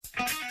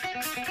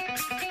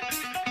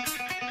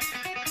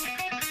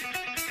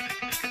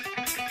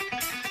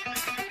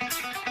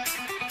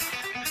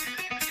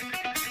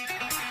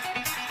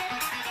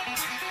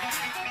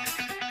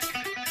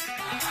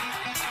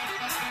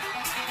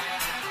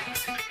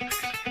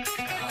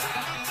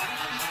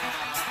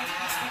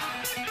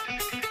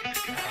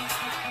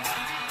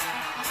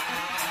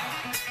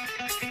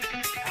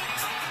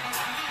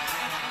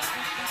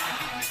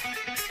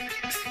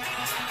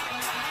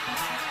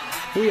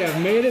We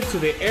have made it to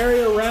the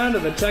area round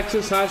of the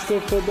Texas High School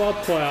Football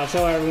Playoffs.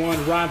 Hello,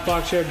 everyone. Ryan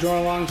Fox here,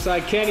 joined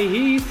alongside Kenny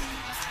Heath.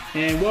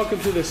 And welcome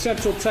to the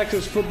Central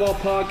Texas Football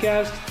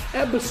Podcast,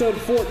 Episode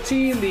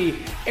 14, the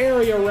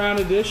area round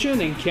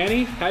edition. And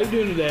Kenny, how you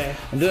doing today?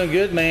 I'm doing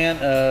good, man.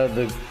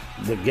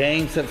 The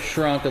games have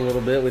shrunk a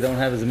little bit. We don't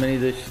have as many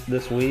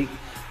this week,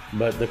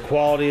 but the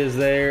quality is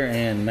there.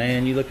 And,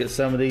 man, you look at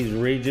some of these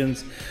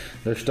regions,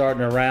 they're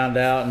starting to round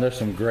out, and there's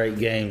some great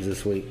games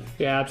this week.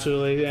 Yeah,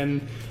 absolutely.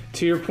 And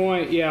to your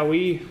point, yeah,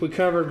 we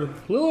covered a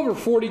little over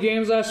 40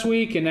 games last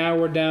week, and now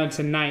we're down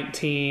to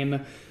 19.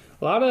 A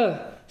lot of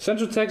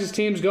Central Texas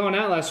teams going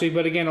out last week,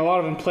 but again, a lot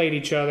of them played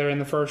each other in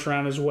the first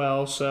round as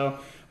well. So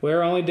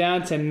we're only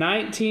down to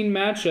 19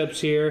 matchups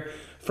here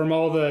from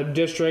all the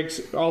districts,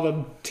 all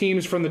the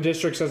teams from the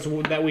districts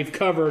that we've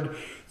covered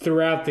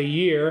throughout the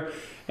year.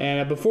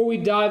 And before we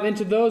dive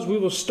into those, we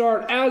will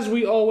start, as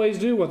we always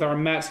do, with our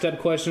Matt Stepp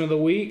question of the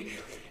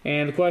week.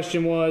 And the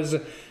question was,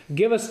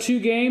 give us 2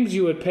 games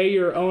you would pay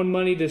your own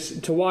money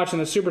to watch in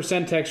the Super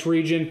Centex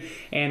region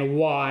and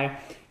why.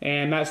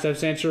 And Matt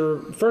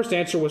Stepp's first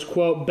answer was,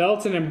 quote,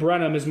 Belton and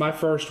Brenham is my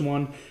first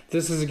one.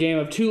 This is a game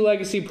of 2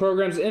 legacy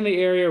programs in the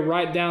area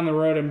right down the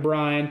road in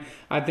Bryan.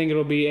 I think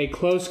it'll be a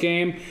close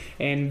game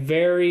and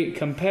very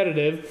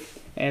competitive.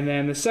 And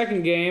then the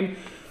second game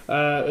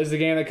is the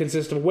game that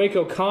consists of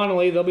Waco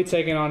Connolly. They'll be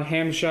taking on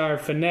Hampshire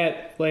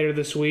Fannett later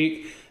this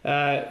week.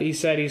 He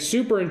said he's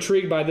super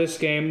intrigued by this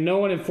game. No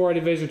one in 4A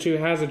Division II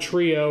has a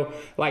trio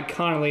like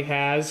Connolly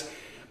has,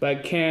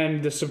 but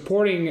can the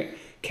supporting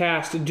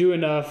cast do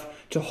enough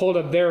to hold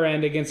up their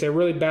end against a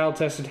really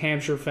battle-tested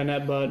Hampshire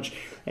Fannett bunch?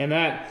 And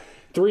that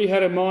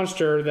three-headed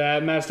monster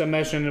that Matt Stepp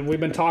mentioned, we've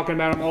been talking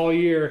about him all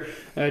year,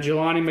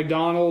 Jelani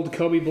McDonald,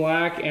 Kobe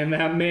Black, and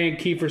that man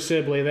Kiefer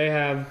Sibley.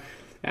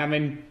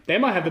 They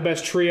might have the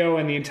best trio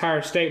in the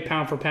entire state,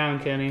 pound for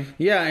pound, Kenny.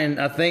 Yeah, and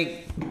I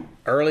think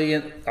early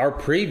in our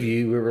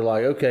preview, we were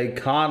like, okay,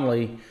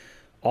 Conley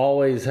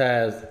always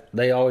have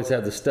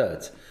the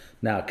studs.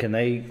 Now, can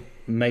they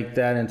make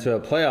that into a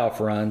playoff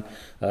run?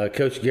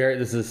 Coach Garrett,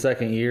 this is his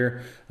second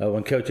year.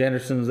 When Coach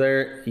Anderson's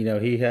there,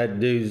 he had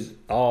dudes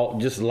all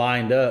just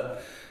lined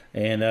up.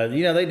 And,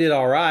 they did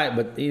all right,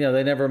 but,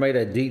 they never made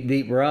a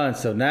deep run.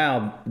 So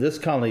now this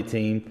Conley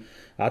team,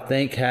 I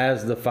think,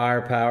 has the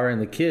firepower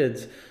and the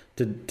kids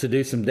to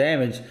do some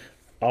damage,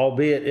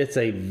 albeit it's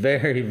a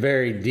very,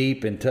 very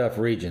deep and tough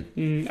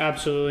region.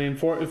 Absolutely. And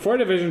for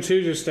Division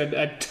II, just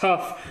a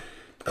tough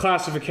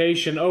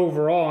classification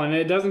overall, and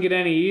it doesn't get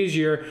any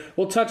easier.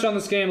 We'll touch on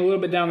this game a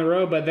little bit down the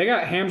road, but they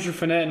got Hampshire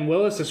Fannett and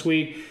Willis this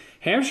week.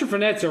 Hampshire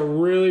Fannett's a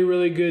really,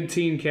 really good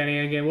team, Kenny.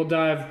 And again, we'll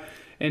dive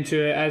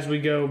into it as we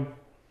go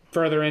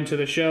further into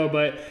the show,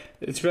 but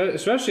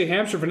especially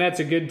Hampshire Fannett's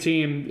a good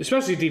team,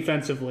 especially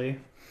defensively.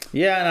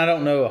 Yeah, and I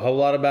don't know a whole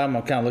lot about them.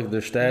 I'll kind of look at their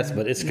stats,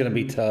 but it's going to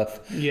be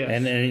tough. Yes.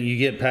 And you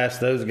get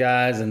past those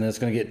guys, and it's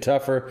going to get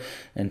tougher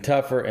and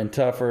tougher and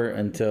tougher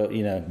until,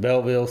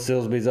 Belleville,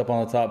 Silsby's up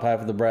on the top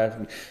half of the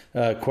bracket,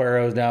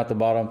 Cuero's down at the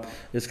bottom.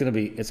 It's going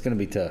to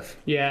be tough.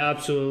 Yeah,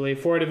 absolutely.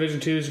 4A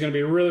Division II is going to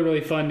be really,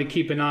 really fun to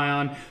keep an eye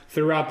on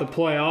throughout the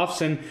playoffs.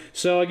 And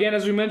so, again,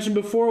 as we mentioned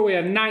before, we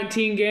have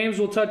 19 games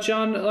we'll touch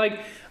on. A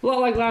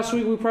lot like last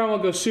week, we probably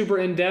won't go super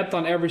in-depth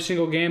on every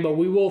single game, but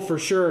we will for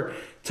sure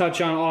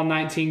touch on all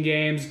 19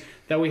 games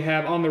that we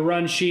have on the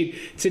run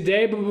sheet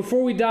today. But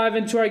before we dive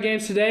into our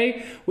games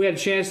today, we had a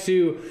chance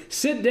to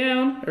sit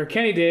down, or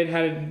Kenny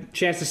had a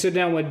chance to sit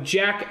down with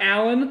Jack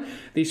Allen,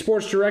 the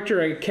sports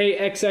director at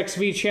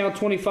KXXV Channel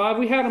 25.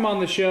 We had him on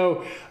the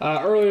show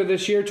earlier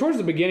this year, towards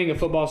the beginning of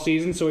football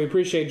season, so we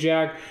appreciate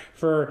Jack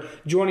for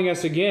joining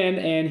us again.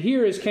 And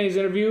here is Kenny's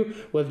interview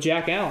with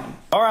Jack Allen.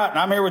 All right,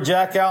 I'm here with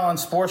Jack Allen,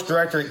 sports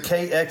director at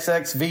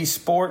KXXV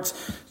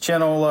Sports,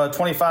 Channel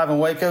 25 in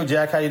Waco.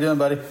 Jack, how you doing,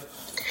 buddy?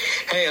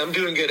 Hey, I'm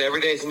doing good. Every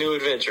day's a new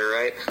adventure,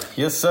 right?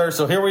 Yes, sir.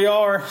 So here we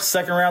are,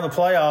 second round of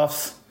the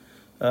playoffs.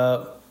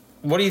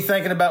 What are you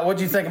thinking about? What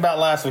did you think about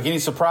last week? Any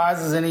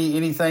surprises?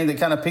 Anything that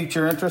kind of piqued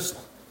your interest?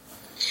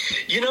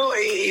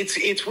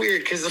 It's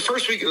weird because the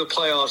first week of the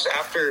playoffs,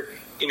 after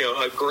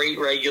a great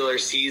regular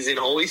season,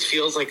 always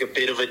feels like a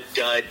bit of a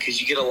dud because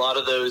you get a lot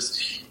of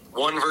those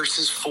 1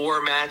 versus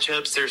 4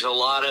 matchups. There's a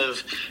lot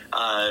of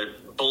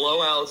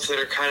blowouts that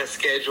are kind of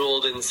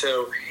scheduled, and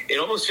so it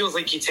almost feels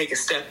like you take a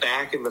step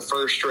back in the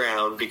first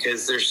round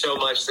because there's so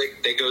much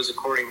that goes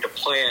according to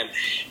plan.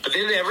 But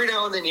then every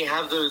now and then you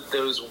have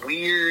those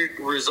weird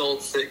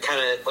results that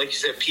kind of, like you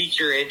said, pique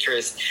your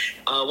interest.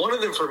 One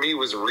of them for me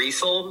was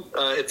Riesel.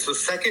 It's the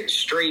second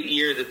straight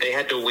year that they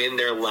had to win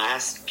their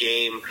last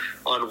game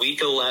on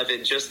week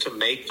 11 just to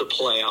make the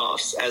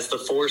playoffs as the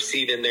 4th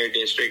seed in their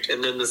district.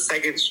 And then the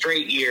second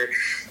straight year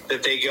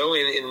that they go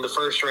in the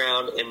first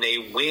round and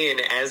they win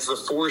as the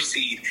 4th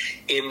seed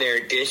in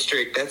their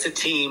district. That's a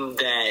team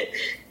that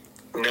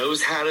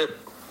knows how to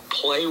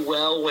play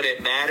well when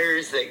it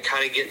matters, that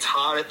kind of gets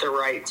hot at the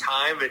right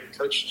time. And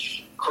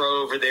Coach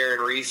Crow over there in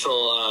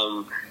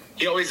Riesel,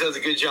 he always does a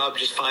good job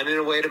just finding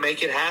a way to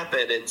make it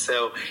happen. And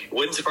so it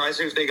wouldn't surprise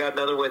me if they got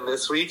another win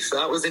this week. So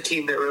that was a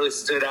team that really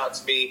stood out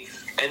to me.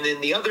 And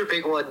then the other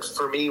big one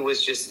for me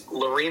was just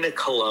Lorena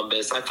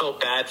Columbus. I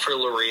felt bad for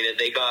Lorena.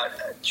 They got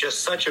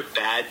just such a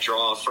bad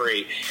draw for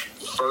a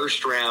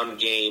first-round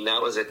game.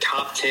 That was a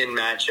top 10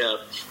 matchup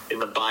in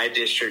the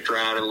bi-district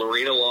round, and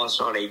Lorena lost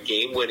on a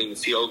game-winning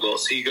field goal.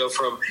 So you go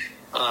from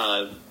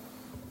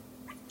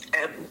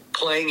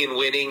playing and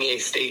winning a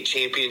state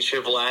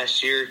championship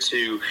last year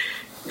to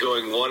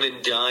going one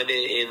and done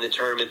in the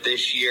tournament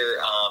this year.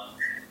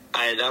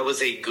 That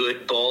was a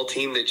good ball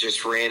team that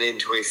just ran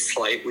into a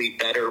slightly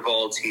better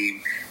ball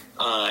team.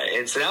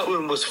 And so that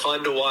one was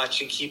fun to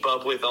watch and keep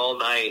up with all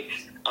night.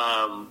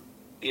 And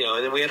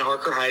then we had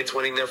Harker Heights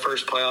winning their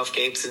first playoff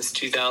game since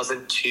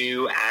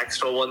 2002.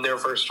 Axtell won their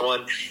first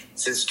one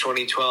since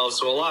 2012.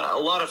 So a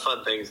lot of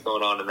fun things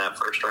going on in that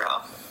first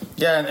round.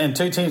 Yeah, and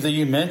two teams that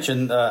you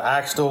mentioned,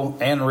 Axtell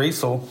and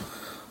Riesel.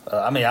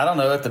 I don't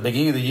know, at the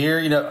beginning of the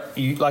year,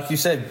 like you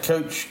said,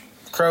 Coach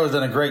Crow has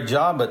done a great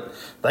job, but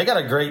they got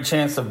a great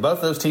chance of both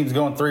those teams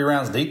going 3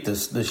 rounds deep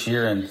this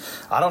year. And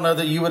I don't know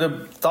that you would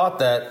have thought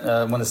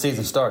that when the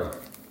season started.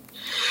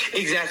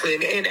 Exactly.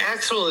 And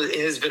Axel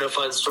has been a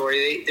fun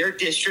story. Their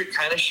district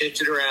kind of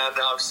shifted around.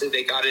 Obviously,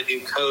 they got a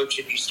new coach,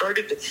 and you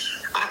started to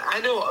 –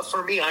 I know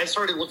for me, I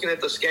started looking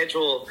at the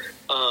schedule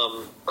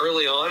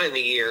early on in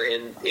the year,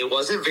 and it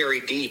wasn't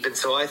very deep. And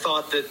so I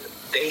thought that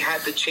they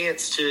had the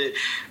chance to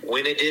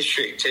win a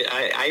district.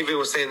 I even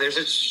was saying there's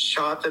a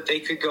shot that they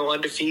could go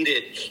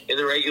undefeated in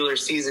the regular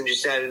season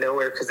just out of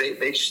nowhere because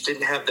they just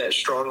didn't have that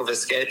strong of a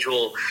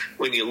schedule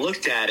when you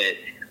looked at it.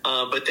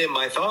 But then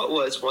my thought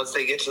was once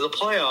they get to the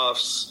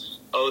playoffs,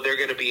 they're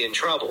going to be in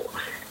trouble.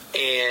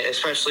 And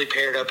especially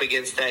paired up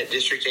against that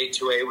District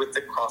 8-2A with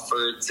the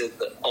Crawfords and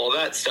all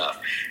that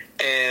stuff.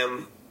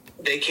 And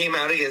they came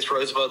out against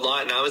Rosebud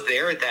Lot, and I was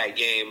there at that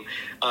game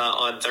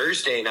on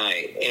Thursday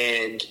night.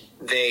 And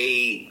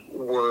they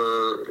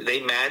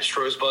matched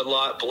Rosebud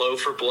Lot blow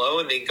for blow,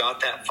 and they got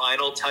that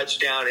final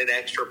touchdown and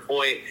extra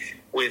point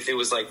with, it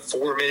was like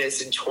 4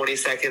 minutes and 20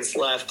 seconds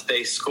left.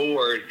 They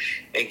scored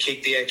and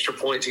kicked the extra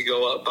point to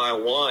go up by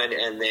 1,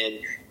 and then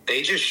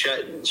they just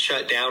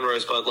shut down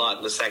Rosebud Lot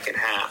in the second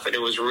half. And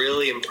it was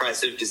really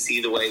impressive to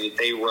see the way that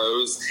they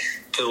rose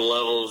to the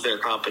level of their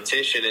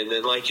competition. And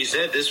then, like you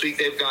said, this week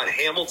they've got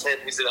Hamilton,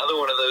 who's another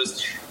one of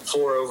those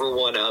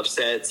 4-over-1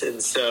 upsets.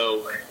 And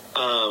so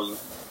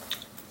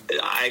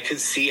I could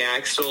see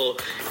Axel,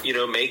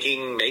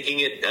 making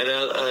it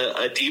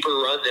a deeper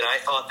run than I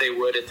thought they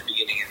would at the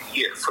beginning of the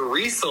year. For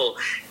Riesel,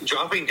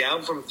 dropping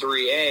down from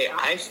 3A,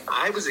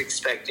 I was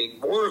expecting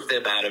more of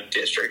them out of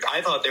district.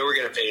 I thought they were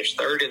going to finish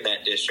third in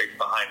that district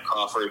behind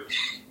Crawford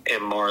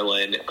and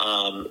Marlin.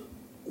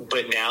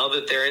 But now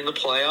that they're in the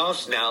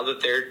playoffs, now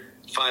that they're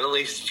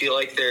finally feel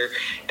like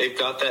they've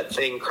got that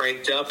thing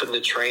cranked up and the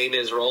train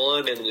is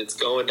rolling and it's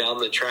going down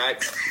the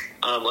tracks.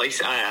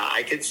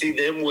 I could see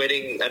them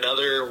winning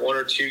another 1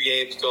 or 2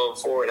 games going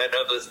forward. I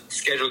know the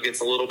schedule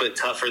gets a little bit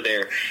tougher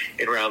there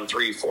in round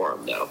 3 for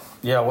them, though.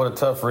 Yeah, what a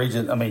tough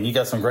region. You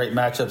got some great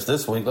matchups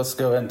this week. Let's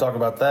go ahead and talk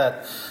about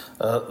that.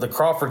 The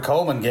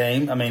Crawford-Coleman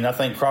game, I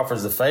think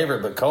Crawford's the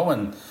favorite, but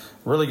Coleman,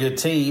 really good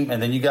team.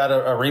 And then you got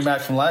a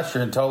rematch from last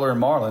year in Tolar and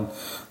Marlin.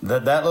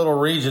 That little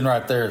region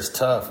right there is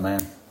tough,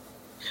 man.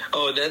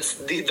 Oh,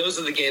 those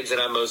are the games that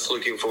I'm most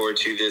looking forward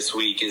to this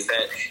week, is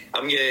that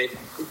I'm going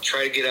to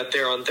try to get up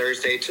there on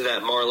Thursday to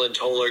that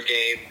Marlin-Tolar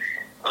game.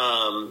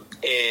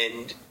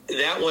 And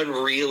that one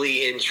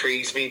really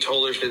intrigues me.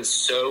 Tolar's been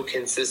so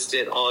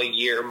consistent all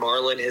year.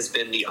 Marlin has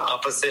been the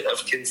opposite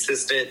of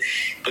consistent,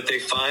 but they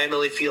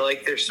finally feel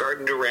like they're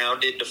starting to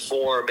round into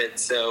form. And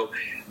so,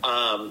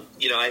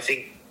 I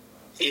think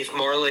if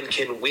Marlin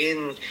can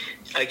win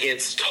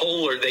against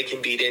Tolar, they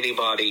can beat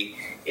anybody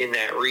in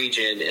that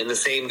region. And the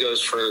same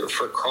goes for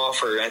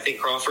Crawford. I think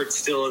Crawford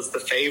still is the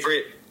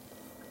favorite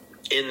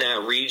in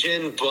that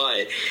region,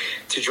 but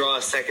to draw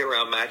a second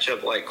round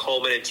matchup like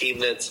Coleman, a team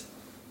that's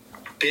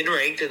been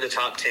ranked in the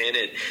top 10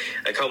 at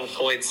a couple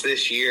points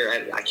this year,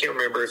 I can't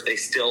remember if they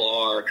still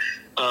are,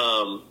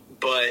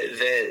 but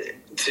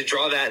to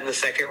draw that in the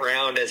second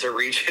round as a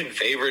region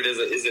favorite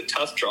is a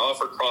tough draw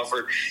for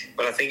Crawford.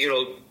 But I think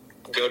it'll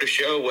go to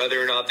show whether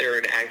or not they're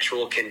an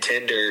actual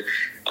contender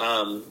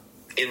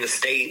in the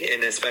state,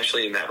 and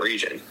especially in that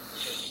region.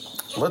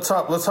 Let's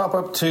hop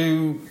up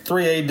to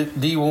 3A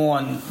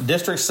D1.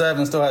 District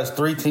 7 still has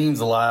 3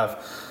 teams alive: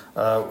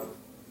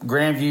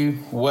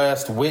 Grandview,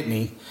 West,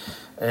 Whitney.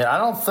 And I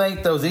don't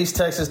think those East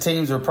Texas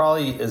teams are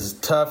probably as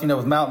tough.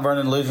 With Mount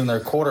Vernon losing their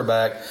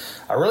quarterback,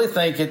 I really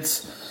think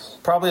it's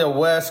probably a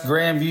West,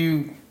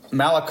 Grandview,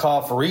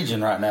 Malakoff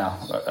region right now.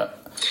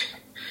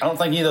 I don't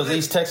think any of those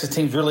East Texas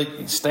teams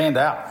really stand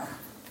out.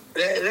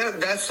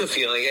 That's the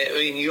feeling.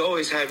 You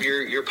always have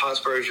your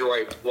Pottsboroughs,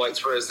 your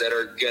Whitesboroughs that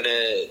are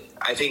gonna.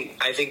 I think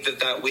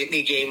that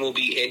Whitney game will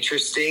be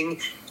interesting.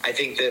 I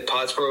think that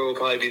Pottsborough will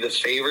probably be the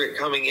favorite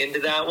coming into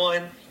that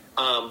one.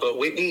 But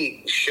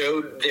Whitney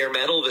showed their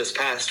mettle this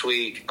past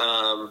week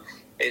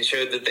and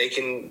showed that they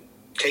can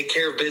take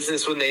care of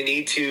business when they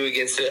need to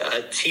against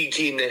a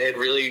team that had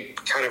really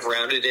kind of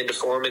rounded into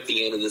form at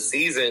the end of the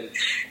season.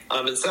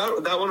 And so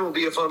that one will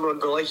be a fun one.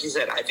 But like you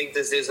said, I think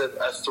this is a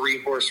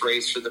 3-horse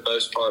race for the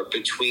most part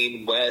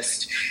between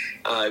West,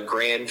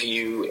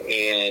 Grandview,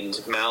 and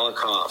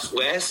Malakoff.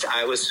 West,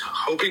 I was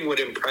hoping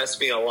would impress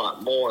me a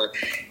lot more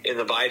in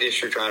the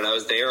bi-district round. I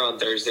was there on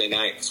Thursday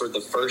night for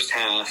the first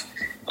half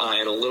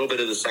and a little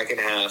bit of the second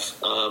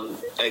half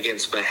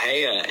against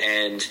Bahia,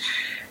 and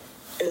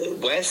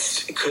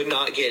West could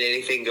not get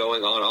anything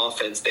going on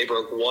offense. They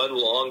broke one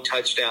long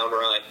touchdown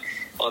run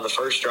on the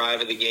first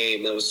drive of the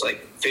game that was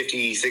like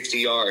 50, 60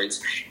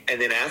 yards. And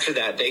then after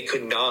that, they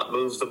could not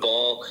move the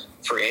ball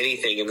for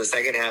anything. In the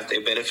second half, they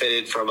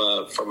benefited from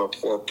a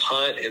poor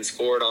punt and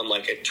scored on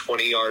like a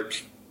 20-yard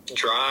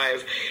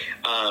drive,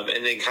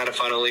 and then kind of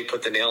finally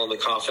put the nail in the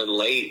coffin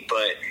late.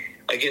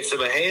 But against the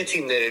Bahia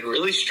team that had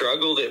really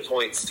struggled at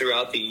points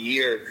throughout the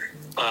year,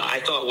 I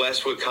thought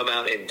West would come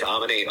out and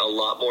dominate a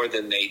lot more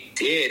than they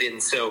did.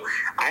 And so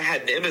I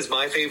had them as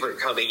my favorite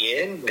coming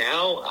in.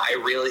 Now I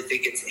really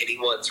think it's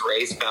anyone's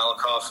race.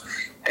 Malakoff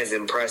has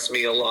impressed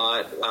me a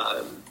lot.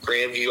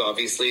 Grandview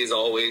obviously is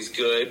always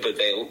good, but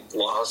they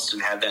lost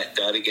and had that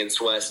dud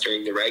against West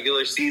during the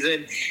regular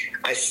season.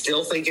 I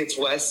still think it's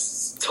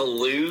West to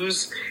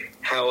lose.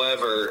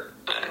 However,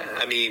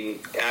 I mean,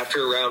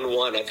 after round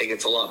one, I think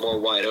it's a lot more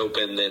wide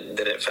open than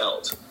it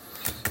felt.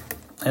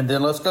 And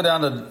then let's go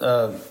down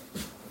to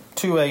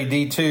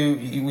 2A,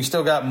 D2. We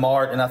still got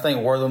Mart, and I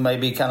think Wortham may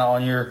be kind of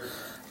on your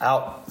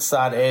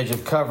outside edge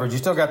of coverage. You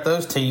still got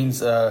those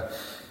teams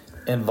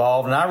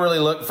involved, and I really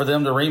look for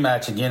them to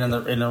rematch again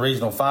in the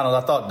regional finals.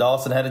 I thought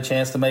Dawson had a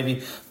chance to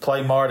maybe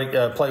play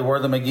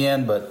Wortham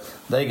again, but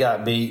they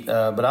got beat.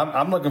 But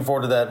I'm looking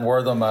forward to that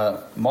Wortham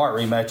Mart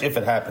rematch if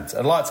it happens.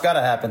 A lot's got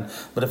to happen,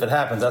 but if it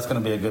happens, that's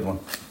going to be a good one.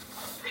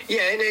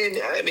 Yeah, and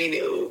I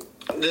mean,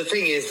 the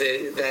thing is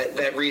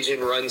that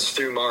region runs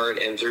through Mart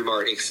and through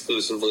Mart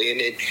exclusively,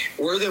 and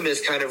Wortham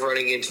is kind of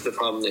running into the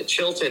problem that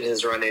Chilton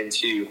has run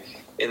into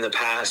in the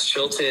past.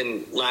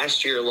 Chilton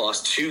last year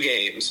lost 2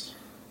 games.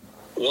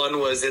 One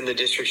was in the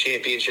district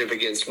championship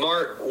against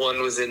Mart.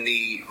 One was in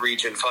the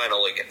region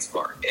final against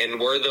Mart. And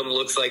Wortham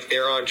looks like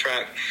they're on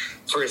track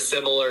for a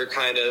similar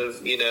kind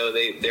of,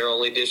 their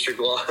only district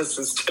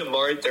losses to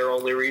Mart, their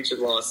only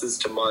region losses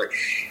to Mart.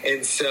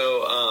 And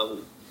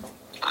so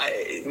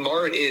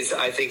Mart is,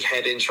 I think,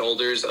 head and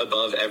shoulders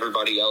above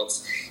everybody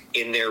else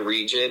in their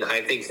region.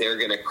 I think they're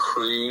going to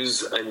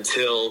cruise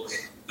until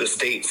the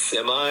state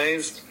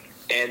semis.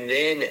 And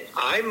then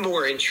I'm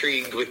more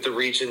intrigued with the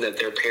region that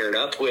they're paired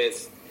up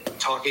with.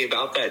 Talking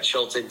about that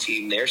Chilton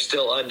team, they're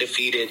still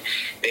undefeated.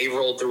 They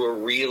rolled through a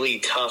really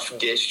tough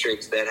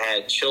district that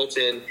had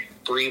Chilton,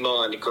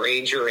 Bremond,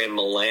 Granger, and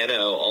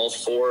Milano, all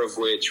 4 of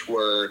which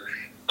were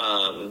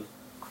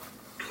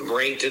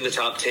ranked in the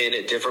top 10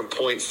 at different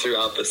points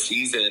throughout the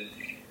season.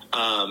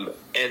 And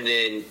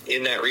then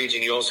in that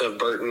region, you also have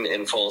Burton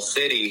and Falls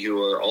City,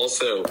 who are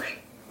also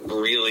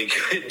really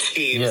good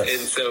teams. Yes.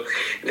 And so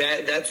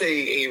that's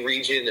a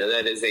region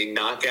that is a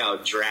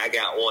knockout,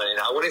 drag-out one. And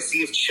I want to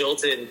see if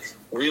Chilton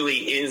really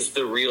is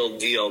the real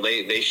deal.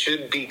 They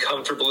should be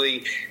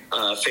comfortably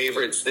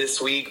favorites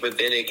this week, but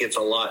then it gets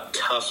a lot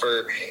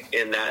tougher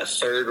in that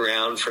third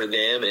round for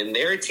them. And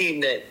they're a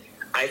team that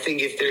I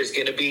think if there's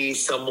going to be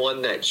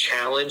someone that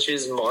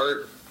challenges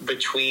Mart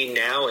between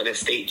now and a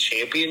state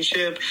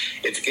championship,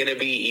 it's going to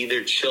be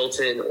either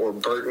Chilton or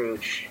Burton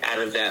out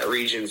of that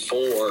region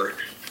 4.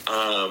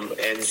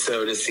 And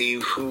so to see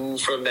who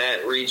from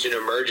that region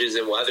emerges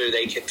and whether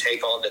they can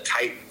take on the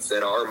Titans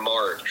that are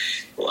Mart,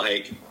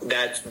 like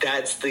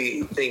that's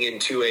the thing in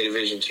 2A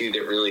Division 2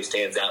 that really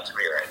stands out to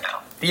me right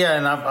now.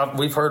 Yeah, and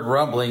we've heard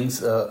rumblings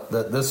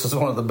that this is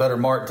one of the better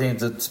Mart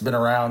teams that's been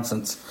around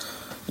since,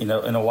 in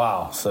a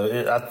while.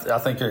 So I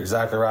think you're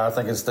exactly right. I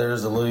think it's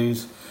theirs to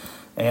lose.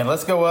 And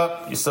let's go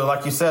up. So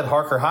like you said,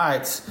 Harker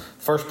Heights,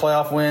 first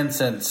playoff win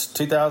since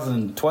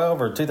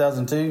 2012 or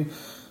 2002.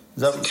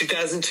 Is that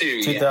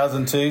 2002?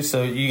 2002. Yeah.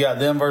 So you got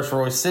them versus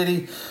Roy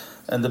City,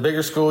 and the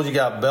bigger schools you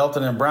got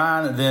Belton and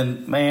Bryan, and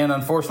then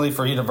unfortunately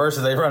for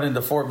University, they run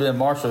into Fort Bend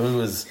Marshall,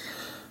 who is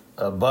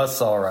a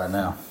buzzsaw right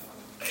now.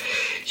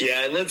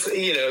 Yeah, and that's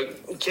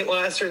Kent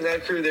Lasser and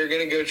that crew. They're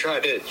going to go try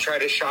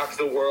to shock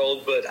the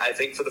world, but I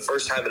think for the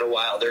first time in a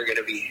while, they're going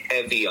to be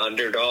heavy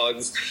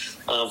underdogs.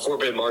 Fort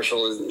Bend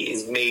Marshall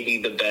is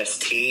maybe the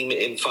best team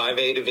in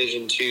 5A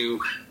Division 2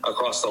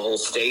 across the whole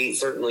state.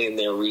 Certainly in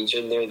their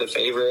region, they're the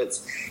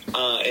favorites,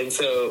 and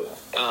so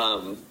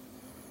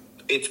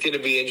it's going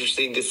to be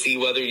interesting to see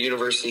whether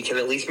University can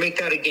at least make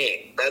that a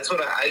game. That's what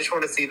I just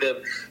want to see them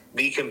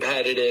be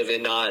competitive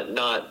and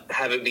not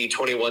have it be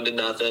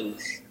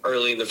 21-0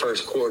 early in the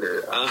first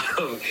quarter.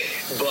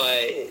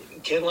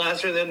 But Ken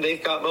Lasser and them,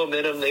 they've got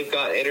momentum, they've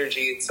got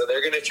energy, and so they're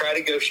going to try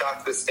to go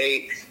shock the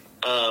state.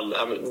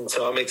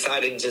 So I'm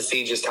excited to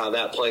see just how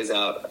that plays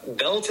out.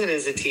 Belton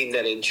is a team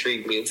that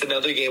intrigued me. It's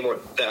another game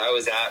that I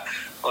was at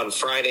on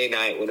Friday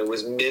night when it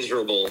was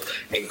miserable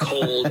and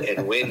cold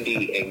and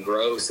windy and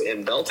gross,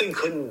 and Belton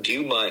couldn't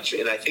do much,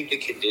 and I think the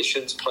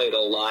conditions played a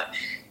lot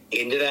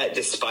into that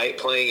despite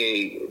playing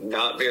a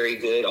not very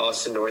good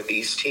Austin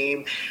Northeast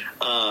team.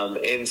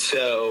 And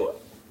so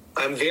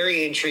I'm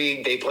very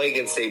intrigued. They play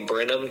against a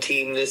Brenham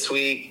team this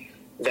week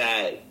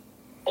that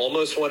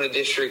almost won a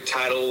district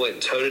title,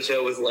 went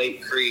toe-to-toe with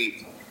Lake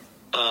Creek.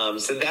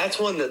 So that's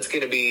one that's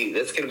going to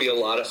be a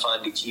lot of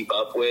fun to keep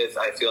up with.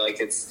 I feel like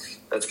that's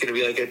going to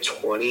be like a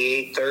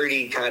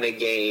 28-30 kind of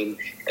game.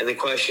 And the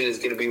question is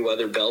going to be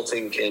whether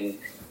Belton can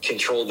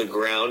control the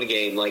ground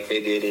game like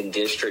they did in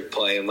district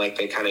play and like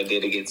they kind of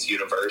did against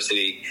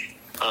University.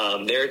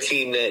 They're a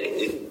team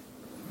that,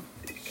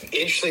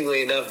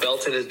 interestingly enough,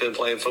 Belton has been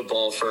playing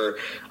football for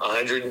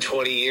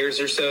 120 years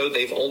or so.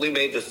 They've only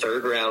made the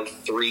third round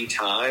 3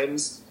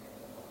 times.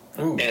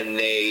 Ooh. And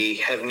they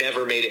have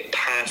never made it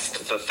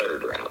past the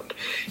third round.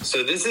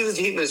 So this is a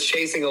team that's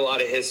chasing a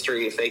lot of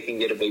history if they can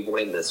get a big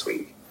win this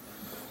week.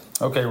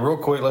 Okay, real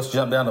quick, let's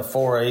jump down to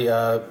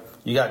 4A.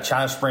 You got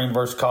China Spring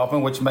versus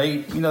Kaufman, which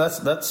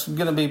that's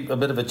going to be a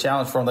bit of a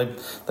challenge for them.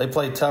 They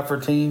play tougher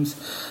teams.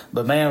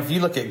 But, man, if you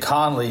look at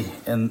Conley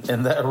and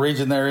that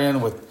region they're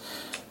in with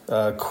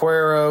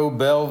Cuero,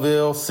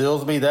 Belleville,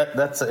 Silsbee,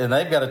 and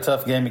they've got a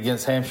tough game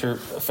against Hampshire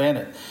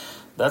Fannett.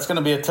 That's going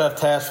to be a tough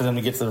task for them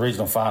to get to the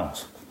regional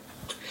finals.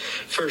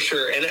 For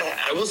sure. And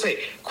I will say,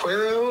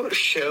 Cuero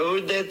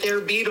showed that they're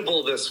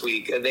beatable this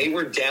week. And they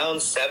were down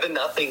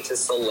 7-0 to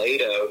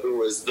Salado, who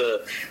was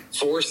the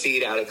 4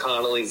 seed out of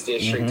Connolly's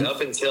district,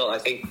 up until I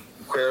think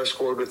Cuero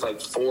scored with like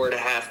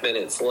 4.5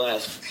 minutes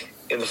left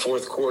in the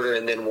fourth quarter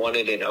and then won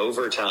it in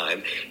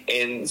overtime.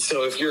 And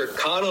so if you're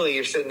Connolly,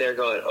 you're sitting there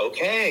going,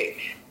 okay,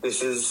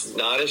 this is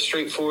not as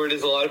straightforward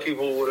as a lot of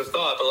people would have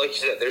thought. But like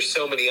you said, there's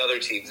so many other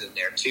teams in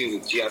there, too,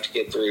 that you have to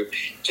get through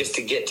just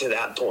to get to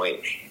that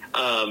point.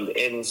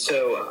 And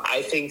so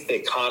I think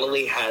that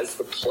Connolly has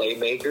the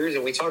playmakers,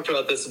 and we talked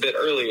about this a bit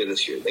earlier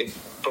this year,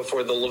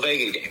 before the La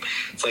Vega game.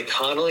 It's like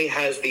Connolly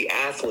has the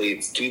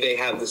athletes. Do they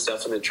have the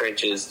stuff in the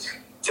trenches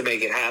to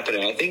make it happen?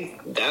 And I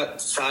think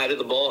that side of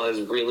the ball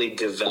has really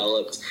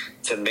developed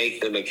to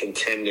make them a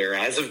contender.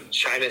 As of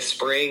China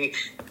Spring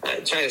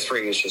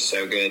is just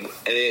so good.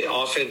 And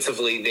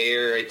offensively,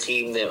 they're a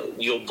team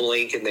that you'll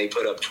blink and they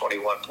put up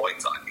 21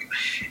 points on you.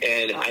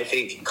 And I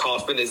think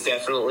Kaufman is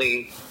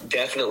definitely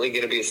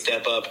going to be a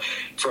step up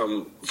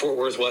from Fort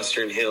Worth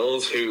Western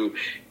Hills, who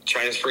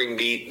China Spring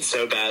beat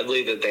so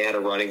badly that they had a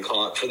running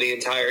clock for the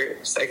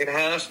entire second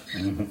half.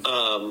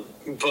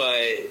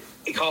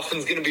 But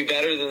Kaufman's going to be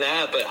better than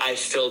that, but I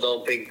still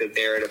don't think that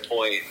they're at a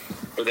point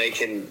where they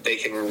can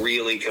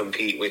really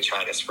compete with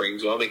China Spring.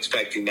 So I'm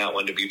expecting that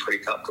one to be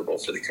pretty comfortable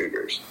for the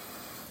Cougars.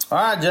 All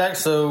right, Jack.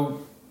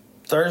 So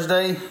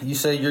Thursday, you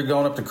say you're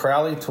going up to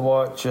Crowley to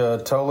watch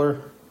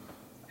Tolar.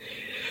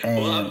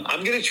 Well,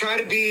 I'm going to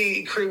try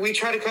to we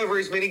try to cover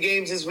as many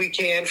games as we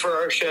can for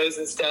our shows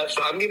and stuff.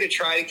 So I'm going to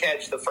try to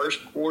catch the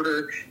first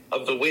quarter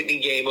of the Whitney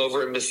game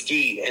over in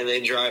Mesquite and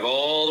then drive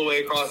all the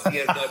way across the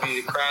MW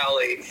to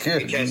Crowley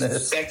and catch the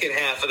second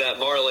half of that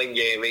Marlin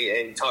game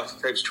and talk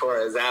to Coach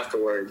Torres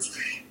afterwards.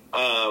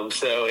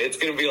 So it's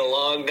going to be a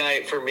long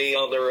night for me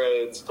on the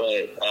roads,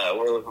 but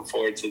we're looking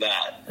forward to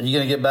that. Are you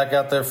going to get back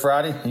out there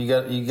Friday? You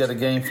got a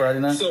game Friday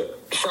night? So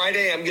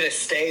Friday, I'm going to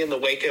stay in the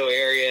Waco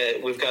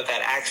area. We've got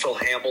that Axel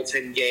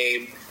Hamilton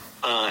game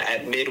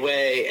at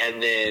Midway,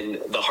 and then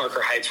the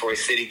Harker Heights Roy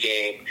City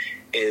game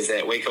is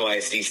at Waco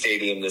ISD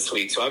Stadium this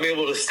week. So I'm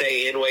able to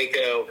stay in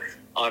Waco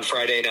on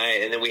Friday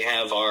night, and then we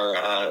have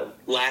our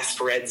last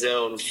Red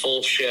Zone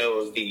full show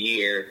of the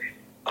year.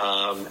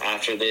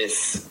 After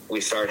this,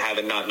 we start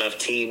having not enough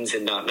teams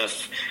and not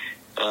enough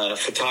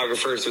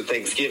photographers with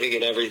Thanksgiving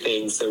and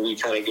everything, so we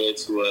kind of go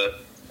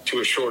to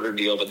a shorter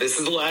deal. But this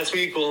is the last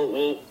week.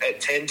 We'll at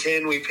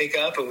 10:10 we pick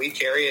up and we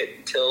carry it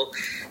until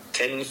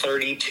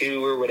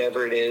 10:32 or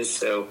whatever it is.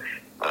 So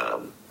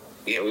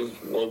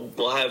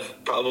we'll have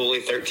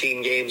probably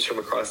 13 games from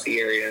across the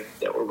area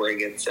that we're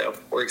bringing. So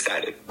we're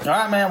excited. All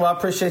right, man. Well, I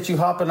appreciate you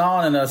hopping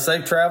on, and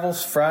safe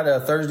travels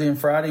Thursday and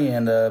Friday.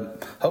 And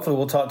hopefully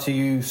we'll talk to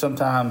you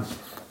sometime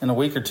in a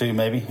week or two,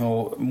 maybe.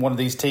 One of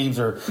these teams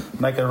are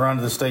making a run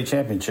to the state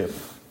championship.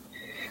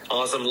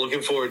 Awesome.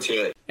 Looking forward to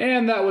it.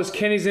 And that was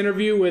Kenny's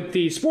interview with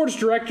the sports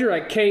director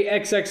at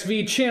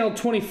KXXV Channel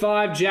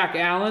 25, Jack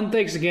Allen.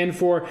 Thanks again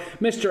for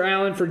Mr.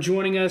 Allen for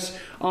joining us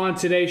on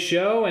today's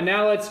show. And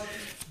now let's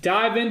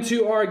dive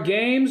into our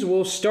games.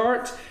 We'll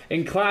start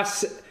in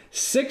Class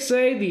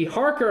 6A. The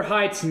Harker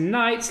Heights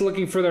Knights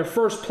looking for their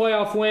first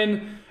playoff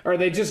win, or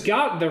they just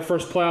got their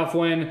first playoff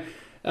win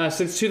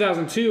since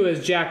 2002,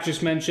 as Jack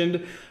just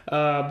mentioned.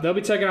 They'll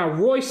be taking on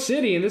Roy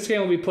City, and this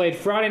game will be played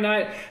Friday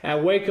night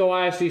at Waco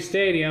ISD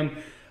Stadium.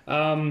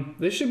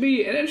 This should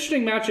be an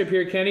interesting matchup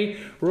here, Kenny.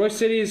 Roy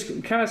City's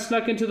kind of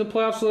snuck into the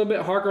playoffs a little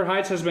bit. Harker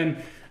Heights has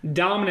been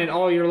dominant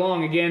all year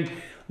long. Again,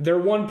 their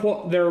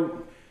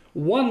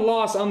one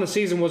loss on the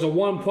season was a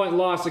 1-point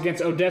loss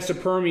against Odessa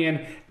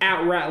Permian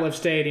at Ratliff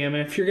Stadium.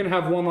 And if you're going to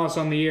have one loss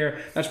on the year,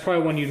 that's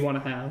probably one you'd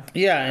want to have.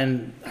 Yeah,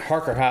 and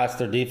Harker Heights,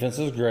 their defense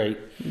is great.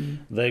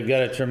 Mm-hmm. They've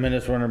got a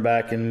tremendous running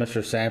back in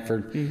Mr.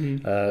 Sanford.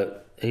 Mm-hmm.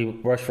 He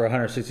rushed for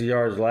 160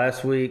 yards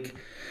last week.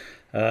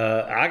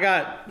 I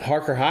got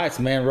Harker Heights,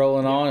 man,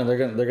 rolling on, and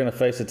they're gonna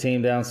face a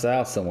team down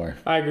south somewhere.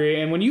 I agree.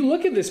 And when you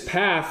look at this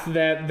path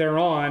that they're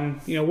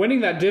on,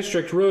 winning that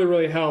district really,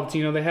 really helped.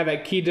 They had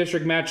that key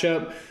district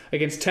matchup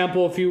against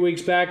Temple a few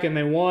weeks back, and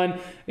they won,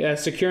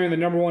 securing the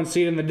number 1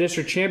 seed in the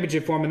district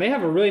championship for them. And they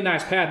have a really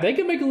nice path. They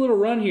can make a little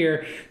run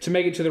here to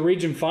make it to the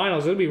region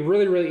finals. It'll be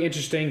really, really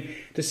interesting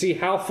to see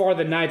how far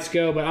the Knights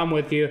go. But I'm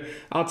with you.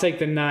 I'll take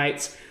the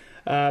Knights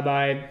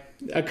by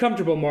a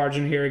comfortable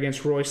margin here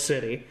against Royce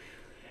City.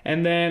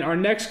 And then our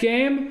next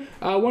game,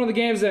 one of the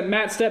games that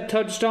Matt Stepp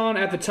touched on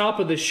at the top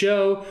of the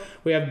show,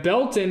 we have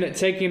Belton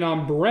taking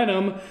on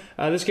Brenham.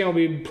 This game will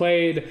be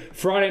played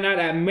Friday night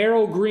at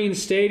Merrill Green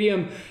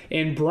Stadium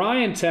in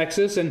Bryan,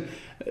 Texas. And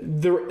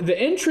the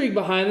intrigue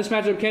behind this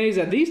matchup, Kenny, is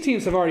that these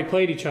teams have already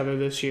played each other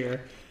this year.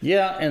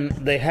 Yeah, and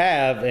they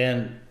have,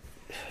 and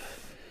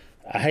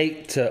I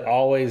hate to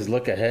always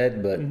look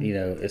ahead, but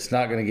it's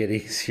not going to get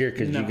easier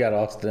because you got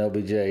Austin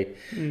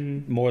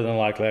LBJ more than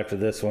likely after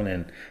this one.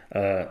 And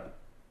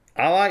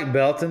I like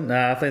Belton.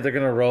 I think they're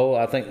going to roll.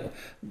 I think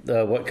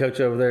what coach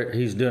over there,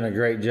 he's doing a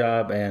great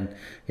job. And,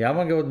 I'm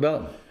going to go with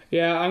Belton.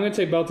 Yeah, I'm going to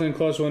take Belton in a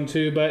close one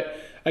too. But,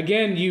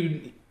 again,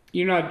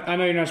 you're not. I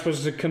know you're not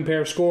supposed to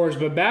compare scores,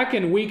 but back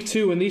in week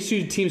 2 when these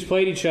two teams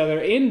played each other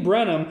in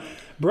Brenham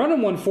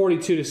won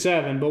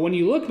 42-7. But when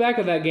you look back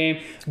at that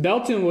game,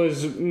 Belton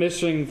was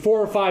missing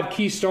 4 or 5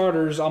 key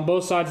starters on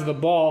both sides of the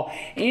ball.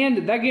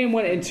 And that game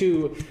went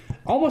into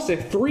almost a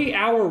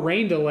 3-hour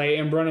rain delay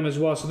in Brenham as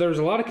well. So there was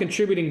a lot of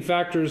contributing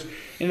factors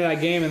into that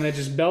game, and that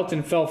just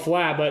Belton fell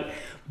flat. But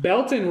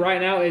Belton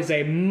right now is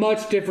a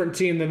much different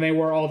team than they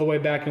were all the way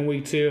back in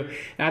week 2.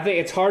 And I think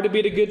it's hard to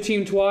beat a good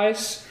team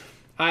twice.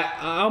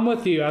 I'm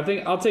with you. I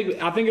think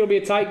it'll be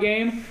a tight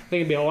game. I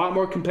think it'll be a lot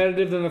more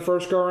competitive than the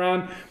first go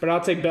around. But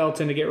I'll take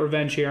Belton to get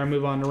revenge here and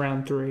move on to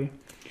round 3.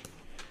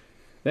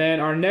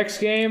 Then our next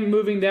game,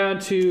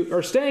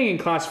 staying in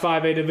Class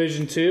 5A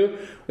Division II,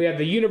 we have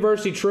the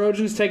University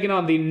Trojans taking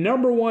on the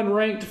number 1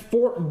 ranked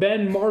Fort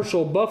Bend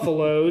Marshall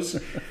Buffaloes.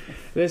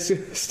 This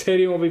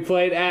stadium will be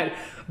played at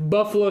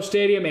Buffalo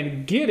Stadium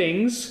in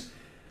Giddings.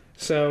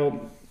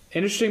 So,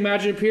 interesting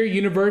matchup here.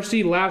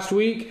 University last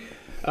week,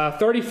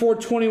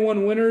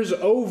 34-21 winners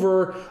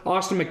over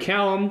Austin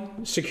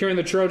McCallum, securing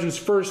the Trojans'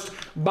 first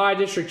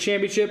by-district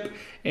championship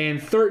in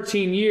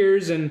 13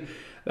 years. And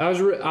I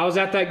was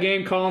at that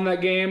game, calling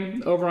that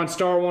game over on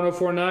Star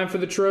 104.9 for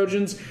the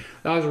Trojans.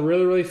 That was a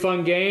really, really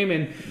fun game,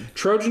 and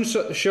Trojans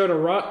showed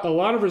a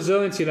lot of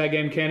resiliency that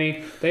game,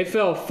 Kenny. They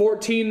fell down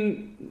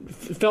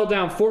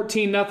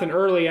 14-0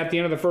 early at the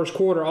end of the first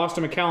quarter.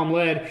 Austin McCallum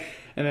led,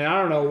 and then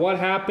I don't know what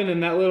happened in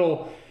that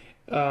little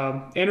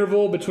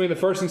interval between the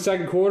first and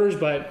second quarters,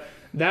 but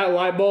that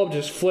light bulb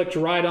just flicked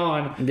right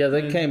on. Yeah,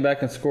 they came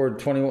back and scored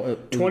 21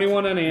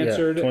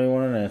 unanswered. Yeah,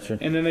 21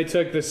 unanswered. And then they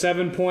took the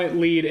 7-point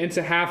lead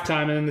into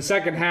halftime. And in the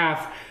second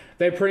half,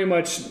 they pretty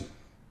much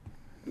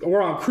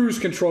were on cruise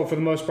control for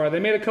the most part. They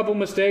made a couple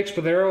mistakes,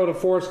 but they were able to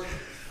force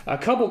a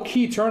couple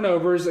key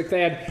turnovers. Like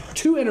they had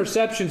 2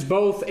 interceptions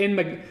both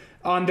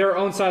on their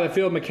own side of the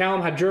field.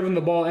 McCallum had driven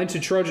the ball into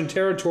Trojan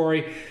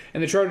territory,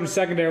 and the Trojan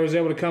secondary was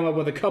able to come up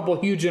with a couple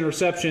huge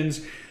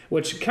interceptions,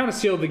 which kind of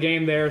sealed the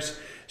game there.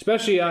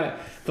 Especially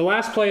the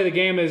last play of the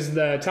game as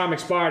the time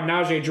expired,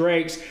 Najee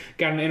Drake's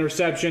got an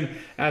interception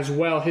as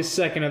well, his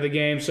second of the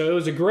game. So it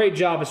was a great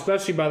job,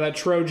 especially by that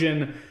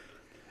Trojan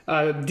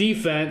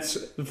defense.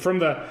 From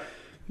the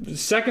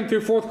second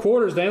through fourth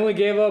quarters, they only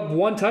gave up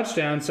 1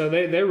 touchdown. So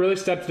they really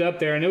stepped it up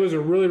there, and it was a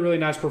really, really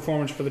nice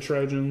performance for the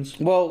Trojans.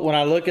 Well, when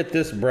I look at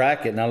this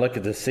bracket and I look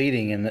at the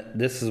seeding, and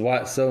this is why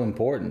it's so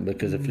important,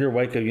 because if you're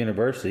Waco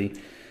University,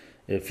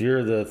 if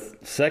you're the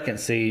 2nd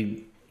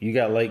seed, you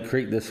got Lake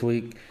Creek this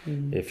week.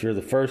 If you're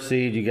the 1st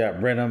seed, you got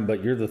Brenham,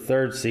 but you're the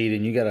 3rd seed,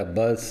 and you got a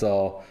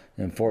buzzsaw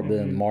in Fort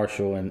Bend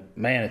Marshall. And,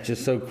 man, it's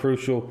just so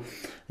crucial.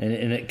 And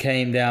it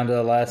came down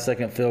to a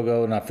last-second field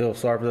goal, and I feel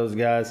sorry for those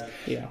guys.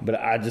 Yeah. But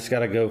I just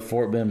got to go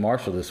Fort Bend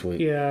Marshall this week.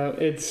 Yeah,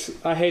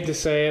 I hate to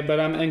say it, but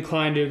I'm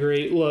inclined to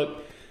agree.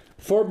 Look,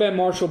 Fort Bend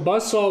Marshall,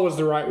 buzzsaw was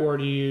the right word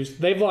you used.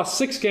 They've lost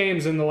 6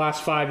 games in the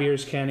last 5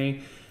 years,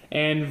 Kenny.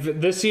 And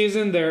this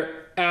season,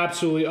 they're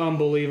absolutely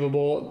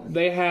unbelievable.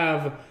 They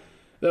have...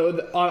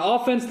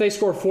 On offense, they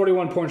score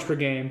 41 points per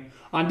game.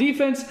 On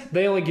defense,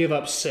 they only give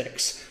up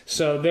 6.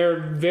 So they're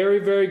very,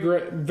 very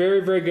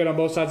good on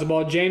both sides of the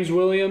ball. James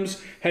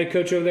Williams, head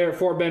coach over there at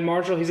Fort Bend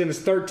Marshall, he's in his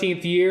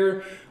 13th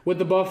year with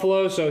the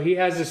Buffalo, so he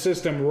has the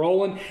system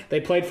rolling. They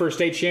played for a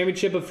state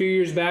championship a few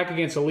years back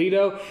against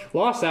Aledo.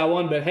 Lost that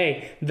one, but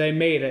hey, they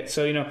made it.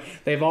 So,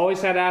 they've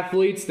always had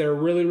athletes. They're a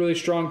really, really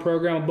strong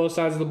program on both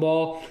sides of the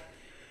ball.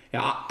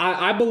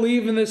 I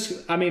believe in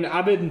this. I mean,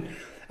 I've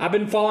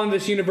been following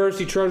this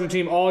University Trojan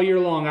team all year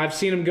long. I've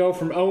seen them go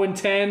from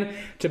 0-10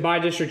 to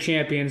by-district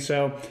champions.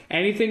 So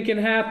anything can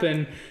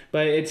happen,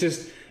 but it's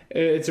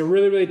a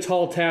really, really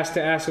tall task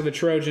to ask of the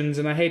Trojans,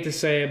 and I hate to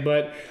say it,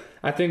 but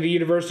I think the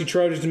University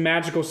Trojans'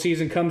 magical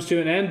season comes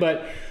to an end.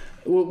 But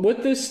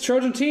with this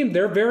Trojan team,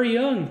 they're very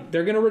young.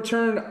 They're going to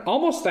return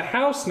almost the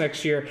house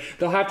next year.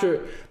 They'll have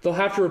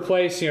to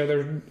replace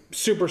their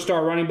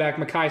superstar running back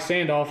Mekhi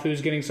Sandolph,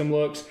 who's getting some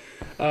looks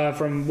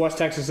from West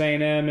Texas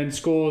A&M and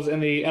schools in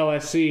the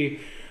LSC.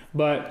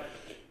 But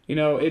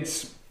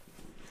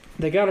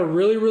they got a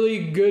really,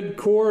 really good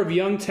core of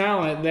young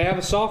talent. They have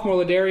a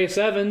sophomore, Ladarius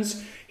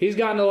Evans. He's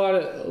gotten a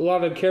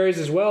lot of carries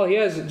as well. He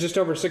has just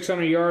over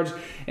 600 yards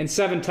and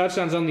 7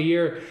 touchdowns on the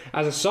year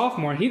as a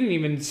sophomore. He didn't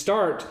even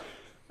start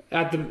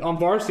on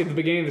varsity at the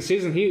beginning of the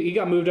season. He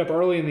got moved up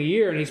early in the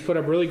year, and he's put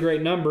up really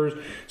great numbers.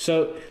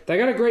 So they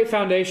got a great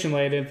foundation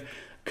laid. If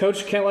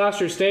Coach Kent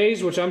Laster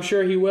stays, which I'm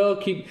sure he will,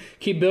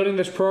 keep building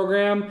this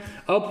program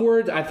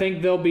upwards, I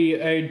think they'll be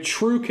a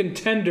true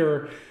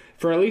contender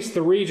for at least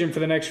the region for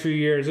the next few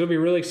years. It'll be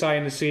really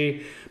exciting to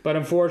see. But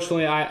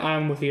unfortunately,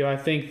 I'm with you. I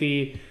think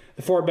the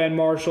Fort Bend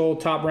Marshall,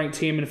 top-ranked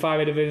team in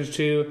 5A Division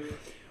II,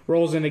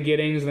 rolls into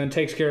Giddings and then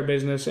takes care of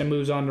business and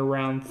moves on to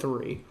round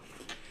 3.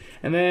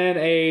 And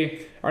then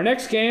our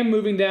next game,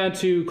 moving down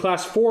to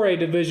Class 4A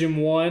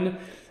Division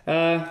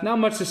I. Not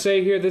much to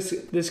say here.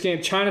 This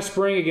game, China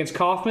Spring against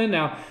Kaufman.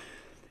 Now,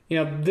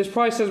 this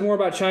probably says more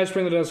about China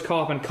Spring than it does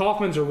Kaufman.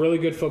 Kaufman's a really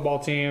good football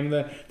team.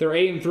 They're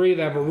 8-3.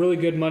 They have a really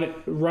good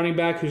running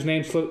back whose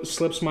name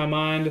slips my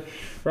mind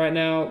right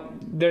now.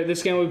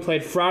 This game will be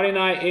played Friday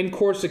night in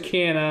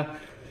Corsicana.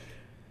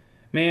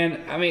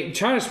 Man, I mean,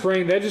 China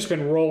Spring, they've just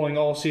been rolling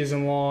all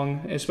season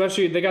long.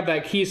 Especially, they got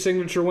that key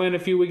signature win a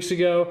few weeks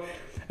ago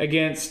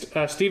against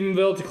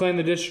Stephenville to claim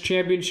the district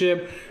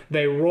championship.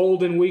 They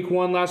rolled in week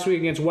 1 last week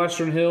against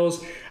Western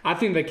Hills. I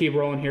think they keep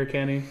rolling here,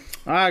 Kenny.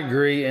 I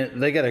agree.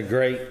 And they got a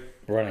great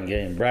running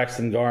game.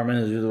 Braxton Garman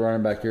is the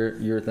running back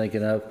you're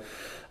thinking of.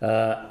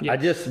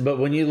 Yes. But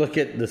when you look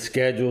at the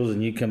schedules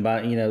and you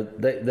combine,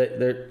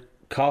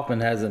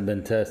 Kaufman hasn't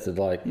been tested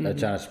like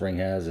China Spring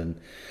has, and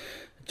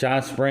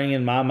China Spring,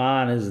 in my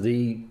mind, is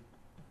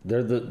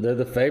they're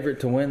the favorite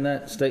to win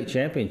that state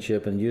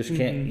championship, and you just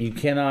can't you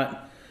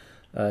cannot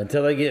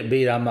until they get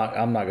beat. I'm not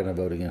going to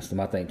vote against them.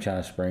 I think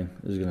China Spring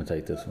is going to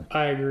take this one.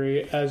 I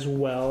agree as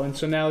well. And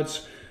so now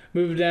let's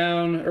move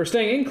down or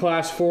staying in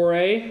Class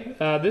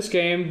 4A. This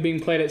game being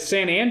played at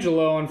San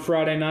Angelo on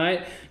Friday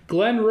night.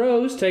 Glen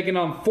Rose taking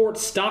on Fort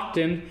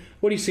Stockton.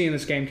 What do you see in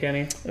this game,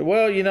 Kenny?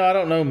 Well, I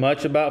don't know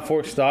much about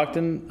Fort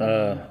Stockton,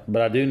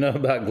 but I do know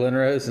about Glen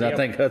Rose, and I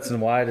think Hudson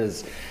White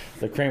is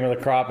the cream of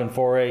the crop in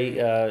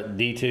 4A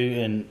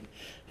D2, and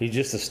he's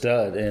just a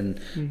stud.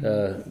 And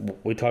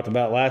we talked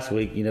about last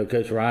week,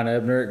 Coach Ryan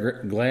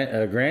Ebner at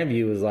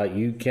Grandview was like,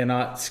 you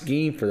cannot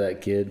scheme for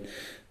that kid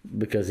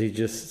because he's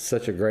just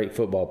such a great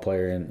football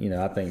player. And,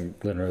 I think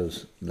Glen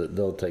Rose,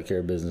 they'll take care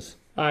of business.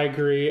 I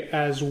agree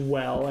as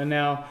well. And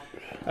now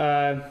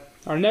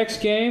our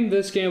next game,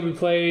 this game will be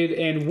played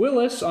in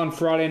Willis on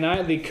Friday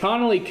night. The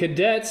Connolly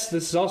Cadets,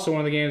 this is also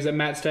one of the games that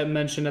Matt Stepp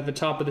mentioned at the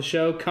top of the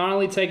show.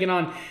 Connolly taking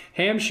on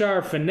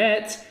Hampshire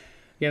Finette.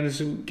 Again,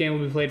 this game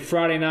will be played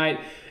Friday night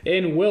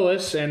in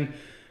Willis. And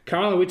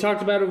Connolly, we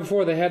talked about it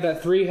before. They had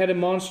that 3-headed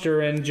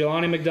monster in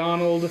Jelani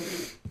McDonald,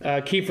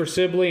 Kiefer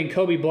Sibley, and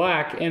Kobe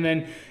Black. And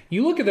then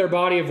you look at their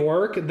body of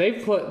work.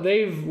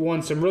 They've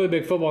won some really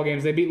big football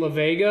games. They beat La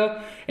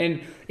Vega,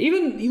 and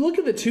even you look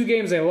at the 2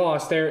 games they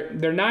lost. They're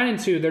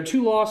 9-2. Their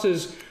 2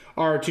 losses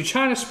are to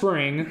China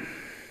Spring,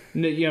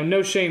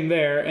 no shame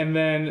there, and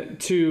then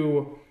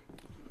to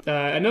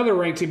another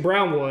ranked team,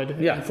 Brownwood,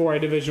 in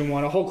 4A Division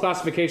I, a whole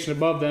classification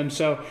above them.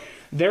 So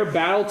they're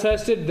battle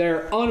tested.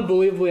 They're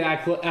unbelievably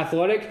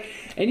athletic,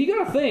 and you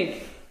got to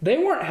think they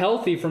weren't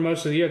healthy for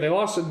most of the year. They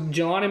lost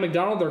Jelani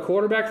McDonald, their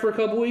quarterback, for a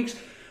couple weeks.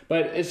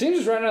 But it seems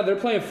as right now they're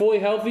playing fully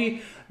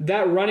healthy.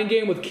 That running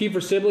game with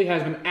Kiefer Sibley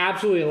has been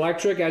absolutely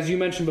electric. As you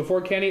mentioned before,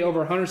 Kenny, over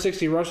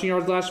 160 rushing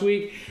yards last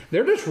week.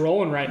 They're just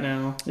rolling right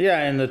now. Yeah,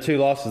 and the 2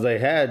 losses they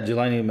had,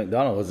 Jelani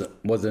McDonald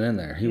wasn't in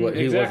there. He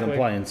wasn't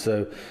playing.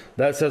 So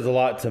that says a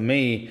lot to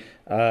me.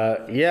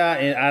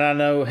 And I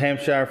know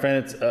Hampshire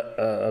Finette's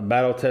a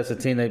battle-tested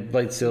team. They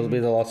played Silsbee. They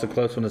lost a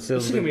close one to Silsbee.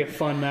 This is going to be a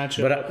fun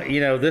matchup.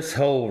 But, this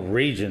whole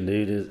region,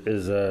 dude,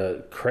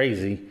 is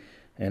crazy.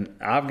 And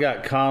I've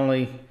got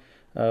Connolly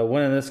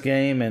winning this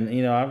game,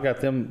 and I've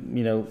got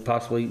them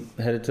possibly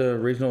headed to a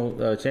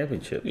regional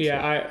championship.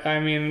 Yeah, so.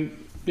 I mean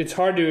it's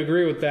hard to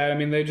agree with that. I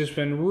mean they've just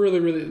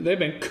been they've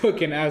been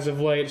cooking as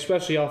of late,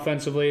 especially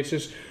offensively. It's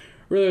just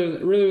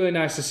really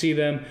nice to see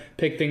them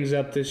pick things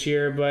up this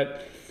year.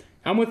 But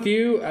I'm with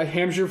you.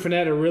 Hampshire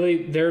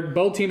Finette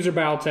both teams are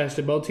battle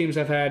tested. Both teams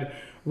have had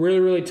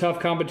really tough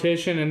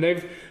competition, and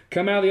they've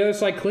come out of the other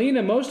side clean,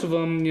 and most of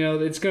them,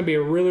 it's going to be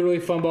a really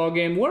fun ball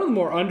game. One of the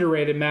more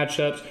underrated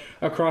matchups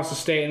across the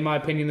state, in my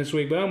opinion, this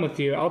week. But I'm with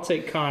you. I'll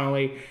take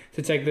Connolly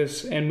to take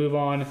this and move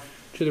on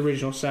to the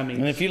regional semis.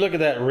 And if you look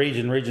at that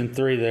Region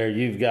 3 there,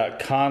 you've got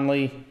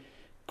Conley,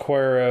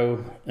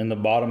 Cuero in the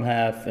bottom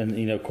half, and,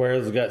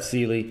 Cuero's got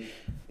Sealy.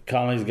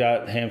 Connolly's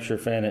got Hampshire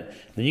Finette.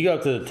 Then you go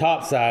up to the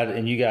top side,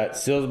 and you got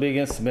Silsbee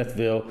against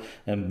Smithville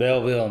and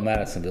Belleville and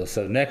Madisonville.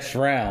 So next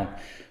round,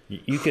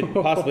 you could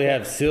possibly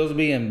have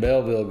Silsbee and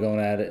Belleville going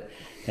at it.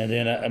 and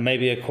then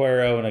maybe a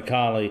Cuero and a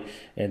Conley,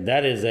 and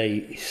that is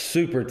a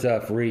super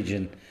tough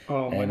region.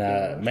 Oh, my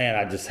and man,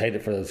 I just hate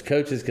it for those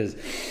coaches because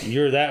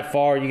you're that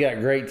far, you got a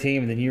great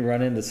team, and then you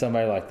run into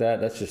somebody like that.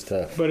 That's just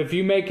tough. But if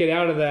you make it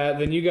out of that,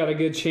 then you got a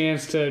good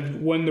chance to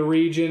win the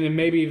region and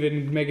maybe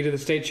even make it to the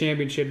state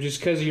championship just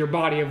because of your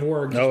body of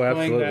work. Just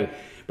absolutely. That.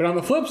 But on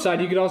the flip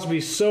side, you could also be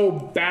so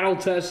battle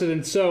tested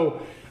and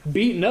so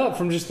beaten up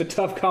from just the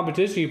tough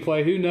competition you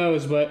play. Who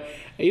knows? But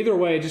either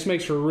way, it just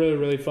makes for really,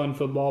 really fun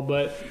football.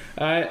 But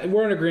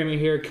we're in agreement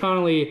here.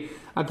 Connolly,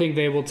 I think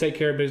they will take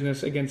care of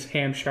business against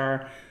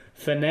Hampshire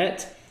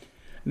Finette.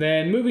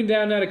 Then moving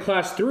down now to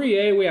Class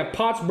 3A, we have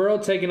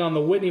Pottsboro taking on the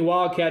Whitney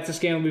Wildcats. This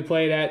game will be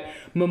played at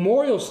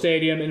Memorial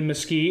Stadium in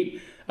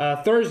Mesquite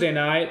Thursday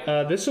night.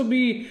 This will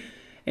be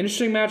an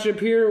interesting matchup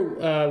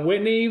here.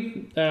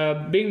 Whitney,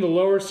 being the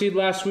lower seed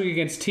last week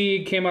against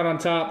Teague, came out on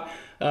top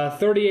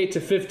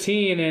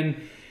 38-15, and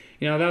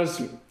that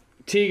was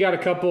Teague got a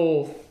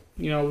couple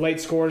late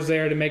scores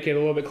there to make it a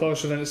little bit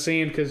closer than it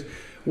seemed because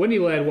Whitney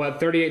led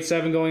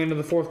 38-7 going into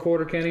the fourth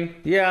quarter, Kenny?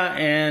 Yeah,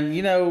 and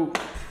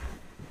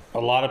a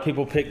lot of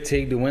people picked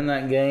Teague to win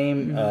that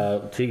game.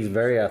 Teague's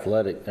very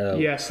athletic.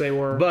 Yes, they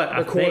were. But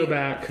the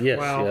quarterback. Yes,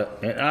 wow.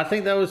 Yeah. And I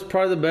think that was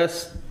probably the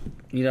best.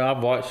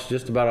 I've watched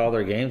just about all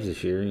their games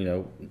this year.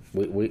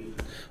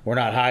 We're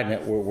not hiding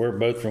it. We're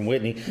both from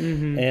Whitney,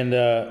 and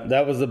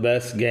that was the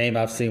best game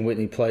I've seen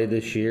Whitney play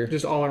this year.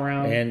 Just all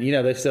around. And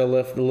they still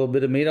left a little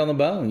bit of meat on the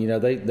bone.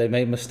 They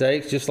made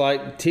mistakes, just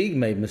like Teague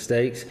made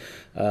mistakes.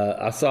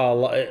 I saw a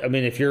lot. I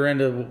mean, if you're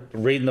into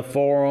reading the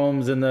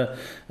forums and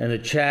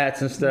the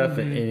chats and stuff,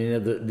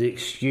 and the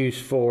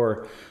excuse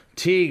for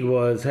Teague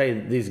was, hey,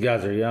 these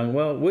guys are young.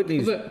 Well,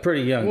 Whitney's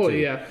pretty young, too.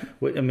 Yeah.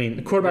 I mean,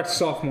 the quarterback's a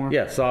sophomore.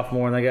 Yeah,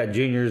 sophomore, and they got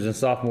juniors and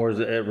sophomores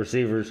at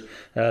receivers.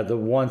 The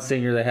one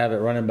senior they have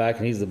at running back,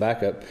 and he's the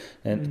backup,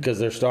 and because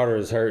their starter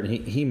is hurt,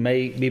 and he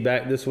may be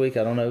back this week.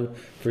 I don't know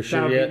for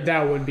sure yet.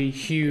 That would be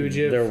huge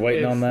if they're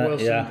waiting on that.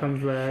 Wilson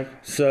comes back.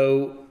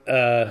 So,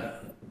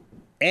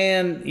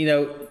 and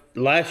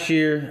last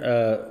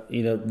year,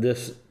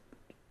 this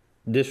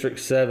District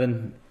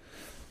 7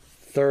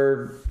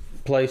 third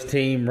place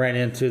team ran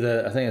into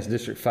I think it's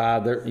District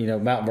 5. They're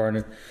Mount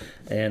Vernon,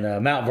 and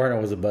Mount Vernon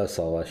was a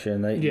buzzsaw last year,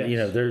 and they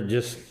they're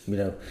just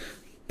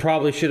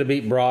probably should have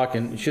beat Brock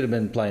and should have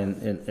been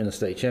playing in a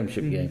state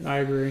championship game. I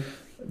agree.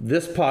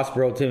 This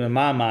Pottsboro team, in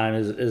my mind,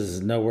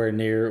 is nowhere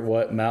near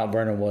what Mount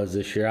Vernon was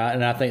this year,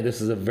 and I think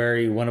this is a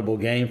very winnable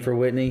game for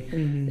Whitney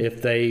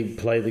if they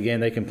play the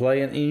game they can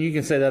play, and you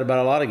can say that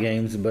about a lot of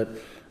games, but.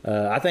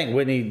 I think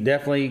Whitney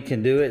definitely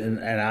can do it,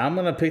 and I'm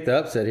going to pick the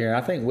upset here. I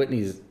think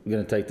Whitney's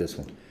going to take this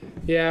one.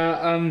 Yeah,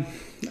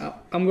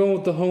 I'm going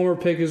with the homer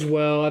pick as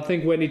well. I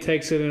think Whitney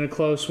takes it in a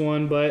close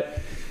one, but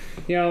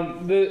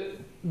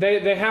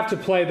they have to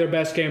play their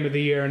best game of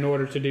the year in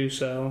order to do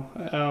so.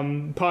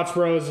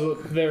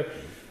 Pottsboro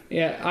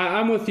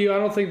I'm with you. I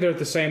don't think they're at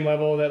the same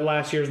level that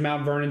last year's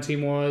Mount Vernon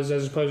team was,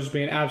 as opposed to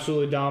being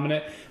absolutely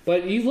dominant.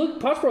 But you look,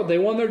 Pottsboro, they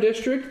won their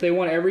district. They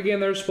won every game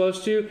they're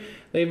supposed to.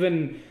 They've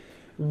been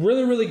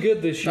really, really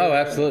good this year. Oh,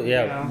 absolutely,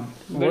 yeah.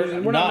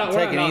 We're not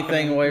taking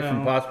anything away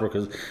from Pottsboro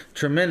because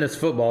tremendous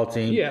football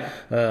team. Yeah.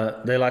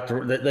 They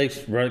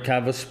run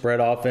kind of a spread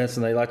offense,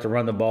 and they like to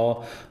run the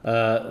ball.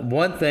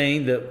 One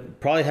thing that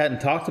probably hadn't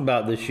talked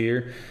about this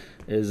year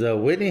is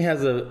Whitney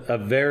has a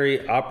very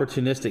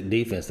opportunistic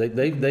defense.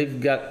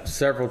 They've got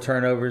several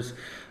turnovers.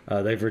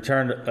 They've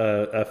returned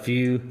a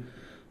few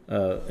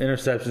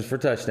interceptions for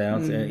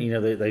touchdowns,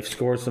 and they've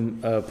scored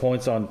some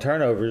points on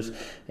turnovers.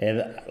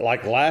 And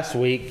like last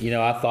week,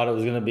 I thought it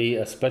was going to be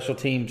a special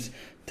teams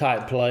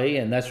type play,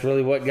 and that's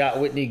really what got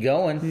Whitney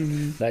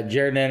going. That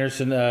Jared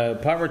Anderson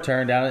punt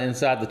return down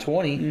inside the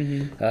 20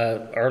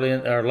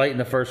 late in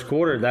the first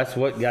quarter. That's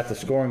what got the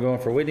scoring going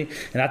for Whitney.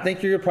 And I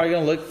think you're probably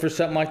going to look for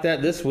something like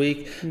that this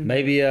week,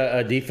 maybe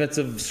a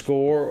defensive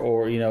score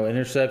or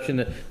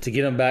interception to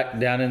get them back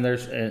down in there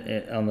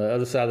on the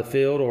other side of the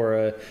field,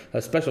 or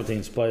a special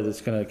teams play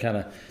that's going to kind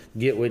of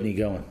get Whitney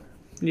going.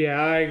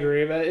 Yeah, I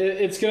agree.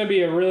 It's going to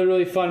be a really,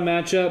 really fun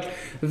matchup.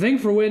 The thing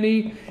for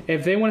Whitney,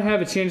 if they want to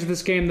have a chance at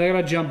this game, they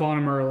got to jump on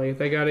them early.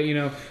 They got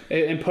to,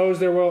 impose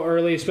their will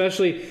early,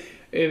 especially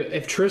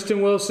if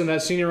Tristan Wilson,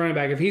 that senior running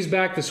back, if he's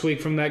back this week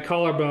from that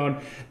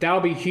collarbone,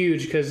 that'll be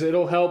huge because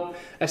it'll help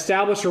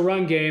establish a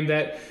run game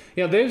that,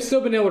 they've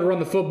still been able to run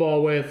the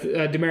football with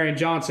Demarion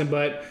Johnson,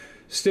 but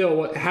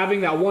still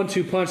having that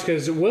 1-2 punch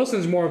because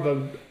Johnson's more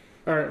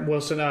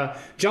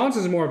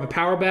of a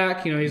power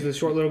back. He's the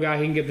short little guy.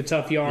 He can get the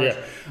tough yards.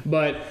 Yeah.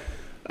 But,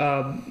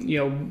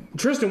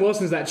 Tristan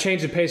Wilson's that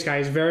change of pace guy.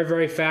 He's very,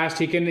 very fast.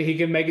 He can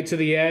make it to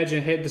the edge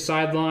and hit the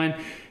sideline.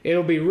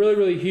 It'll be really,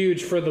 really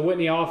huge for the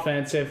Whitney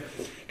offense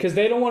because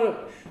they don't want to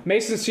 –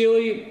 Mason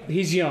Sealy,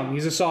 he's young.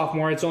 He's a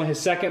sophomore. It's only his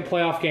second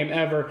playoff game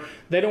ever.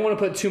 They don't want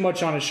to put too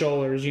much on his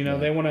shoulders.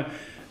 They want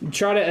to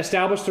try to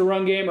establish the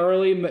run game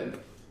early,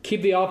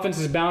 keep the offense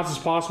as balanced as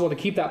possible to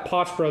keep that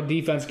Pottsboro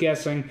defense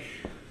guessing.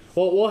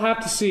 Well, we'll have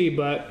to see,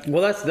 but...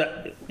 Well, that's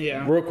that.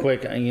 Yeah. Real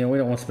quick, we don't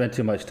want to spend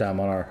too much time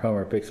on our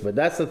homer picks, but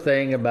that's the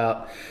thing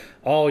about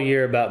all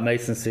year about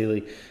Mason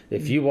Seeley.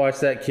 If you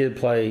watch that kid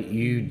play,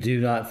 you do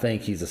not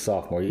think he's a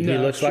sophomore. He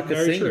looks like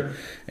a senior.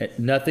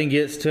 Nothing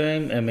gets to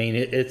him. I mean,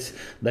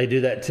 they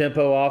do that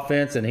tempo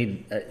offense, and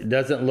he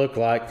doesn't look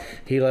like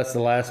he lets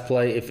the last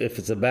play. If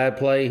it's a bad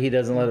play, he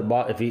doesn't let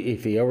it.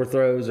 If he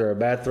overthrows or a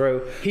bad throw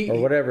or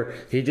whatever,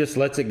 he just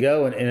lets it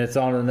go, and it's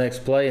on to the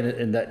next play.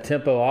 And that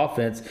tempo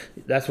offense,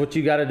 that's what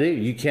you got to do.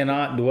 You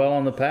cannot dwell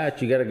on the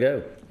past. You got to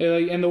go.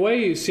 And the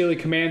way Seeley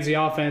commands the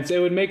offense, it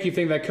would make you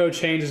think that Coach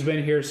Haynes has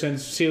been here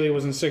since Seeley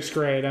was in 6th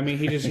grade. I mean,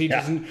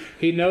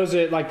 he knows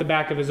it like the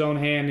back of his own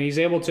hand. And he's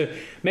able to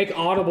make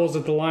audibles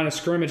at the line of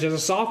scrimmage as a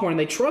sophomore, and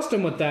they trust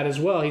him with that as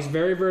well. He's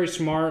very, very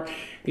smart.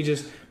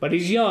 But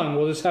he's young.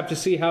 We'll just have to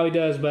see how he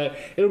does. But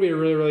it'll be a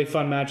really, really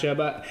fun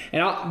matchup.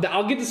 And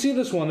I'll get to see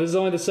this one. This is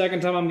only the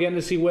second time I'm getting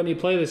to see Whitney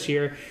play this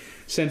year.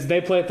 Since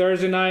they play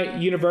Thursday night,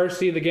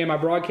 University, the game I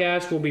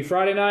broadcast will be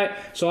Friday night,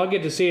 so I'll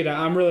get to see it.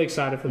 I'm really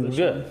excited for this one.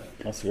 Good.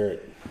 That's great.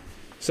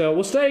 So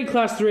we'll stay in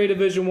Class 3A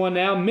Division 1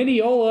 now.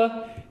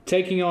 Mineola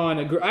taking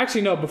on –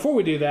 actually, no, before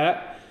we do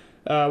that,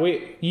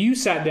 you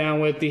sat down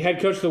with the head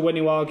coach of the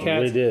Whitney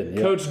Wildcats, we did,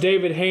 yeah. Coach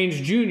David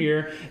Haynes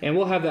Jr., and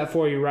we'll have that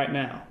for you right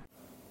now.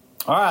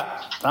 All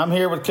right. I'm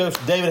here with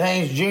Coach David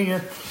Haynes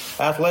Jr.,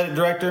 athletic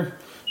director,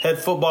 head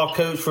football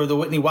coach for the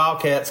Whitney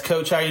Wildcats.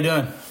 Coach, how you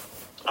doing?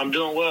 I'm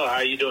doing well. How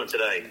are you doing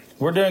today?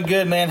 We're doing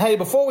good, man. Hey,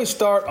 before we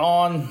start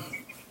on,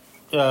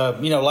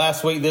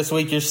 last week, this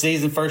week, your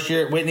season, first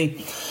year at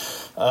Whitney,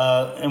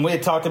 and we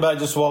had talked about it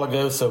just a while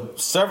ago. So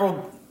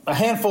a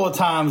handful of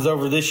times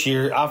over this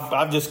year,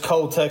 I've just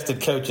cold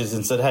texted coaches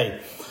and said, hey,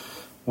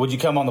 would you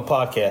come on the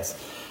podcast?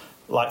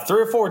 Like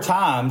 3 or 4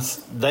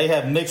 times, they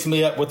have mixed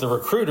me up with the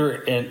recruiter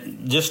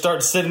and just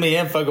start sending me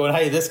info going,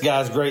 hey, this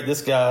guy's great.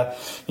 This guy,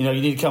 you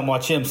need to come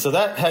watch him. So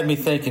that had me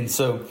thinking,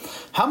 so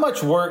how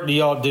much work do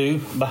y'all do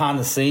behind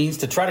the scenes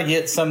to try to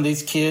get some of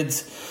these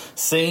kids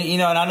seen?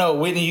 And I know at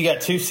Whitney, you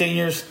got 2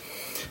 seniors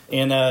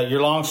and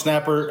your long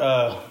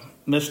snapper,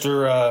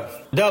 Mr.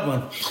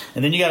 Dublin.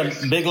 And then you got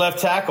a big left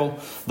tackle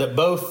that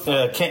both,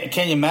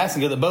 Kenyon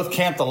Massinger, that both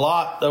camped a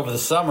lot over the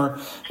summer.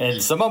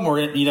 And some of them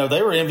were,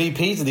 they were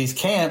MVPs of these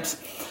camps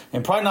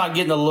and probably not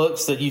getting the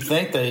looks that you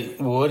think they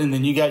would. And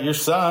then you got your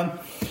son,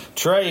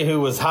 Trey,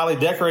 who was highly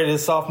decorated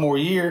his sophomore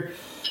year.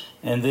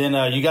 And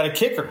then you got a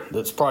kicker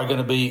that's probably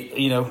going to be,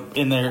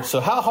 in there.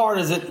 So how hard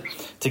is it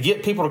to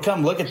get people to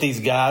come look at these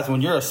guys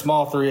when you're a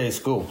small 3A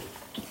school?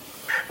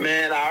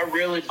 Man, I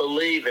really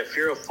believe if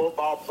you're a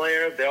football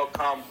player, they'll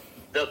come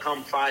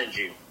find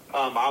you.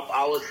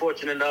 I was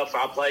fortunate enough.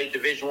 I played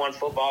Division I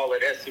football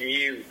at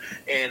SMU,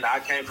 and I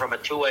came from a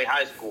 2A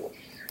high school.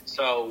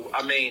 So,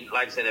 I mean,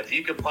 like I said, if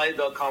you can play,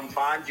 they'll come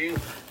find you.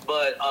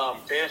 But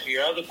to answer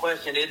your other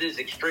question, it is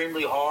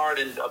extremely hard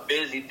and a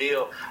busy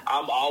deal.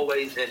 I'm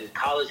always in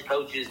college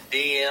coaches'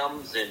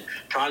 DMs and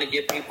trying to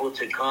get people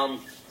to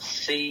come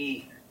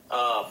see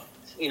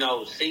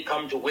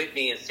come to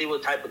Whitney and see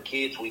what type of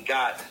kids we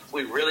got.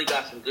 We really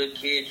got some good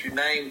kids. You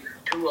name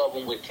 2 of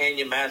them with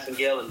Kenyon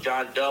Massingale and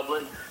John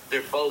Dublin.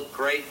 They're both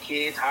great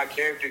kids,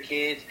 high-character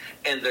kids,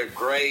 and their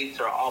grades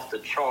are off the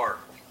chart.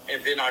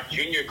 And then our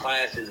junior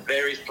class is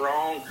very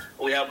strong.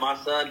 We have my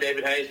son,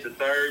 David Hayes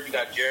III. You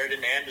got Jared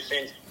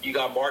Anderson. You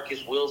got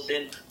Marcus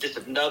Wilson. Just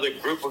another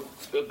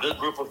good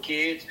group of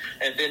kids.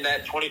 And then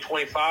that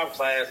 2025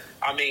 class,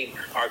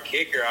 our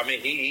kicker,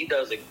 he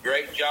does a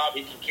great job.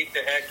 He can kick the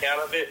heck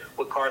out of it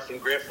with Carson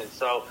Griffin.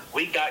 So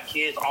we got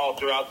kids all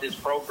throughout this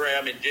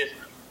program, and just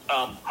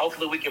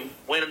hopefully we can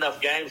win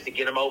enough games to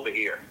get them over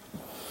here.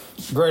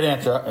 Great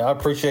answer. I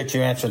appreciate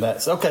you answering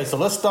that. Okay, so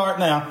let's start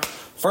now.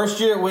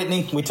 First year at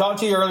Whitney, we talked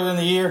to you earlier in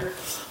the year,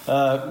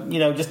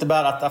 just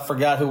about, I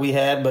forgot who we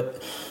had,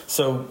 but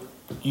so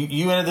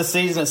you ended the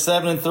season at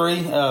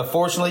 7-3.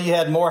 Fortunately, you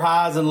had more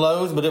highs and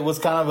lows, but it was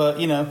kind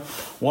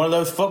of one of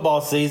those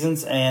football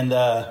seasons. And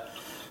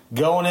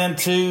going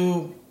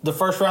into the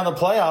first round of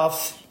the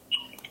playoffs,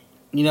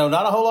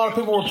 not a whole lot of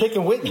people were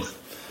picking Whitney,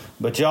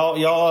 but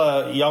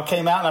y'all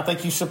came out, and I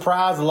think you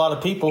surprised a lot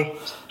of people.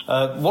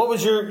 What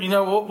was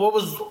what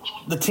was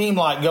the team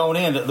like going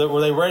in?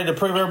 Were they ready to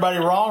prove everybody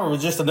wrong, or was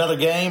it just another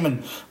game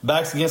and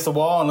backs against the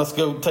wall and let's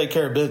go take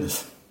care of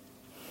business?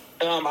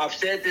 I've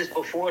said this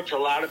before to a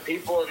lot of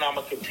people, and I'm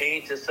going to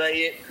continue to say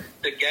it.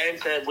 The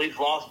games that we've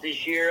lost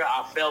this year,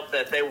 I felt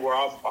that they were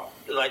our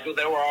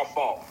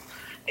fault.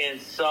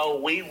 And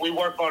so we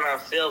work on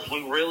ourselves.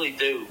 We really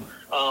do.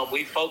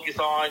 We focus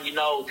on,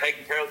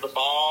 taking care of the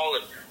ball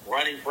and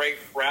running great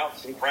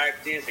routes in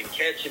practice and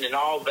catching and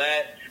all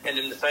that. And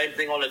then the same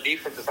thing on the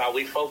defensive side.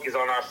 We focus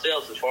on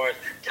ourselves as far as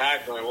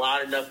tackling and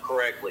lining up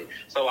correctly.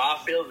 So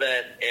I feel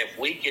that if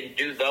we can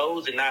do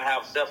those and not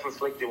have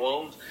self-inflicted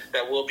wounds,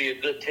 that we'll be a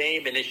good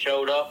team. And it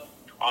showed up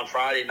on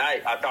Friday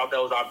night. I thought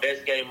that was our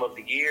best game of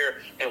the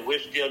year, and we're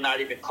still not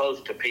even close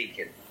to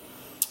peaking.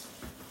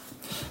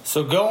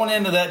 So going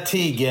into that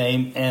T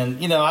game,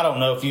 and, I don't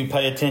know if you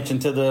pay attention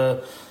to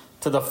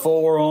the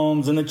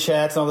forums and the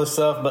chats and all this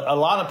stuff, but a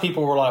lot of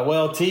people were like,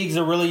 well, Teague's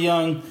a really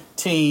young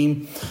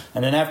team.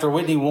 And then after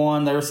Whitney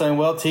won, they were saying,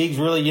 well, Teague's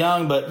really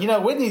young. But,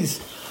 Whitney's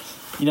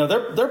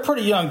they're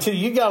pretty young too.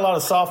 You got a lot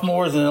of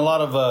sophomores and a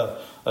lot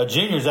of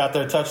juniors out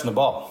there touching the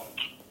ball.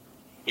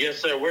 Yes,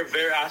 sir.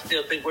 I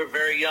still think we're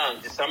very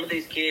young. Some of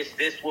these kids,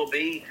 this will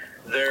be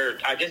their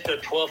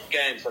 12th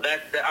game. So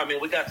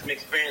we got some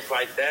experience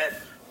like that.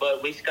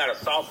 But we've got a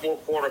sophomore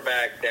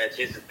quarterback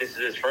this is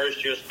his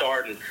first year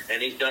starting, and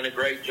he's done a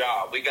great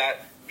job. We got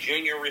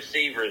junior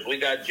receivers. We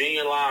got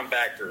junior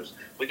linebackers.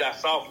 We got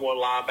sophomore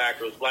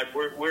linebackers. Like,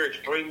 we're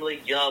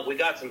extremely young. We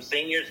got some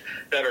seniors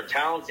that are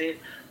talented,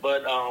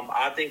 but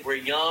I think we're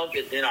young.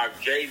 And then our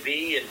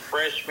JV and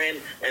freshmen,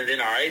 and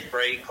then our 8th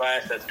grade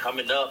class that's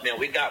coming up. Man,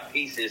 we got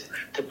pieces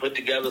to put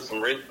together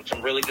some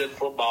really good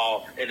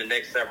football in the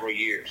next several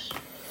years.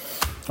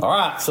 All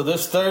right, so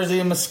this Thursday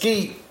in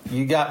Mesquite,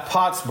 you got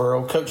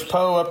Pottsboro. Coach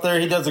Poe up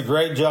there, he does a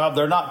great job.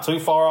 They're not too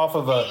far off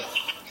of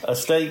a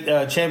state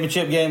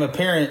championship game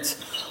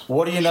appearance.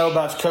 What do you know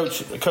about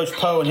Coach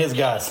Poe and his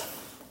guys?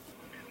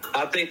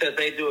 I think that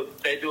they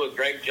do a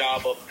great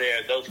job up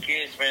there. Those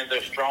kids, man,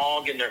 they're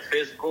strong and they're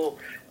physical,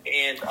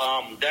 and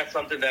that's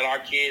something that our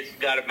kids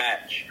got to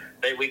match.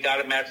 We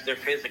got to match their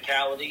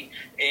physicality,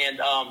 and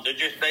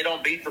they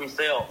don't beat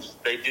themselves.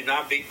 They do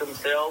not beat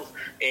themselves,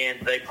 and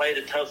they played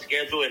a tough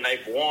schedule, and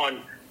they've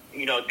won,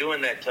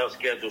 doing that tough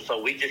schedule.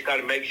 So we just got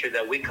to make sure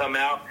that we come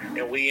out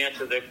and we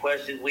answer their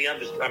questions. We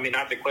understand,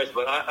 not the question,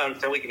 but I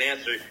understand we can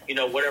answer,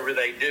 whatever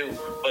they do.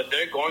 But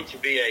they're going to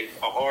be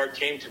a hard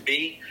team to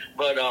beat,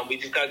 but we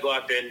just got to go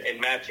out there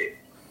and match it.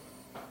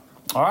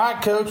 All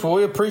right, Coach. Well,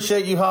 we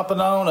appreciate you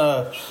hopping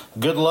on.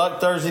 Good luck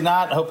Thursday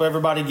night. I hope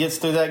everybody gets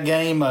through that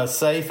game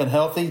safe and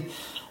healthy.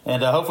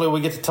 And hopefully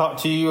we get to talk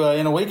to you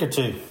in a week or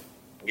two.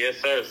 Yes,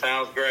 sir.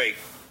 Sounds great.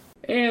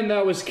 And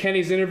that was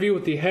Kenny's interview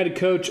with the head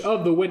coach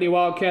of the Whitney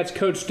Wildcats,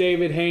 Coach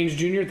David Haynes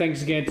Jr.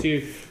 Thanks again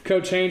to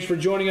Coach Haynes for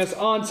joining us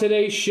on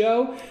today's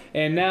show.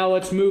 And now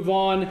let's move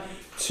on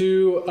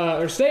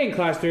to stay in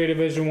Class 3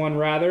 Division 1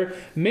 rather.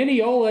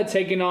 Mineola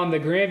taking on the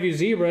Grandview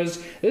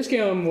Zebras. This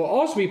game will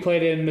also be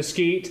played in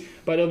Mesquite,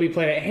 but it'll be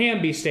played at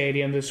Hamby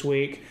Stadium this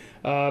week.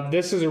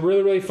 This is a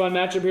really, really fun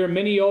matchup here.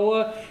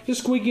 Mineola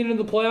just squeaking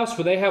into the playoffs,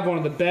 but they have one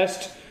of the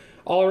best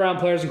all-around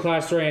players in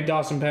Class 3 and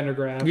Dawson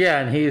Pendergraft. Yeah,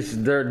 and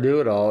he's their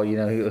do-it-all.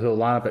 He'll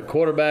line up at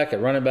quarterback,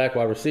 at running back,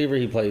 wide receiver.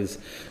 He plays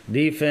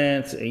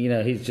defense.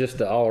 He's just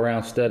an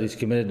all-around stud. He's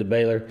committed to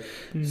Baylor.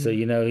 Mm-hmm. So,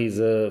 he's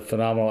a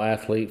phenomenal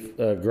athlete,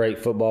 a great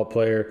football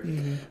player.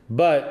 Mm-hmm.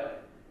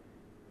 But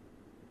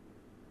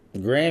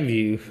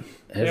Grandview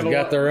has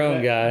got their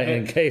own guy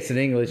in Kaysen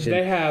English.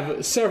 They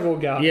have several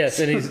guys. Yes,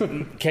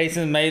 and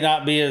Kaysen may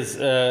not be as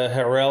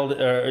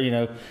heralded,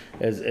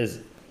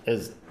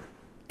 as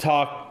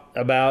talked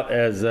about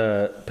as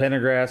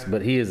Pendergrass,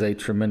 but he is a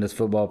tremendous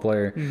football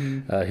player.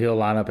 Mm-hmm. He'll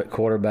line up at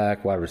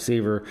quarterback, wide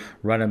receiver,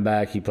 running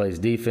back. He plays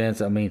defense.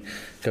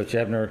 Coach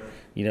Ebner,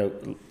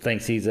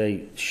 thinks he's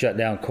a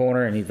shutdown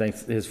corner, and he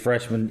thinks his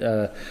freshman,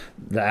 the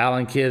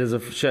Allen kid, is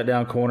a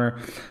shutdown corner.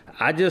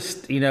 I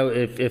just,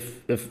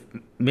 if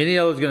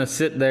Mineola is going to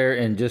sit there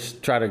and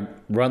just try to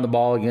run the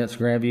ball against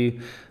Grandview,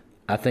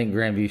 I think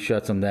Grandview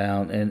shuts them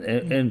down,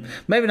 and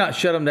maybe not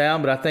shut them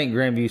down, but I think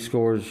Grandview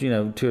scores,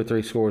 2 or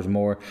 3 scores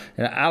more.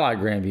 And I like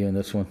Grandview in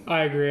this one.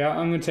 I agree.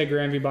 I'm going to take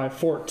Grandview by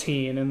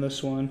 14 in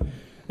this one.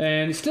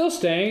 And still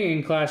staying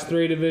in Class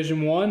 3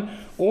 Division 1,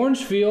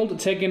 Orangefield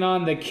taking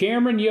on the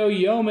Cameron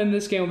Yeomen.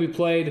 This game will be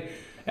played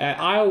at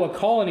Iowa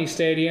Colony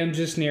Stadium,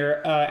 just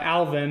near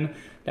Alvin,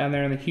 down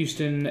there in the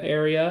Houston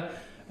area.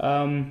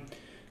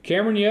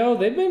 Cameron Yo,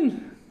 they've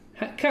been,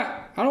 I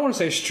don't want to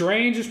say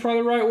strange is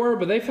probably the right word,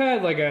 but they've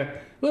had like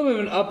a little bit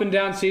of an up and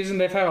down season.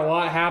 They've had a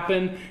lot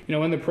happen,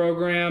 in the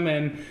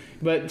program,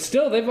 but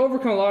still they've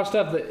overcome a lot of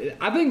stuff.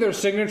 I think their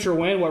signature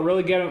win, what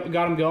really got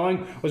them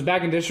going, was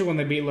back in district when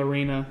they beat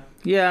Lorena.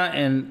 Yeah,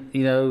 and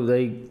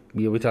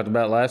we talked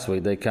about it last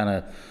week. They kind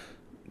of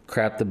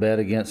crapped the bed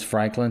against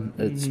Franklin.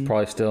 It's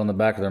probably still in the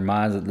back of their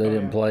minds that they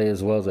didn't play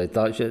as well as they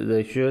thought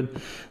they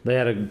should. They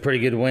had a pretty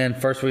good win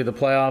first week of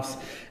the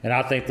playoffs, and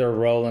I think they're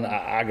rolling.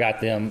 I got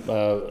them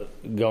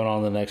going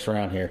on the next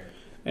round here.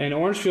 And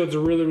Orangefield's a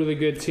really, really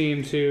good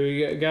team too.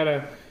 You got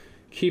to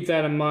keep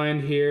that in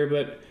mind here.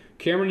 But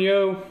Cameron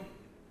Yo,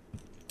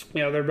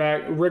 they're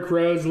back. Rick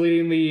Rhodes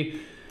leading the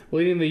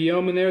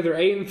Yeomen there. They're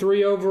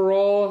 8-3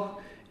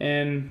 overall,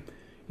 and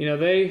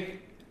they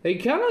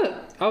kind of.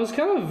 I was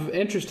kind of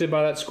interested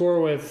by that score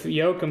with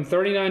Yoakum,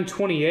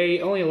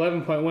 39-28, only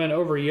 11-point win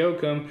over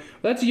Yoakum.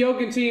 That's a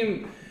Yoakum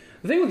team.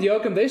 The thing with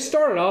Yoakum, they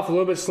started off a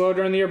little bit slow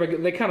during the year,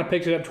 but they kind of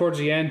picked it up towards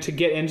the end to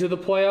get into the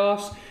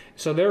playoffs.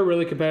 So they're a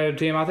really competitive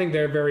team. I think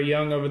they're very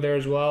young over there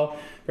as well.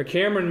 But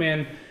Cameron,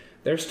 man,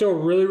 they're still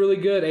really, really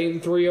good,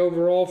 8-3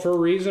 overall for a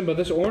reason. But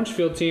this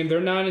Orangefield team, they're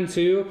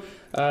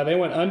 9-2. They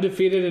went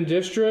undefeated in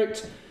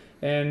district,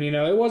 and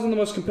it wasn't the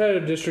most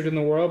competitive district in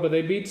the world, but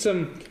they beat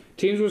some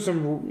teams with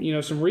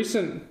some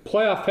recent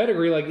playoff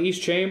pedigree like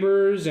East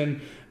Chambers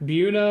and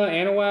Buna,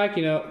 Anahuac,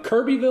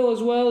 Kirbyville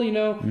as well,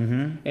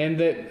 and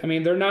that,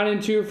 they're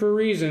 9-2 for a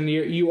reason.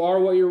 You are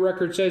what your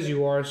record says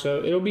you are,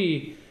 so it'll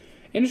be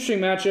interesting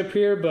matchup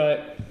here.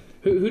 But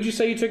who'd you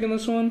say you took in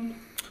this one?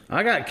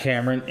 I got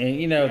Cameron,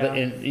 and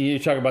and you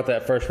talk about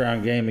that first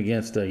round game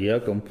against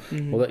Yoakum.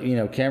 Mm-hmm.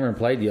 Well, Cameron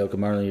played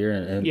Yoakum earlier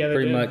and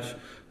pretty much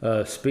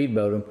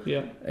speedboat them.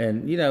 Yeah.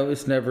 And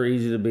it's never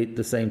easy to beat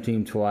the same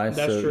team twice.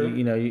 That's so true.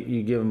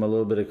 You give them a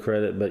little bit of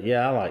credit, but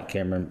I like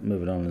Cameron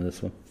moving on in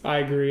this one. I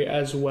agree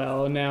as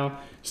well. Now,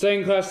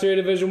 staying in Class 3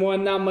 Division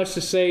 1, not much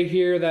to say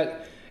here.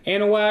 That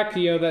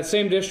Anahuac, that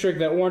same district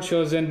that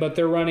Orangeville is in, but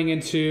they're running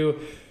into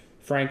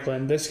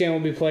Franklin. This game will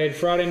be played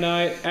Friday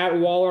night at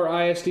Waller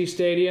ISD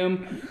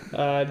Stadium,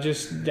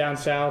 just down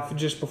south,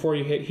 just before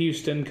you hit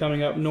Houston,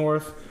 coming up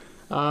north.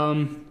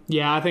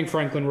 I think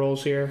Franklin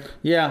rolls here.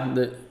 Yeah,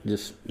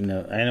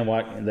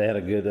 Anahuac, they had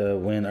a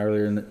good win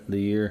earlier in the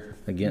year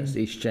against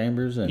East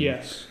Chambers, and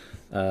yes,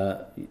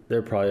 they're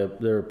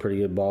a pretty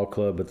good ball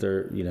club, but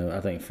I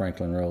think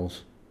Franklin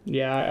rolls.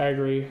 Yeah, I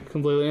agree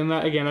completely. And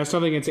that, again, that's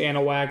nothing against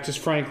Anahuac. Just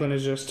Franklin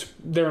is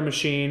they're a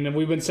machine, and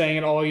we've been saying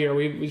it all year.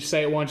 We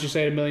say it once, you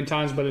say it a million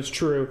times, but it's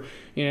true.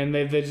 And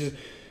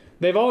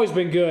they've always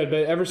been good,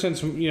 but ever since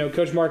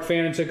Coach Mark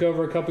Fannin took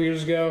over a couple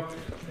years ago,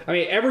 I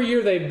mean, every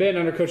year they've been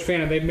under Coach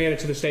Fannin, they've made it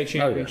to the state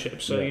championship.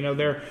 Oh, yeah.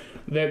 So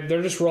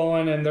they're just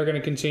rolling, and they're going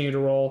to continue to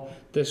roll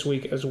this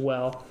week as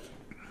well.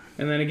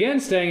 And then again,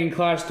 staying in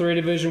Class 3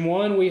 Division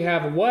 1, we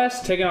have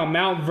West taking on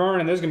Mount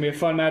Vernon. This is going to be a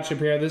fun matchup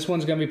here. This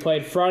one's going to be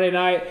played Friday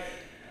night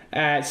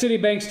at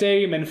Citibank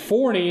Stadium in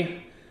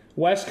Forney.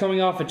 West coming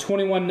off a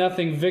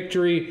 21-0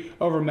 victory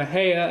over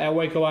Mejia at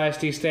Waco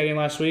ISD Stadium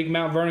last week.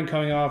 Mount Vernon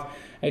coming off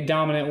a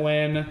dominant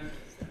win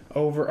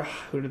over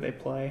who did they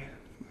play?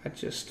 I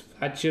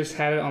just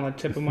had it on the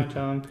tip of my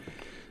tongue.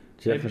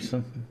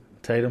 Jefferson,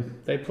 Tatum.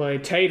 They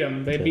played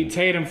Tatum. They beat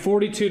Tatum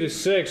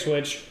 42-6,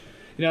 which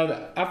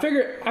I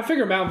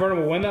figure Mount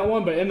Vernon will win that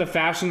one, but in the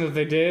fashion that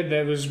they did,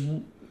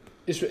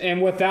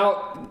 and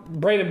without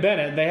Braden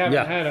Bennett, they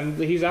haven't had him.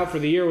 He's out for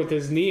the year with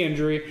his knee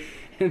injury.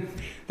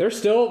 They're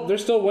still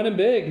winning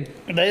big.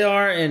 They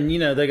are, and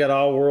they got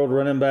all-world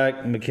running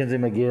back Mackenzie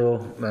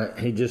McGill.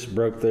 He just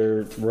broke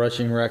their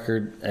rushing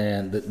record,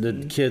 and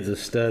the kid's a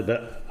stud.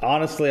 But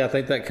honestly, I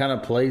think that kind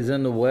of plays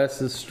into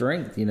West's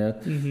strength.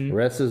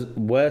 West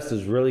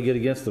is really good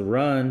against the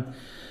run,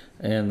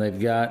 and they've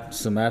got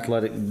some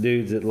athletic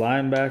dudes at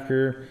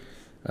linebacker.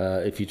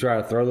 If you try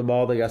to throw the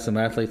ball, they got some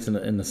athletes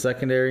in the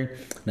secondary.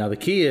 Now the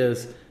key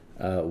is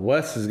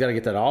West has got to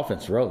get that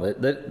offense rolling.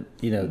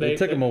 They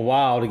took them a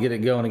while to get it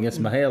going against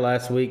Mejia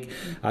last week.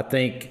 I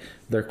think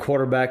their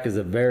quarterback is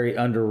a very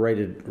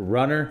underrated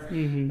runner,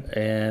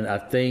 and I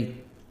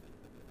think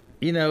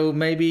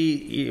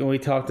maybe we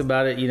talked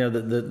about it.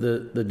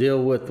 The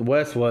deal with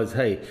West was,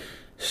 hey,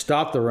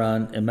 stop the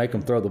run and make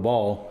them throw the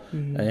ball,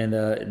 and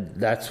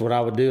that's what I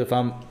would do if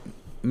I'm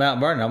Mount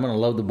Vernon. I'm going to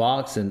load the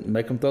box and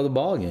make them throw the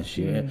ball against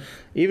you.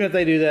 Even if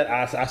they do that,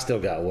 I still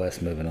got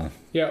West moving on.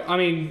 Yeah, I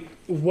mean,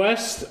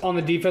 West on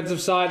the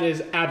defensive side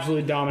is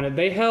absolutely dominant.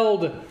 They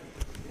held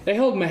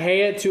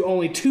Mejia to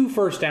only 2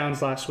 first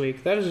downs last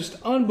week. That is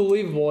just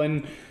unbelievable.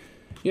 And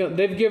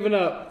they've given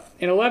up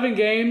in 11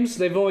 games.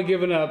 They've only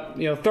given up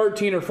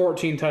 13 or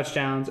 14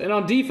 touchdowns. And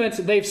on defense,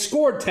 they've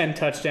scored 10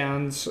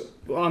 touchdowns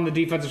on the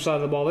defensive side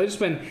of the ball. They've just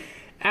been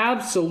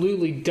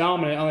absolutely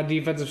dominant on the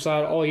defensive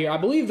side all year. I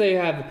believe they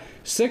have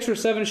 6 or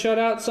 7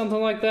 shutouts, something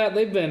like that.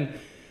 They've been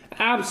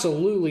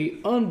absolutely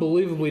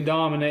unbelievably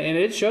dominant, and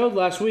it showed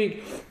last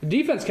week. The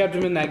defense kept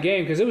them in that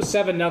game because it was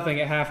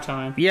 7-0 at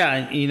halftime.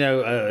 Yeah,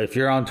 if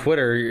you're on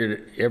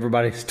Twitter,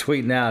 everybody's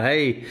tweeting out,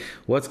 hey,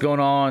 what's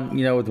going on,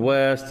 with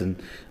West and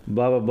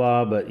blah, blah,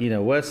 blah. But,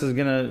 West is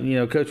going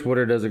to, Coach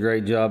Woodard does a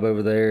great job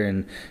over there,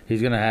 and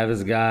he's going to have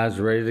his guys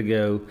ready to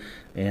go.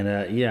 And,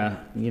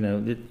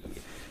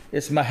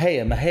 it's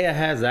Mejia. Mejia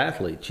has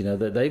athletes.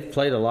 That they've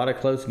played a lot of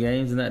close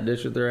games in that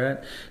district they're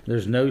at.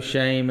 There's no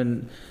shame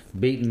in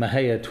beating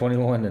Mejia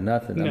 21-0.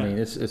 No. I mean,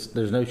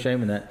 there's no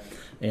shame in that.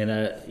 And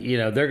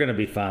they're going to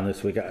be fine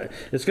this week.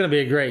 It's going to be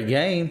a great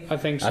game. I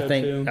think so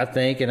too. I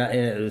think, and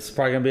it's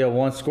probably going to be a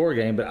 1-score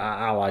game. But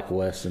I like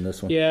West in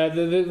this one. Yeah,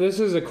 this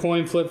is a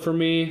coin flip for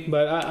me,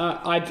 but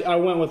I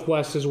went with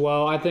West as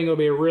well. I think it'll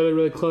be a really,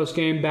 really close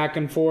game, back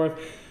and forth.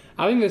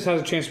 I think this has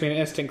a chance to be an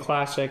instant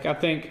classic. I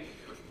think.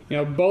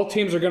 Both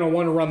teams are going to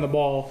want to run the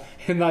ball.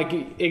 And I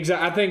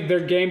think their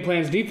game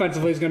plans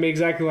defensively is going to be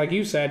exactly like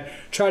you said.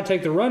 Try to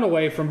take the run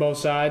away from both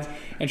sides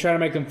and try to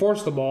make them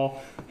force the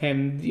ball.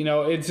 And,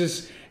 it's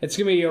going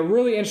to be a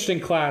really interesting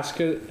clash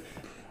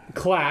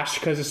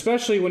because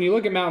especially when you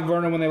look at Mount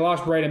Vernon, when they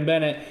lost Braden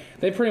Bennett,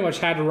 they pretty much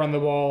had to run the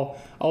ball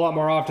a lot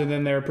more often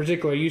than they're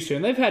particularly used to.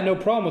 And they've had no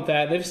problem with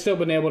that. They've still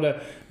been able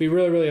to be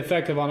really, really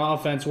effective on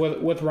offense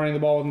with running the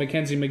ball with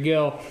Mackenzie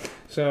McGill.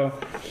 So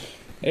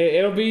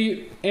it'll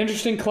be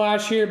interesting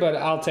clash here, but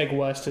I'll take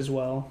West as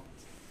well.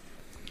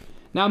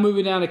 Now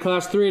moving down to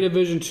Class 3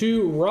 Division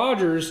 2,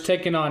 Rogers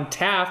taking on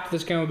Taft.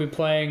 This game will be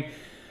playing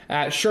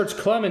at Schertz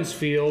Clemens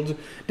Field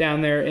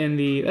down there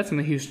that's in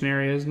the Houston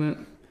area,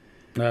 isn't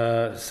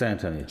it? San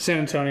Antonio. San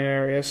Antonio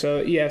area.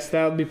 So, yes,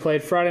 that will be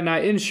played Friday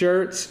night in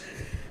Schertz.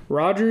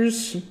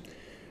 Rogers,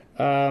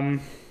 I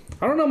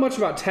don't know much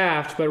about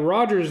Taft, but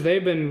Rogers,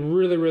 they've been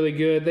really, really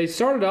good. They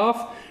started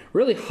off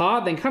really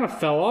hot, then kind of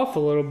fell off a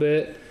little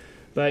bit.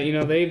 But,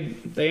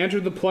 they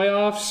entered the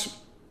playoffs,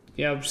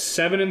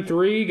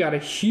 7-3, got a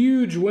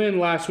huge win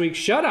last week,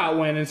 shutout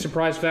win in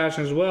surprise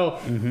fashion as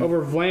well,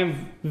 over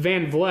Van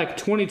Vleck,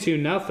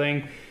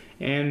 22-0,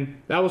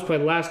 and that was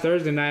played last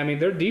Thursday night. I mean,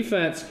 their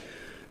defense,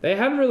 they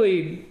hadn't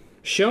really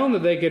shown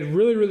that they could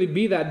really, really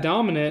be that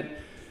dominant,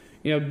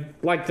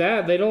 like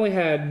that. They'd only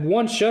had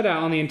one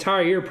shutout on the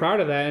entire year prior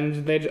to that,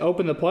 and they'd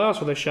opened the playoffs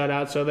with a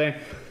shutout, so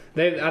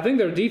I think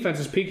their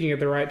defense is peaking at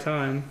the right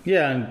time.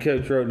 Yeah, and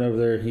Coach Roten over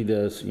there, he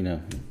does,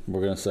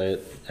 we're going to say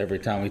it every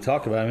time we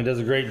talk about him. He does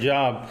a great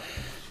job.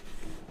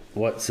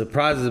 What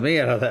surprises me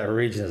out of that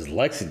region is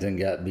Lexington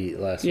got beat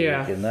last week,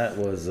 and that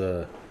was,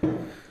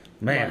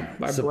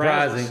 by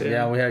surprising. Brazos,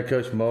 yeah, we had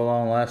Coach Mole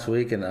on last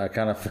week, and I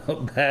kind of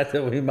felt bad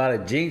that we might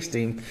have jinxed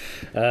him.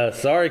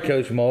 Sorry,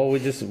 Coach Mole.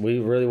 We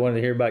really wanted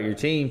to hear about your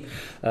team.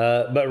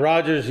 But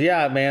Rogers,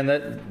 yeah, man,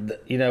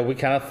 we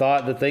kind of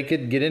thought that they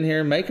could get in here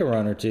and make a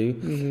run or two,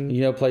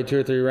 play 2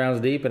 or 3 rounds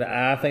deep, and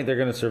I think they're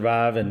going to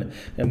survive and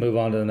move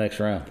on to the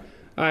next round.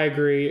 I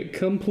agree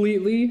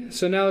completely.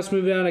 So now let's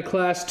move down to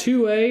Class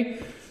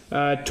 2A.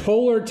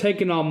 Tolar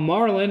taking on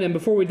Marlin. And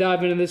before we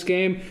dive into this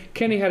game,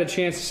 Kenny had a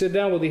chance to sit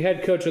down with the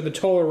head coach of the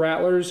Tolar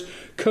Rattlers,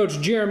 Coach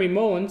Jeremy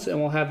Mullins, and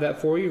we'll have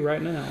that for you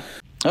right now.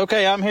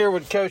 Okay, I'm here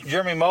with Coach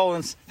Jeremy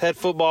Mullins, head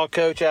football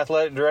coach,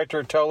 athletic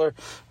director at Tolar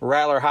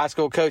Rattler High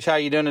School. Coach, how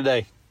you doing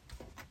today?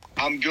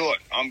 I'm good.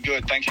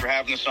 Thanks for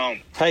having us on.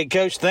 Hey,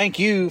 Coach, thank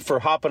you for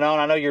hopping on.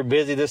 I know you're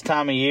busy this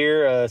time of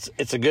year.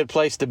 It's a good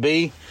place to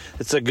be.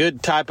 It's a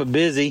good type of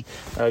busy.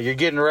 You're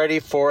getting ready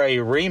for a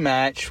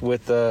rematch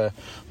with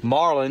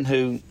Marlin,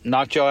 who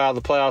knocked y'all out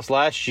of the playoffs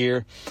last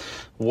year.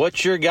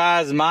 What's your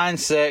guys'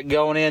 mindset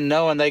going in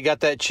knowing they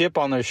got that chip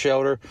on their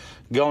shoulder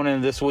going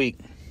into this week?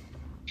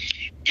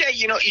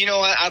 Yeah,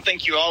 I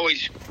think you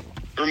always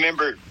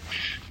remember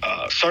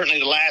certainly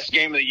the last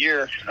game of the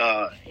year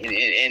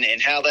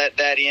and how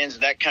that ends,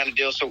 that kind of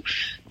deal. So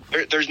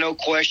there's no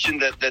question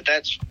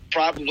that's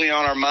probably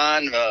on our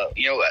mind.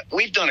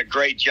 We've done a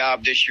great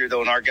job this year,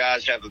 though, and our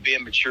guys have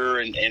been mature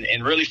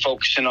and really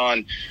focusing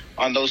on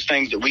those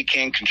things that we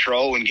can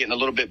control and getting a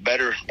little bit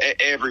better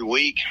every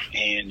week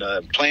and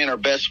playing our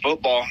best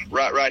football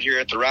right here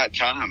at the right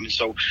time. And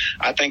so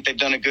I think they've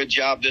done a good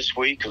job this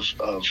week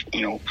of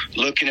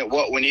looking at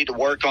what we need to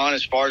work on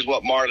as far as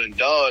what Marlin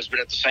does,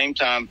 but at the same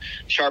time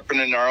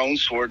sharpening our own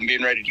sword and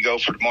being ready to go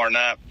for tomorrow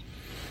night.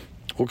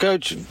 Well,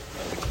 Coach,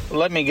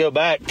 let me go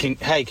back.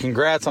 Hey,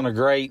 congrats on a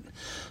great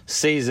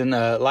season.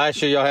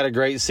 Last year y'all had a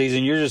great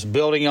season. You're just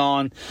building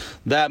on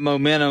that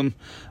momentum.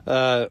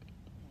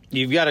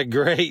 You've got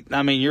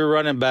your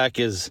running back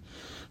is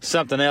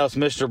something else,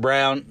 Mr.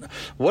 Brown.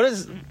 What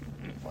is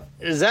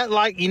that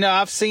like?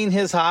 I've seen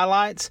his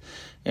highlights,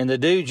 and the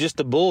dude's just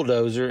a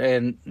bulldozer.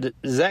 And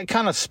does that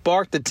kind of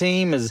spark the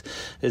team? Is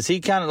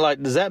he kind of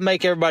like, does that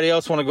make everybody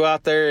else want to go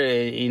out there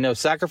and,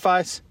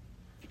 sacrifice?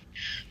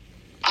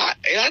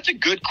 That's a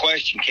good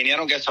question, Kenny. I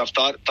don't guess I've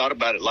thought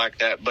about it like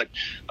that, but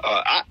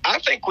I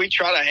think we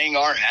try to hang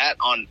our hat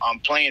on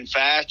playing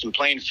fast and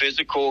playing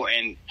physical,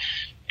 and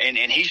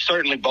he's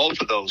certainly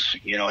both of those.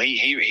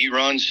 He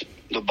runs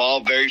the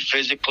ball very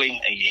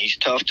physically. He's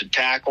tough to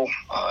tackle,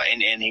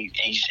 and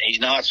he's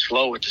not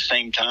slow at the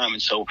same time.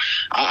 And so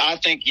I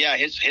think,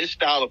 his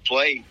style of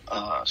play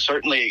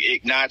certainly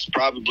ignites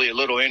probably a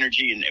little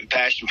energy and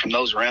passion from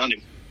those around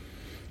him.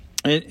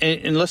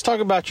 And let's talk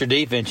about your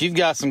defense. You've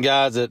got some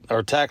guys that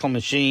are tackling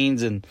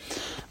machines, and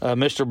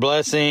Mr.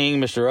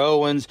 Blessing, Mr.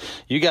 Owens.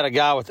 You got a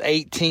guy with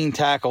 18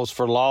 tackles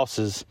for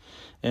losses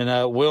in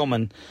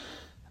Wilman.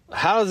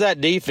 How is that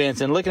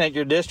defense? And looking at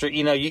your district,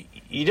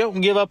 you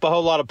don't give up a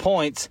whole lot of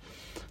points.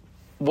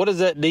 What does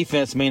that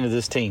defense mean to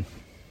this team?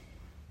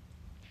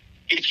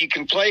 If you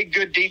can play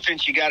good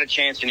defense, you got a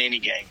chance in any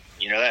game.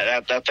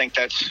 I think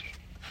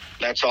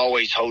that's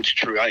always holds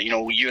true.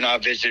 You and I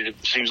visited,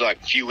 it seems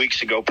like a few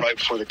weeks ago, probably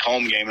before the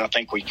Combe game, and I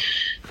think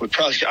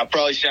I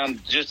probably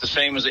sound just the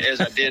same as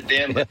I did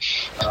then. But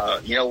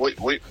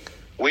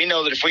we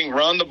know that if we can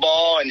run the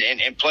ball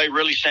and play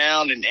really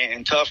sound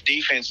and tough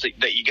defense,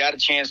 that you got a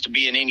chance to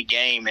be in any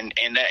game, and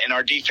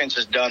our defense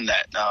has done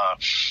that.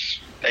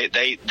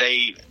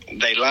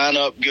 They line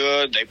up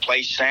good. They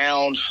play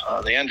sound.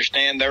 They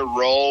understand their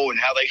role and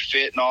how they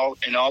fit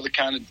and all the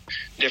kind of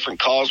different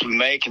calls we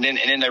make, and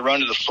then they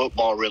run to the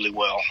football really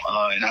well.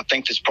 And I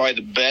think that's probably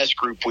the best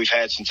group we've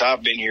had since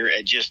I've been here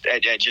at just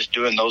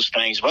doing those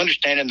things, of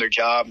understanding their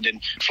job and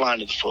then flying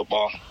to the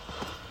football.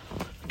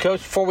 Coach,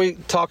 before we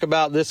talk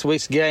about this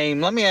week's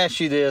game, let me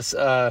ask you this: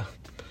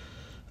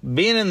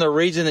 being in the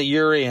region that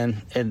you're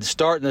in and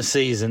starting the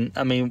season,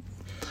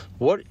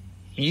 what?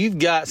 You've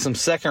got some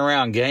second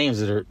round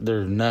games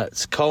they're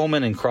nuts.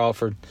 Coleman and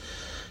Crawford,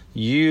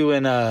 you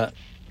and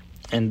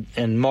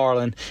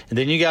Marlin, and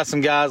then you got some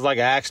guys like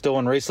Axtell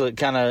and Riesel that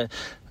kind of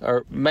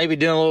are maybe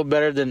doing a little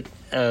better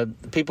than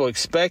people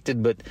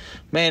expected. But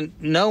man,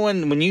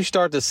 knowing when you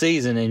start the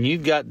season and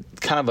you've got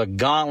kind of a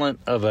gauntlet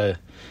of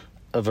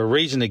a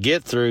region to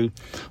get through,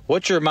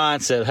 what's your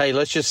mindset? Hey,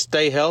 let's just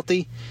stay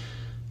healthy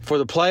for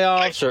the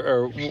playoffs,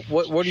 or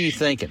what are you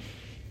thinking?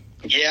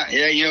 Yeah,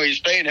 you're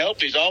staying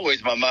healthy is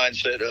always my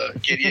mindset,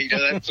 Kitty.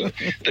 That's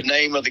the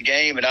name of the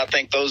game, and I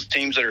think those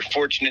teams that are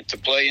fortunate to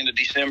play into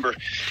December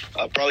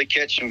probably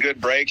catch some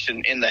good breaks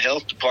in the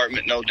health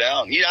department, no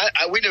doubt. Yeah,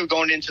 we knew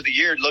going into the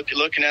year,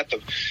 looking at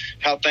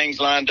how things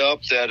lined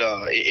up, that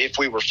if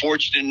we were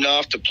fortunate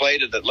enough to play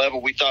to the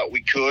level we thought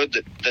we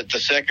could, that the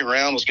second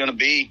round was going to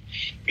be,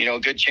 a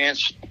good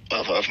chance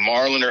of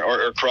Marlin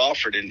or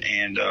Crawford,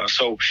 and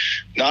so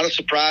not a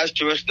surprise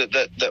to us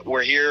that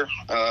we're here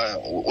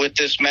with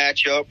this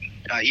matchup.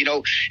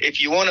 If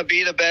you want to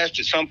be the best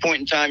at some point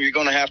in time, you're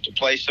going to have to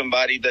play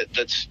somebody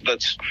that's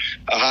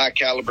a high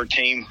caliber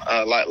team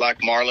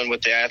like Marlin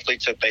with the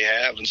athletes that they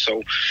have, and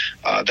so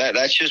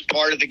that's just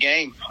part of the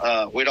game.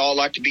 We'd all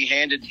like to be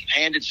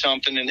handed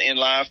something in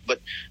life, but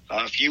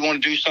if you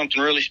want to do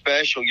something really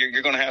special,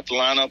 you're going to have to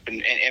line up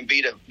and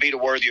beat a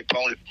worthy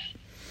opponent.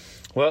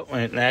 Well,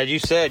 and as you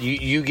said,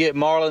 you get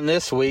Marlin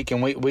this week,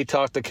 and we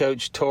talked to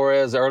Coach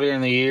Torres earlier in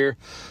the year,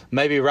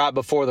 maybe right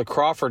before the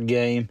Crawford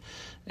game,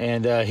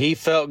 and he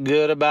felt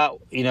good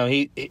about,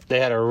 they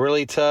had a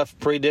really tough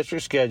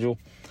pre-district schedule.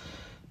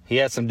 He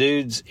had some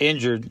dudes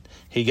injured.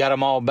 He got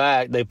them all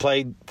back. They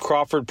played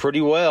Crawford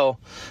pretty well,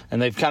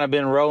 and they've kind of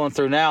been rolling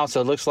through now,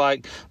 so it looks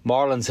like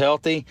Marlin's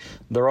healthy.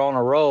 They're on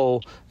a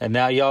roll, and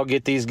now y'all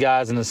get these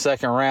guys in the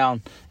second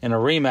round in a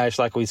rematch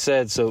like we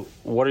said. So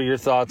what are your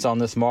thoughts on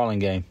this Marlin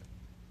game?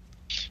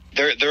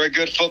 They're a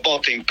good football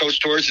team. Coach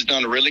Torres has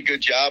done a really good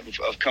job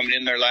of coming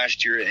in there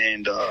last year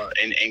and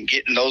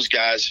getting those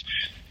guys,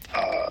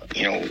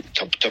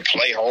 to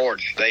play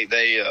hard.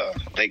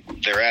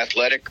 They're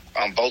athletic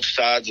on both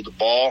sides of the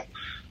ball.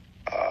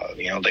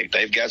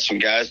 They've got some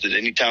guys that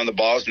anytime the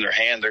ball's in their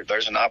hand,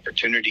 there's an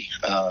opportunity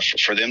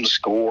for them to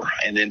score.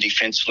 And then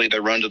defensively, they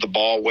run to the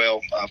ball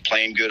well,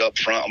 playing good up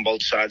front on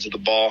both sides of the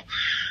ball.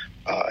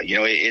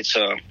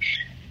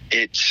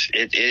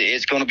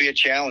 It's going to be a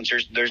challenge.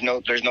 There's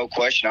no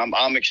question.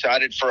 I'm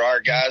excited for our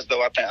guys,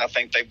 though. I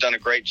think they've done a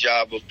great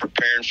job of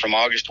preparing from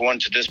August 1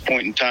 to this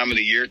point in time of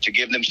the year to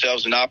give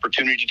themselves an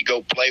opportunity to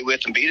go play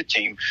with and beat a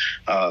team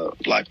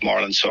like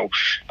Marlin. So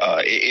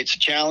it's a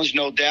challenge,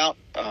 no doubt,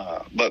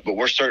 but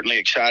we're certainly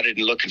excited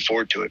and looking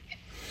forward to it.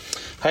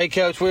 Hey,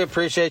 Coach, we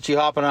appreciate you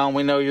hopping on.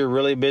 We know you're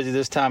really busy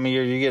this time of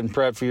year. You're getting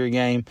prepped for your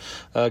game.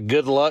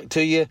 Good luck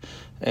to you,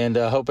 and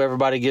hope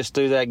everybody gets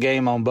through that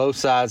game on both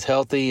sides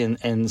healthy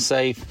and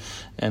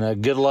safe.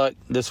 And good luck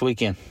this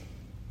weekend.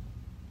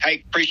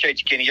 Hey,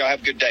 appreciate you, Kenny. Y'all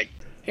have a good day.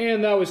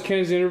 And that was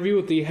Kenny's interview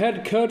with the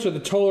head coach of the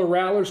Tolar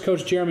Rattlers,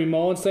 Coach Jeremy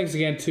Mullins. Thanks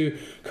again to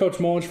Coach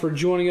Mullins for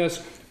joining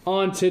us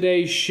on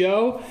today's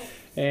show.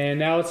 And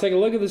now let's take a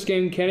look at this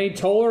game, Kenny.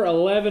 Tolar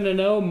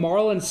 11-0,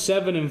 Marlin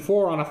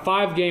 7-4 on a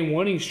 5-game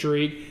winning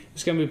streak.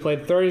 It's going to be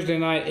played Thursday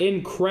night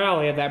in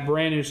Crowley at that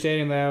brand new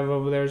stadium they have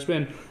over there.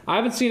 I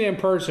haven't seen it in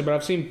person, but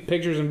I've seen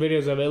pictures and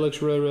videos of it. It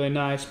looks really, really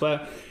nice.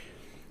 But,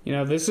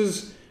 this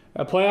is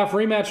a playoff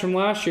rematch from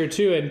last year,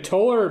 too. And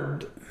Tolar,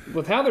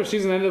 with how their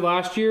season ended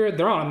last year,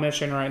 they're on a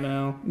mission right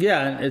now.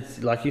 Yeah,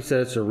 it's like you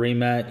said, it's a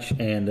rematch.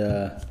 And,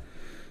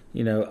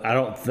 I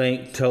don't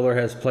think Tolar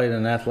has played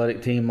an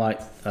athletic team like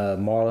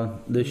Marlin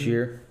this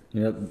year.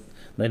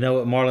 They know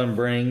what Marlin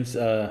brings.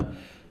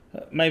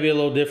 Maybe a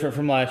little different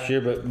from last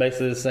year, but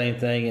basically the same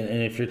thing.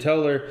 And if you're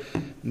Tolar,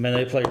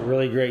 they play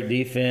really great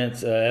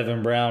defense.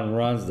 Evan Brown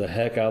runs the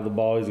heck out of the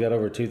ball. He's got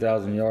over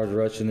 2,000 yards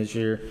rushing this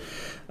year.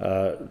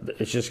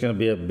 It's just going to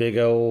be a big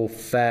old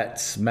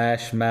fat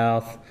smash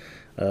mouth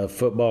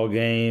football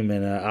game,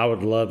 and I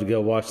would love to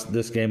go watch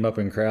this game up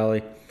in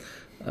Crowley.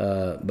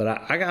 But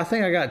I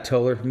think I got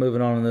Tolar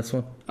moving on in this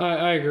one.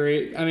 I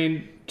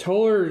agree.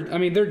 Tolar,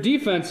 their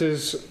defense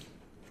is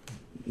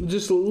 –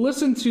 just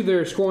listen to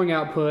their scoring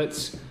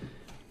outputs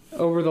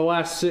over the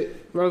last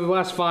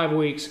 5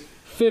 weeks.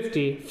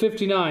 50,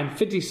 59,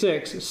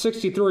 56,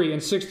 63,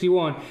 and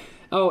 61.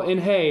 Oh,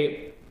 and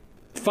hey,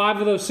 5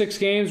 of those 6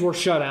 games were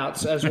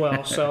shutouts as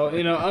well. So,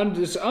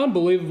 just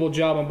unbelievable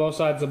job on both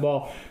sides of the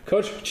ball.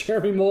 Coach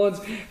Jeremy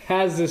Mullins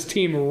has this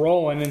team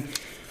rolling, and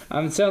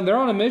I'm saying they're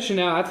on a mission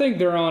now. I think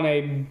they're on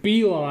a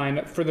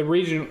beeline for the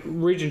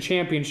region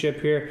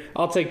championship here.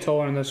 I'll take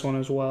Tolar in this one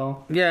as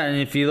well. Yeah,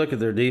 and if you look at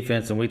their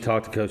defense, and we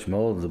talked to Coach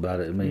Mullins about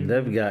it,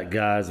 they've got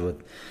guys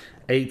with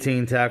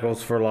 18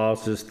 tackles for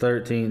losses,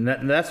 13.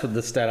 That's what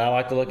the stat I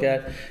like to look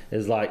at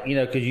is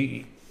because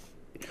you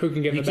who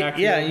can get in the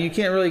backfield. Yeah, you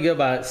can't really go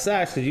by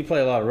sacks because you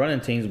play a lot of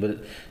running teams,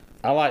 but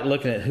I like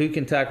looking at who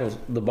can tackle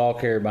the ball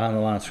carrier behind the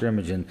line of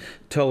scrimmage, and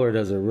Tolar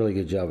does a really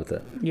good job with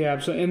that. Yeah,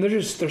 absolutely. And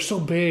they're so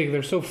big,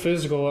 they're so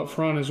physical up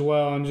front as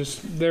well, and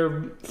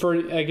for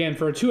a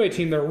 2A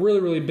team, they're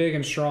really, really big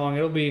and strong.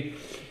 It'll be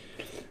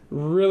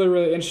really,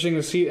 really interesting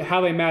to see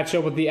how they match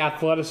up with the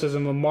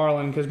athleticism of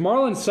Marlin, because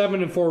Marlin's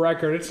 7-4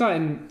 record, it's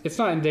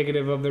not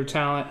indicative of their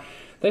talent.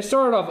 They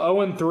started off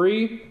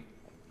 0-3,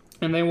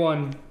 and they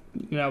won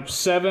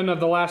 7 of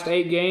the last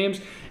 8 games,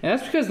 and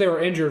that's because they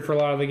were injured for a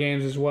lot of the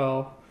games as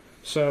well.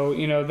 So,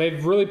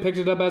 they've really picked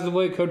it up as of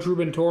late. Coach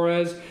Ruben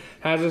Torres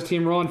has his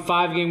team rolling,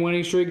 5-game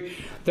winning streak.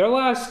 Their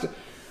last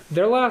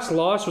Their last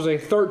loss was a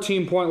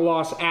 13-point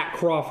loss at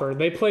Crawford.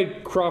 They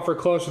played Crawford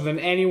closer than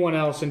anyone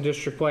else in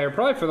district play, or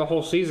probably for the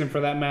whole season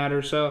for that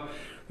matter. So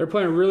they're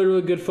playing really,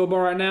 really good football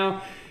right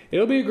now.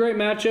 It'll be a great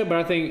matchup, but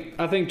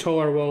I think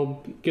Tolar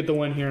will get the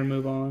win here and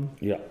move on.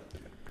 Yeah.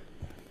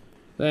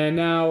 And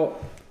now,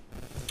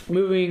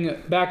 moving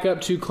back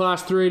up to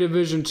Class 3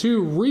 Division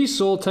 2,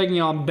 Riesel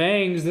taking on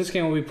Bangs. This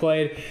game will be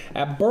played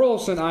at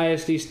Burleson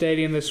ISD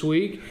Stadium this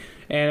week.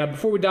 And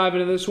before we dive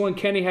into this one,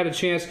 Kenny had a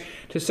chance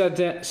to sit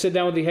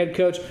down with the head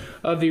coach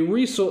of the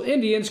Riesel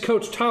Indians,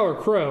 Coach Tyler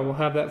Crow. We'll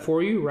have that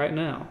for you right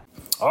now.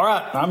 All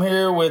right, I'm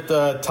here with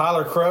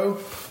Tyler Crow,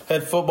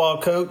 head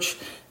football coach,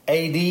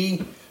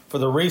 AD for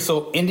the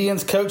Riesel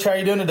Indians. Coach, how are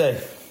you doing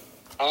today?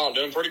 Oh, I'm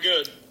doing pretty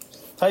good.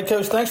 Hey,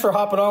 Coach, thanks for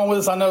hopping on with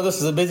us. I know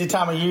this is a busy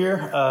time of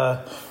year.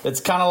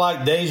 It's kind of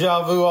like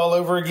deja vu all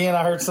over again.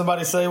 I heard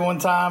somebody say one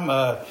time,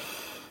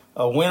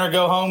 a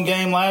winner-go-home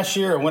game last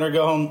year, a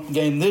winner-go-home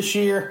game this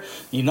year.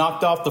 You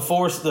knocked off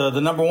the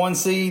number 1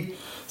 seed.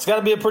 It's got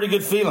to be a pretty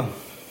good feeling.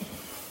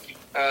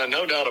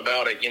 No doubt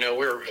about it. You know,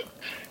 we're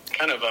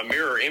kind of a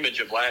mirror image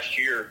of last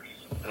year.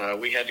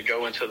 We had to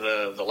go into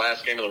the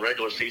last game of the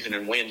regular season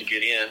and win to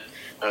get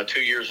in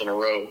 2 years in a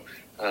row.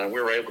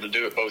 We were able to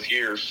do it both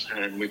years,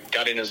 and we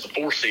got in as the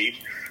 4 seed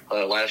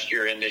last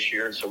year and this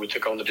year, and so we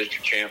took on the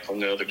district champ from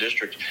the other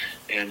district,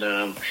 and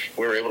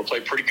we were able to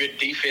play pretty good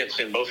defense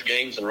in both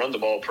games and run the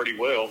ball pretty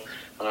well,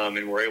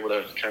 and we're able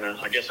to kind of,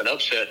 I guess, an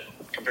upset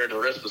compared to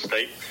the rest of the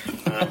state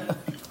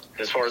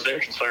as far as they're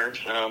concerned.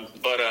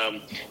 But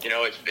you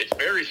know, it's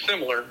very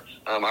similar,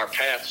 our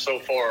path so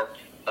far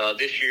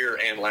this year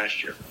and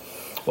last year.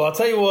 Well, I'll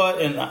tell you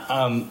what, in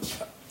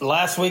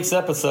last week's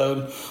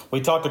episode,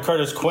 we talked to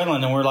Curtis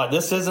Quinlan, and we're like,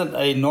 this isn't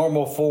a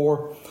normal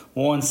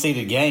 4-1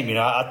 seeded game. You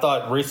know, I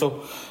thought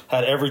Riesel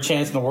had every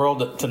chance in the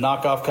world to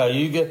knock off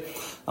Cayuga.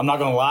 I'm not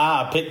going to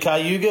lie, I picked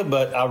Cayuga,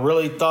 but I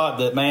really thought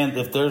that, man,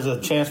 if there's a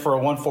chance for a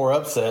 1-4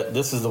 upset,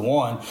 this is the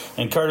one.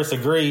 And Curtis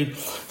agreed.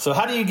 So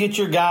how do you get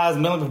your guys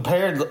mentally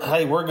prepared?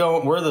 Hey,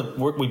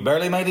 we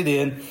barely made it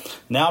in.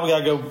 Now we got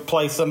to go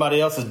play somebody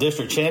else's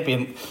district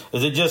champion.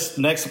 Is it just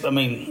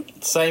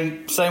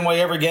same way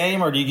every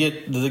game, or do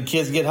the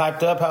kids get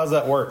hyped up? How does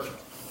that work?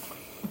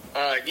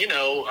 You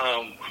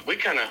know, we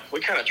kind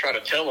of try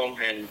to tell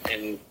them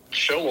and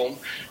show them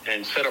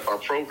and set up our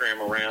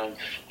program around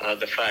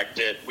the fact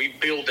that we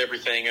build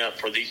everything up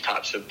for these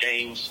types of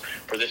games,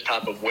 for this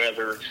type of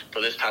weather,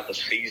 for this type of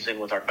season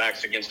with our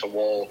backs against the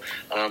wall.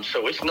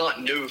 So it's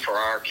not new for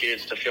our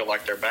kids to feel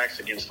like their backs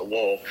against the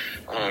wall.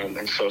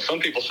 And so some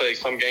people say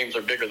some games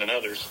are bigger than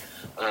others.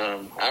 I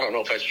don't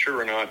know if that's true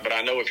or not, but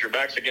I know if your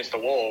back's against the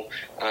wall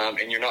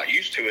and you're not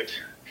used to it,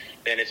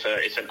 then it's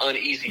an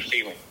uneasy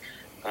feeling.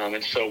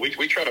 And so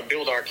we try to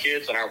build our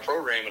kids and our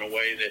program in a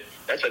way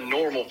that's a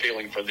normal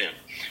feeling for them.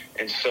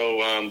 And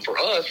so for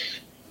us,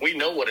 we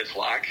know what it's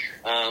like,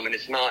 and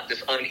it's not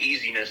this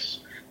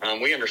uneasiness.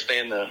 We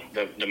understand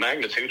the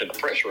magnitude and the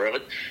pressure of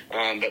it,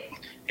 but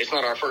it's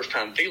not our first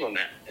time feeling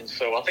that. And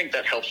so I think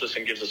that helps us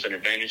and gives us an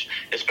advantage,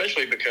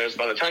 especially because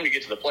by the time you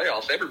get to the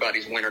playoffs,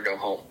 everybody's win or go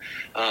home.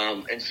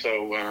 And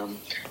so,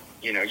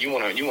 you know, you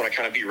want to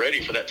kind of be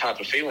ready for that type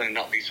of feeling and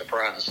not be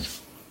surprised.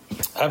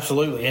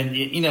 Absolutely. And,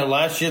 you know,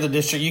 last year the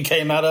district you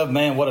came out of,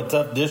 man, what a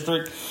tough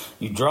district.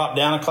 You dropped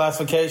down a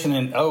classification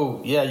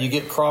and, you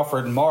get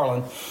Crawford and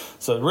Marlin.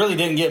 So it really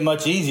didn't get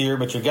much easier,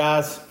 but your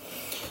guys,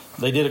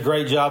 they did a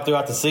great job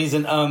throughout the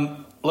season.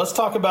 Let's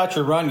talk about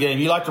your run game.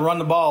 You like to run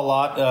the ball a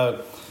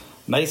lot.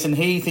 Mason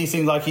Heath, he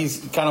seems like he's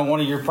kind of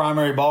one of your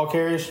primary ball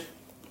carriers.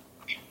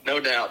 No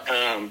doubt.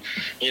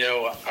 You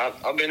know,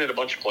 I've been at a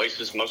bunch of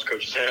places. Most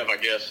coaches have, I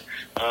guess.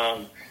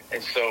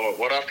 And so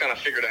what I've kind of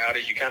figured out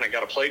is you kind of got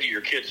to play to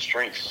your kids'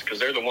 strengths because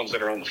they're the ones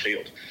that are on the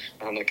field.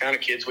 The kind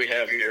of kids we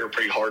have here are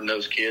pretty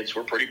hard-nosed kids.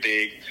 We're pretty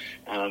big,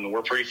 and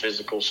we're pretty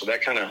physical. So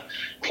that kind of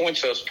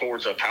points us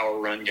towards a power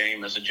run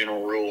game as a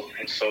general rule.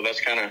 And so that's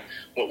kind of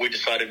what we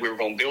decided we were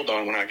going to build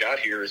on when I got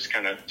here is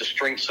kind of the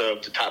strengths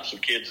of the types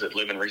of kids that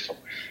live in Riesel.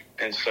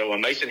 And so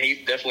Mason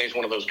Heath definitely is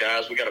one of those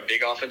guys. We got a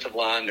big offensive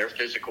line. They're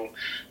physical.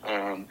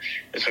 And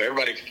so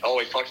everybody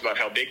always talks about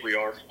how big we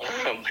are.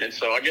 And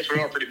so I guess we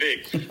are pretty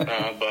big.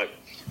 But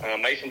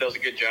Mason does a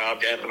good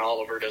job. Gavin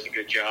Oliver does a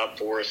good job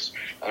for us.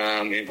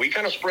 And we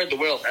kind of spread the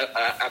wealth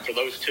after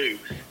those two.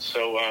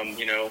 So,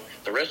 you know,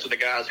 the rest of the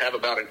guys have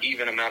about an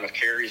even amount of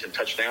carries and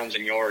touchdowns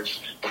and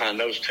yards behind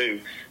those two.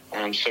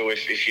 So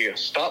if you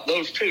stop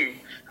those two,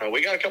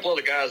 we got a couple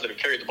other guys that have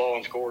carried the ball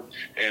and scored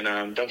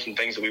and done some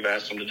things that we've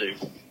asked them to do.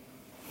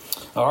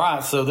 All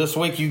right, so this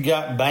week you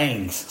got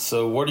Bangs.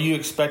 So what are you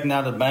expecting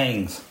out of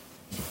Bangs?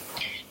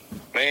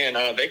 Man,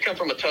 they come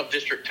from a tough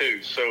district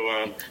too.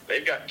 So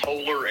they've got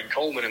Tolar and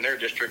Coleman in their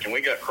district, and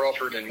we got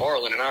Crawford and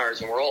Marlin in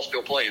ours, and we're all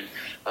still playing.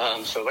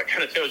 So that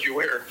kind of tells you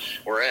where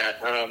we're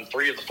at.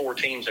 3 of the 4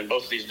 teams in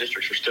both of these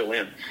districts are still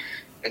in.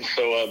 And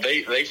so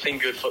they've seen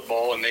good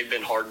football, and they've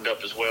been hardened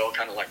up as well,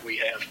 kind of like we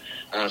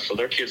have. So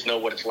their kids know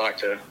what it's like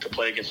to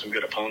play against some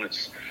good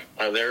opponents.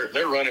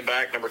 Their running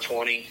back, number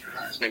 20,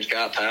 his name's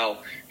Guy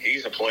Powell.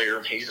 He's a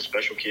player. He's a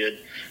special kid,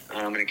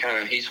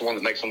 and he's the one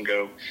that makes them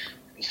go.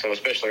 So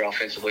especially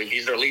offensively,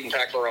 he's their leading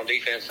tackler on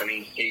defense, and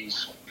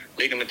he's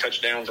leading the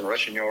touchdowns and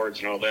rushing yards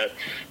and all that.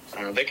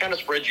 They kind of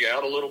spread you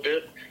out a little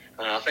bit.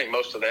 I think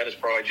most of that is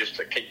probably just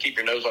to keep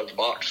your nose out the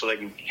box so they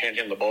can hand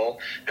him the ball.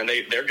 And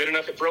they're good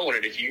enough at throwing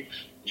it. If you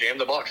jam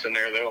the box in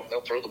there,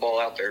 they'll throw the ball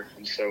out there.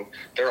 And so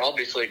they're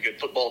obviously a good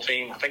football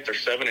team. I think they're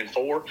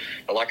 7-4.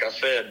 But like I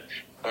said,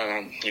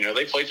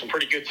 they played some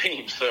pretty good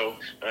teams. So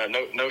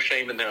no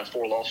shame in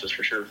 4 losses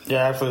for sure.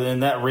 Yeah, absolutely.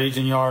 And that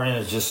region you are in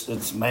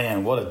is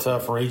man, what a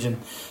tough region.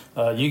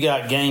 You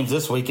got games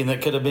this weekend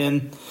that could have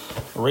been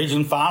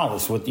region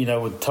finalists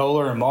with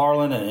Tolar and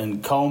Marlin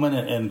and Coleman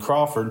and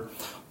Crawford.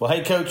 Well,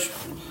 hey, Coach,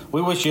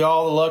 we wish you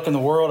all the luck in the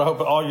world. I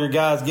hope all your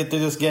guys get through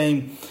this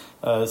game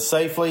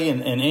safely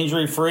and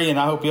injury-free, and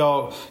I hope you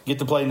all get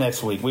to play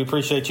next week. We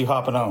appreciate you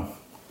hopping on.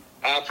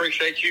 I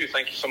appreciate you.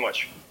 Thank you so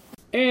much.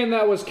 And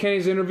that was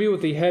Kenny's interview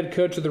with the head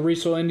coach of the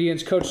Riesel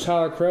Indians, Coach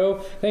Tyler Crow.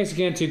 Thanks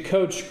again to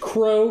Coach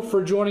Crow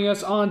for joining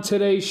us on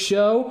today's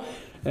show.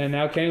 And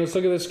now, Kenny, let's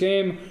look at this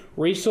game.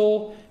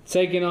 Riesel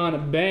taking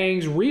on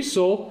Bangs.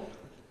 Riesel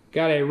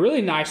got a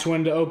really nice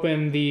win to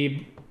open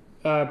the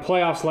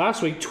playoffs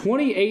last week,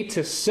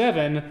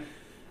 28-7.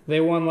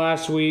 They won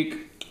last week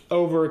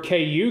over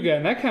Cayuga,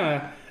 and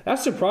that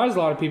surprised a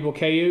lot of people.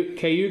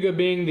 Cayuga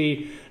being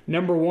the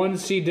number 1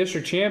 seed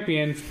district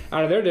champion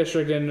out of their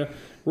district, and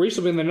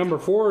Riesel being the number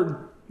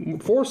 4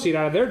 seed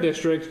out of their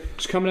district,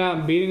 just coming out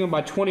and beating them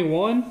by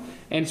 21.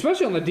 And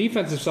especially on the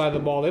defensive side of the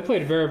ball, they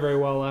played very, very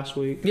well last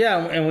week. Yeah,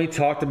 and we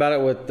talked about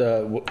it with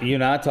you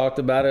and I talked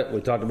about it.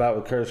 We talked about it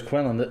with Curtis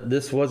Quinlan.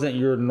 This wasn't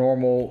your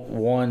normal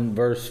 1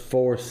 versus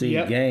 4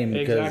 seed game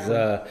because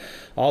exactly.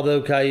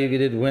 Although Cayuga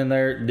did win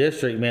their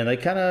district, man, they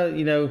kind of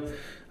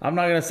I'm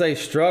not going to say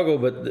struggle,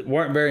 but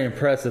weren't very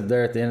impressive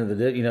there at the end of the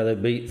day. They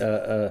beat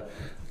a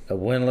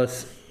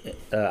winless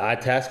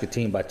Itasca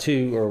team by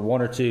 2 or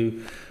 1 or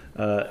 2.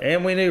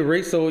 And we knew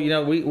Riesel,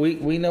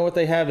 we know what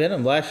they have in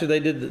them. Last year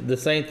they did the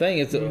same thing.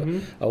 It's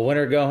a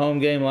winner-go-home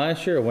game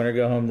last year, a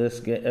winner-go-home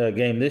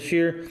game this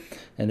year,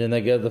 and then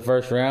they go to the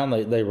first round.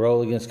 They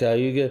roll against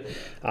Cayuga.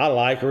 I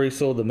like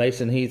Riesel. The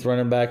Mason Heath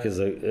running back is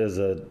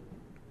a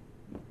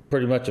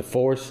pretty much a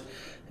force.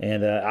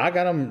 And I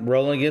got them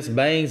rolling against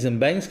Bangs, and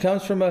Bangs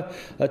comes from a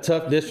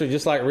tough district,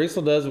 just like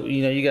Riesel does.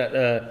 You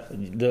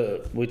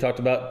got we talked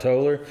about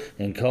Tolar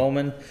and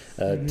Coleman,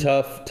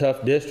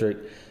 tough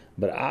district.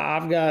 But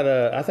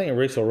I think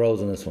Riesel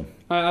rolls in this one.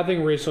 I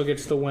think Riesel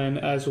gets the win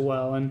as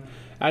well. And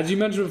as you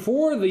mentioned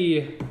before,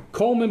 the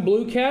Coleman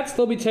Blue Cats,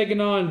 they'll be taking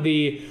on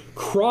the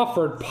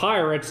Crawford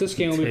Pirates. This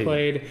game will be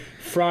played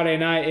Friday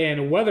night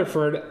in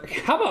Weatherford.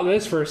 How about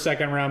this for a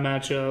second-round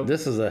matchup?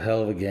 This is a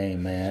hell of a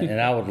game, man.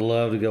 And I would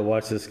love to go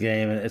watch this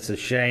game. And it's a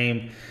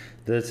shame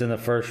that it's in the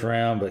first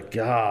round, but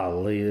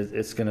golly,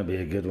 it's going to be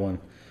a good one.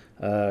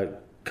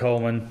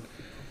 Coleman...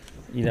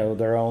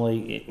 they're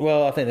only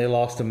I think they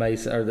lost to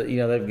Mason, or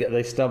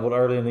they stumbled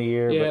early in the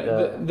year. Yeah,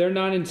 but, they're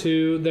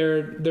 9-2.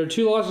 Their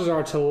 2 losses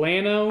are to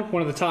Lano,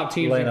 one of the top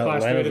teams in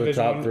Class 3 Division. The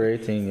top 3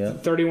 team, yeah.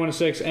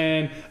 31-6,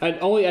 and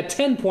only a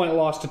 10-point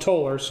loss to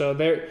Tolar. So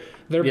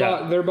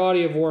their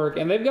body of work,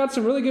 and they've got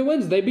some really good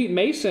wins. They beat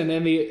Mason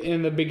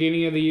in the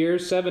beginning of the year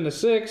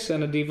 7-6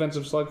 in a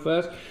defensive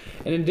slugfest,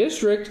 and in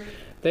district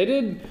they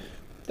did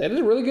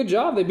a really good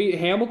job. They beat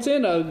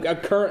Hamilton,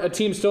 a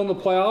team still in the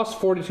playoffs,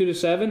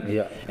 42-7.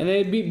 Yeah. And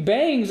they beat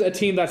Bangs, a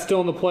team that's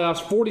still in the playoffs,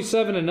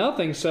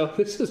 47-0. So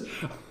this is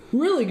a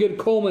really good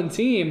Coleman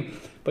team.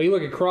 But you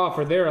look at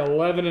Crawford, they're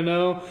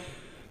 11-0,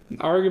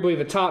 arguably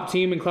the top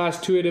team in Class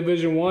 2A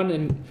Division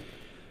I.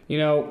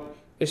 And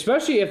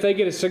especially if they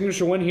get a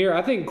signature win here,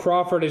 I think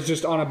Crawford is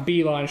just on a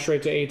beeline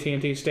straight to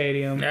AT&T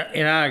Stadium.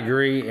 And I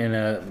agree.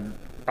 And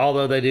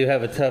although they do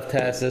have a tough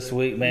task this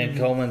week, man,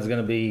 Coleman's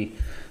going to be.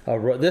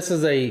 This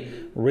is a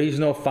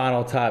regional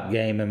final type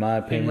game, in my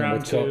opinion. In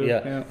round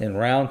 2. In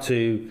round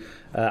 2,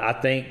 I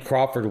think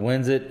Crawford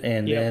wins it,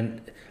 and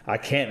then I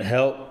can't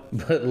help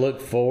but look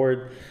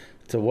forward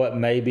to what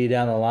may be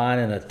down the line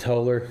in a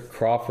Tolar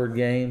Crawford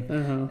game.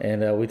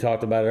 And we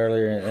talked about it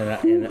earlier.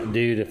 And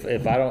dude,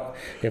 if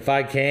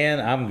I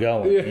can, I'm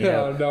going.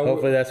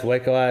 Hopefully that's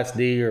Waco ISD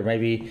or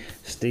maybe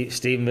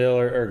Stephenville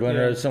or Glen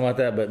Rose, something like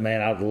that. But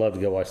man, I'd love to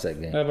go watch that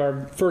game. Have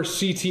our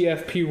first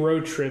CTFP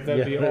road trip.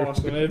 That'd be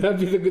awesome.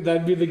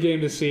 That'd be the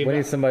game to see. We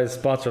need somebody to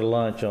sponsor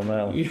lunch on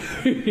that one.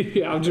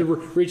 I'll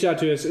just reach out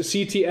to us at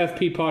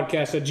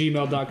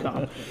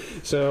ctfppodcast@gmail.com.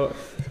 So,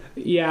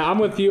 yeah, I'm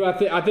with you.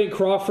 I think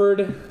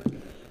Crawford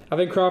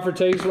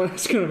takes one.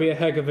 It's going to be a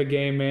heck of a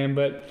game, man.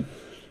 But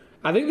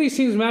I think these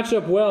teams match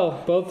up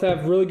well. Both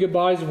have really good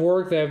bodies of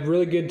work. They have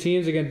really good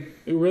teams against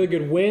really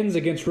good wins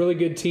against really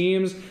good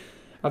teams.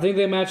 I think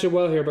they match up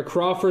well here. But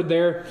Crawford,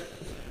 they're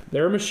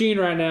a machine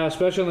right now,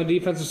 especially on the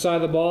defensive side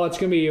of the ball. It's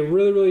going to be a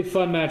really, really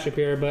fun matchup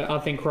here. But I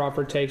think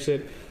Crawford takes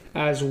it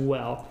as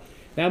well.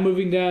 Now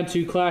moving down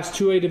to Class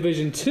 2A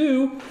Division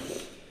II.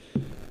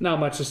 Not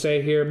much to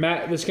say here.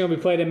 This is going to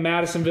be played in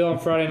Madisonville on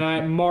Friday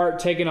night. Mart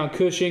taking on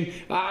Cushing.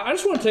 I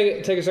just want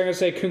to take a second to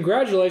say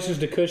congratulations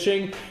to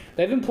Cushing.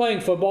 They've been playing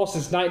football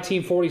since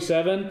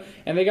 1947,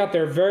 and they got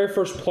their very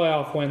first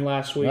playoff win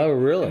last week. Oh,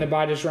 really? And the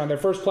bye just around their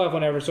first playoff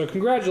win ever. So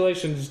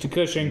congratulations to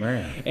Cushing.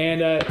 Man.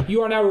 And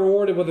you are now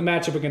rewarded with a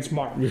matchup against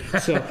Mark.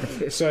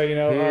 So you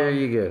know. Here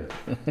you go.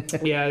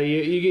 Yeah,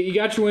 you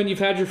got your win. You've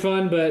had your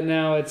fun, but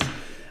now it's.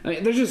 I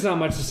mean, there's just not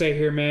much to say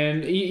here,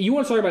 man. You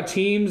want to talk about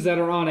teams that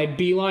are on a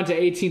beeline to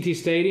AT&T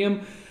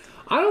Stadium?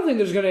 I don't think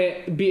there's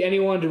going to be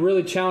anyone to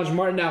really challenge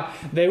Martin. Now,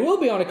 they will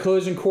be on a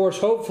collision course,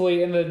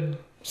 hopefully, in the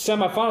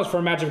semifinals for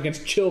a matchup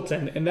against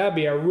Chilton, and that'd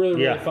be a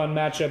really fun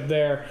matchup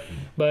there.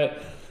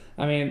 But,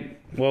 I mean...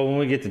 Well, when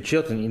we get to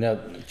Chilton,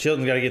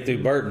 Chilton's got to get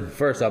through Burton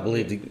first, I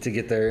believe, to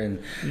get there.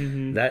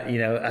 And that,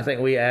 I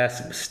think we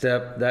asked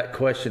Step that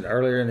question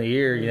earlier in the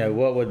year,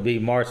 what would be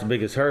Mark's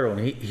biggest hurdle?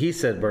 And he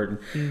said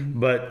Burton.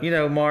 But,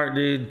 Mark,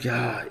 dude,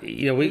 God,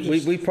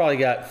 we probably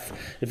got,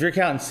 if you're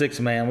counting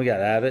 6-man, we got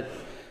Abbott,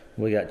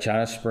 we got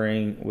China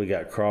Spring, we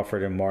got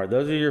Crawford and Mark.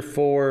 Those are your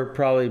 4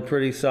 probably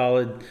pretty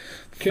solid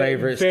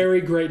favorites.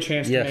 Very great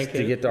chance to make it. Yes,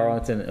 to get to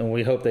Arlington, and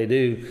we hope they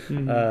do.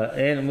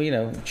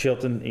 And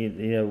Chilton,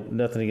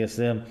 nothing against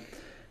them,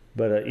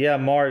 but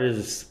Mart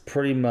is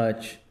pretty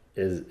much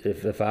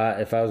if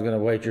I was going to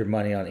wager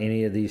money on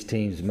any of these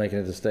teams making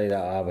it to state,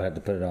 I would have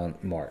to put it on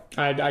Mart.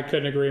 I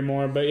couldn't agree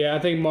more, but I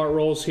think Mart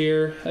rolls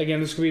here. Again,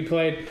 this could be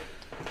played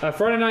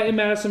Friday night in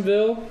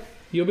Madisonville.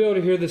 You'll be able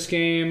to hear this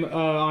game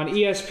on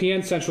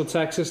ESPN Central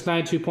Texas,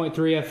 92.3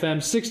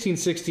 FM,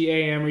 1660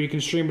 AM, or you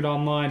can stream it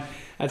online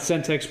at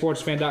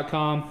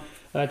centexsportsfan.com.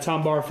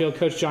 Tom Barfield,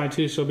 Coach Johnny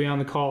Tuso will be on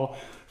the call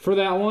for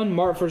that one.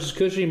 Mart versus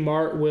Cushing.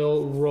 Mart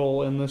will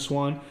roll in this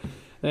one.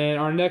 And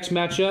our next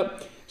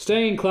matchup,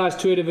 staying in Class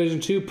 2A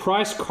Division II,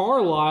 Price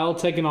Carlisle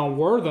taking on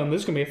Wortham.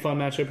 This is going to be a fun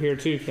matchup here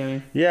too,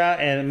 Kenny. Yeah,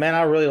 and man,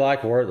 I really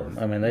like Wortham.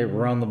 I mean, they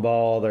run the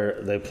ball.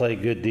 They play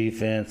good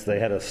defense. They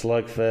had a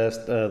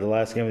slugfest the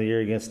last game of the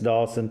year against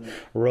Dawson.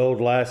 Rolled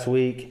last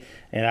week.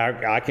 And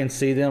I can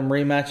see them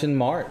rematching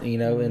Mart,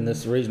 in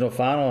this regional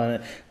final.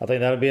 And I think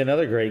that'll be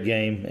another great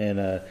game.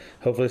 And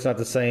hopefully it's not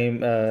the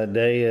same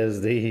day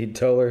as the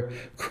Tolar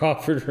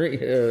Crawford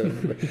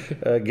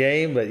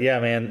game. But, yeah,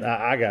 man,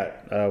 I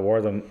got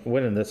Wortham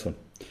winning this one.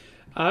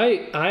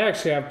 I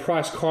actually have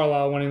Price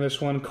Carlisle winning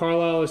this one.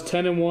 Carlisle is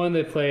 10-1.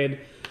 They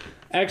played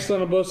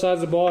excellent on both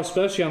sides of the ball,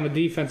 especially on the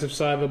defensive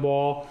side of the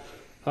ball.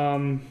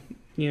 The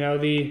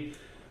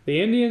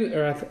Indian,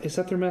 or is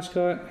that their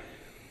mascot?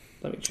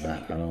 Let me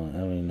check. I don't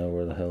even know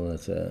where the hell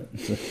that's at.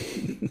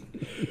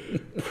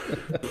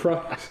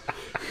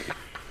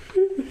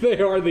 They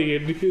are the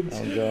Indians.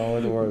 I'm going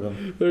with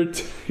Wortham. They're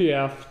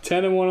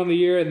 10-1 on the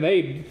year,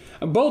 and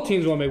both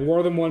teams won big.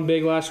 Wortham won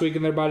big last week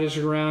in their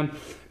bi-district round.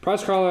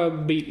 Price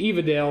Carlisle beat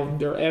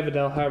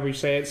Evadale, however you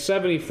say it,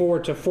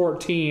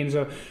 74-14.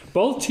 So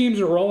both teams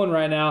are rolling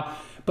right now.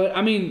 But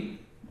I mean,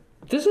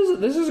 this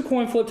is a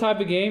coin flip type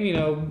of game.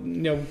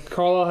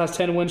 Carlisle has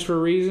 10 wins for a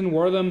reason.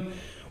 Wortham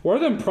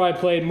probably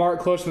played Mart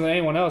closer than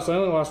anyone else. They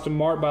only lost to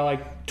Mart by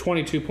like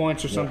 22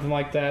 points or something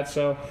like that.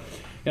 So,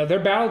 they're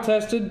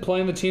battle-tested,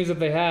 playing the teams that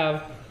they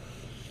have.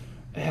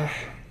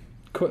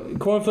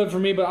 Coin flip for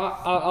me, but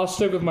I'll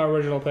stick with my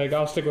original pick.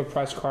 I'll stick with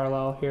Price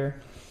Carlisle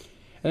here.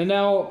 And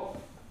now,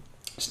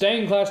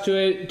 staying in Class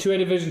 2A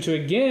Division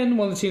II again,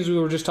 one of the teams we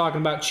were just talking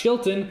about,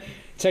 Chilton,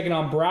 taking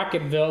on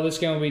Bracketville. This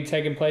game will be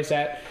taking place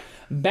at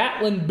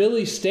Batlin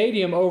Billy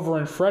Stadium over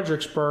in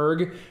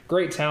Fredericksburg.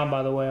 Great town,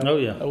 by the way. Oh,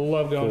 yeah. I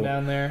love going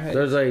down there.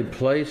 There's a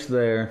place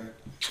there.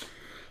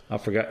 I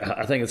forgot.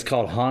 I think it's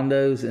called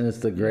Hondo's, and it's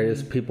the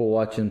greatest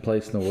people-watching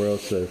place in the world.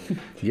 So you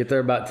get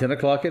there about 10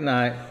 o'clock at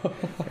night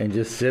and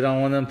just sit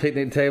on one of them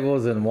picnic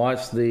tables and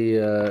watch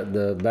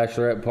the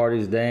bachelorette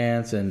parties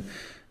dance, and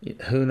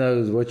who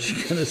knows what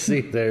you're going to see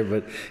there,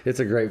 but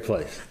it's a great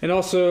place. And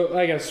also,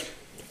 I guess,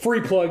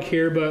 free plug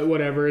here, but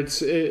whatever. I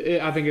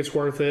think it's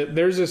worth it.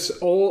 There's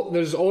this old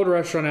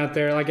restaurant out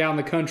there, like out in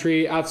the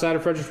country, outside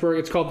of Fredericksburg.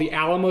 It's called the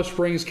Alamo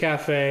Springs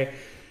Cafe.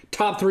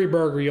 Top 3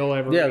 burger you'll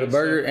ever eat. The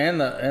burger and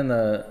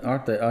the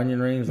aren't the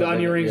onion rings? The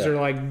onion rings are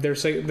like their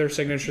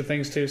signature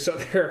things too. So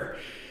they're.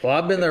 Well,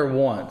 I've been there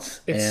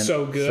once. It's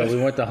so good. So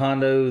we went to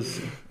Hondo's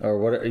or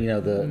whatever,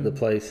 the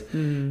place,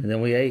 and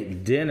then we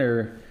ate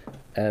dinner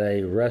at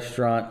a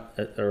restaurant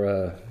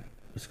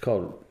it's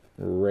called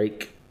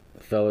Rake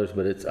Fellers,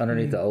 but it's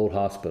underneath the old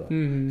hospital.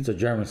 It's a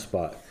German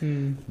spot.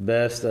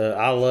 Best.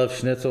 I love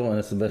schnitzel, and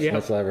it's the best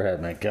schnitzel I ever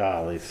had, man.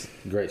 Golly, it's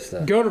great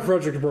stuff. Go to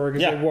Fredericksburg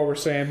is what we're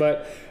saying.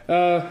 But,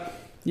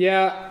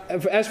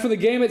 as for the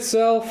game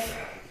itself...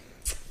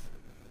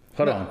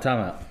 Hold on, time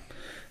out.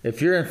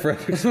 If you're in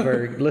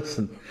Fredericksburg,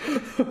 listen.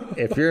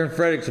 If you're in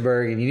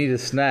Fredericksburg and you need a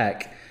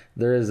snack,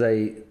 there is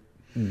a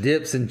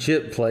dips and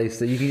chip place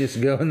that you can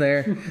just go in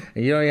there, and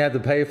you don't even have to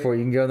pay for it.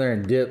 You can go in there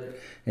and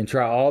dip and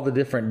try all the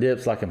different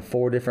dips, like in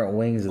 4 different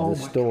wings of the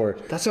store.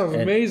 God. That sounds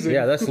amazing.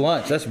 Yeah, that's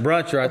lunch. That's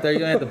brunch right there. You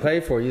don't have to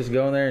pay for it. You just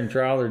go in there and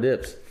try all their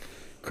dips.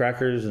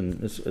 Crackers,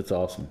 and it's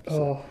awesome.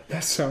 So,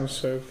 that sounds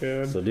so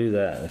good. So do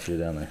that if you're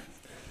down there.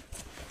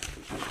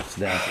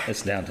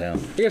 It's downtown.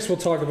 I guess we'll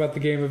talk about the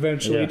game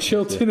eventually. Yeah,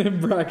 Chilton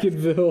and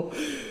Bracketville.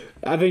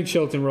 I think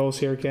Chilton rolls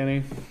here,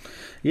 Kenny.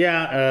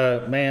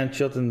 Yeah, man,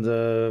 Chilton's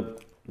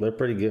they're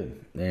pretty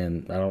good,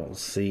 and I don't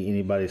see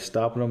anybody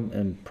stopping them,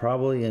 and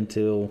probably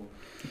until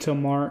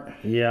Mart.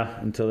 Yeah,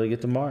 until they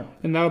get to Mart.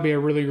 And that'll be a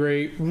really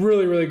great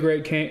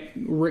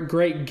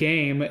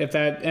game if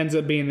that ends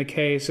up being the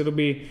case. It'll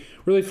be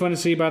really fun to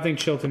see, but I think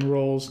Chilton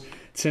rolls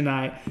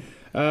tonight.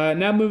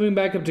 Now moving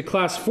back up to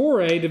Class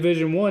 4A,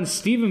 Division I,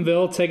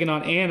 Stephenville taking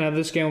on Anna.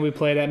 This game will be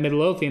played at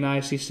Midlothian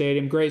IC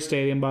Stadium. Great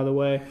stadium, by the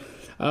way.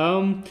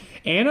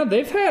 Anna,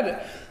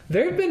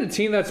 they've been a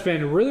team that's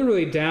been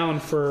really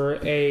down for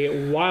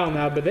a while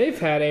now, but they've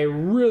had a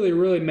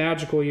really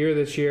magical year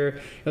this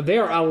year. They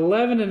are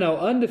 11-0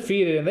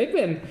 undefeated, and they've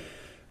been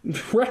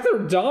rather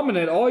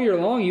dominant all year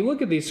long. You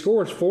look at these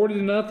scores,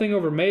 40-0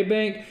 over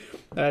Maybank,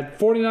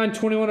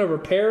 49-21 over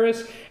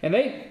Paris, and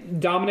they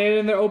dominated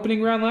in their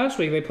opening round last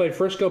week. They played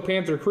Frisco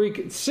Panther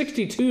Creek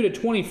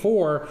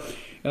 62-24.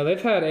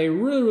 They've had a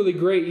really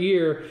great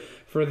year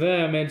for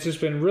them, and it's just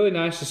been really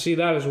nice to see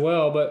that as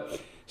well. But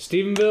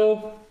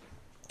Stephenville,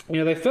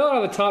 they fell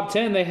out of the top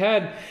 10.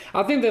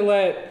 I think they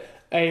let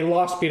a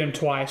loss beat them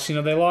twice.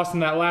 They lost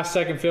in that last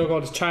second field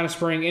goal to China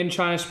Spring in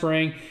China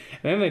Spring.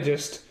 And then they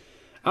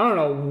I don't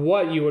know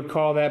what you would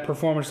call that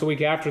performance the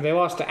week after. They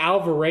lost to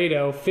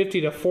Alvarado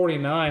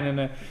 50-49.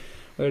 And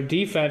their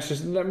defense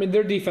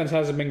their defense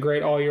hasn't been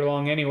great all year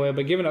long anyway.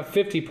 But giving up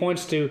 50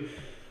 points to,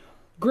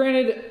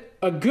 granted,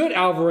 a good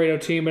Alvarado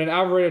team, but an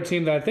Alvarado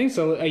team that I think is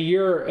a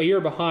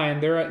year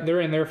behind. They're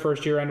in their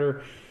first year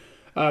under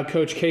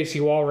Coach Casey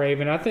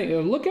Walraven. I think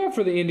look out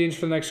for the Indians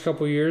for the next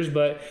couple of years,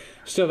 but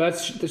still, that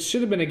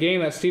should have been a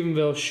game that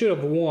Stephenville should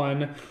have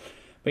won.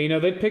 But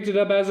they picked it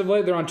up as of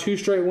late. They're on 2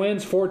 straight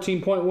wins,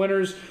 14-point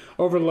winners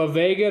over La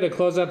Vega to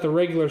close out the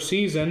regular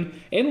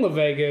season in La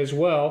Vega as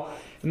well.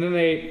 And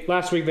then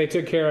last week they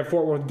took care of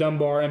Fort Worth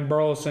Dunbar and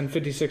Burleson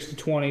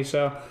 56-20.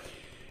 So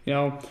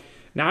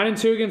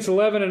 9-2 against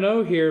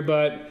 11-0 here,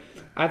 but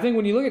I think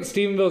when you look at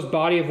Stephenville's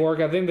body of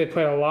work, I think they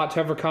played a lot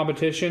tougher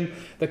competition.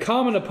 The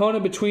common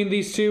opponent between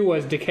these two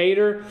was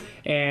Decatur,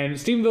 and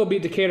Stephenville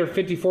beat Decatur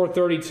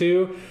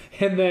 54-32,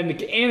 and then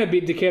Anna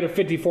beat Decatur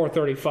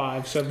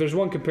 54-35. So if there's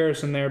one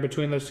comparison there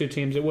between those two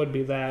teams, it would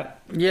be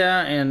that.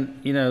 Yeah,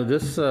 and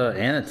this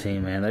Anna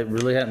team, man, they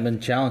really hadn't been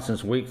challenged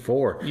since week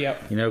 4.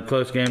 Yep.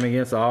 Close game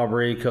against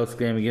Aubrey, close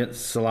game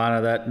against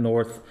Salina, that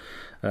north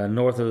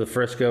of the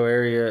Frisco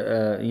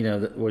area,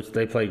 which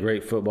they play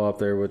great football up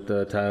there with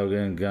Tioga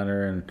and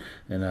Gunner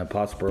and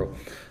Pottsboro.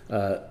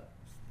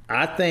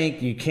 I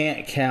think you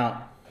can't count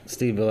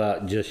Steveville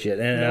out just yet.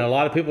 And a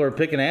lot of people are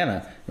picking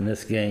Anna in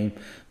this game.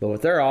 But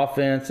with their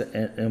offense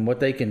and what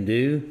they can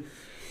do,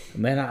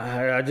 man,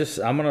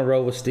 I'm going to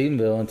roll with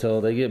Stephenville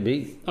until they get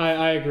beat.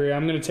 I agree.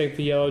 I'm going to take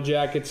the Yellow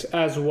Jackets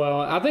as well.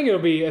 I think it'll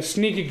be a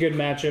sneaky good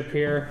matchup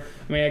here.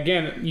 I mean,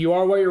 again, you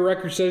are what your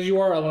record says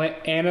you are.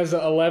 Anna's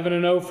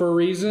 11-0 for a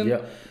reason.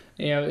 Yep.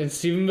 In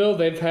Stephenville,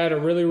 they've had a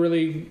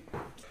really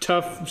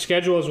tough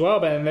schedule as well,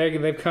 but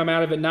they've come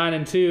out of it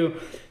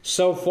 9-2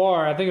 so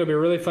far. I think it'll be a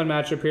really fun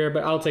matchup here,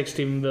 but I'll take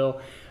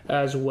Stephenville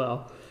as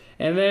well.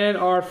 And then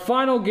our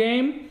final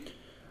game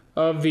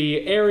of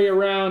the Area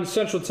Round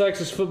Central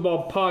Texas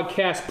Football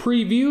Podcast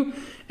preview,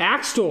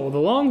 Axtell, the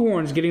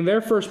Longhorns, getting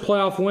their first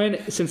playoff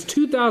win since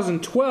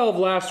 2012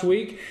 last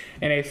week,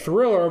 and a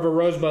thriller over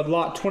Rosebud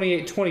Lot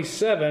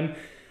 28-27.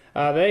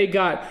 They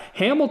got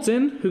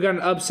Hamilton, who got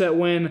an upset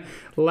win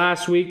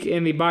last week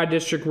in the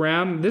by-district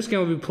round. This game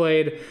will be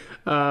played,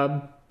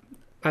 I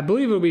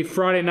believe it will be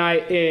Friday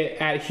night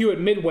at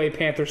Hewitt Midway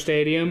Panther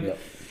Stadium. Yep.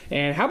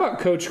 And how about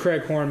Coach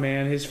Craig Horn,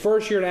 man? His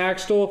first year at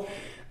Axtell,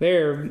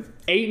 they're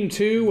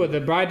 8-2 with the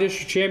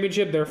by-district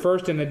championship, their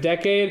first in a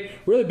decade.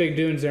 Really big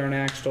dunes there in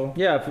Axtell.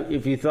 Yeah,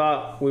 if you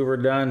thought we were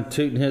done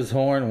tooting his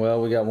horn,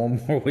 well, we got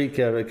one more week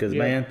of it because,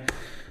 man,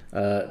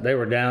 they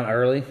were down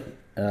early.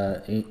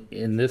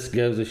 And this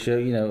goes to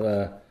show,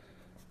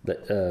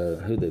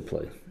 who they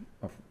play.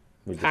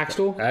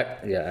 Axtell?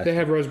 Axtell. They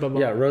have Rosebud Lot.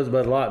 Yeah,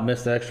 Rosebud Lot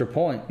missed the extra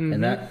point,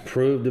 and that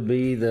proved to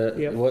be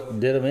what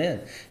did them in.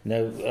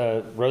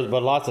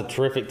 Rosebud Lot's a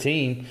terrific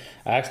team.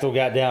 Axtell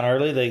got down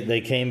early.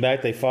 They came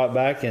back. They fought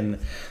back, and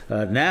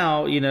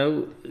now, kind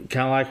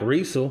of like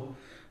Riesel,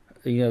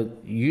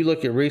 you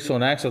look at Riesel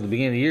and Axtell at the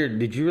beginning of the year,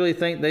 did you really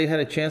think they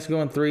had a chance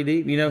going 3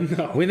 deep?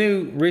 No. We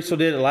knew Riesel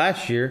did it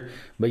last year,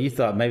 but you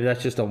thought maybe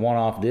that's just a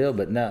one-off deal.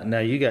 But now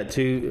you got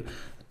two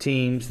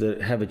teams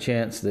that have a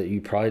chance that you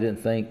probably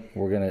didn't think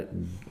were going to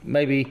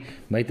maybe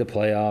make the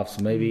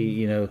playoffs,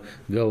 maybe,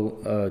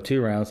 go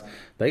 2 rounds.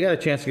 They got a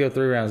chance to go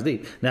 3 rounds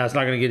deep. Now, it's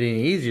not going to get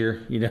any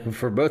easier,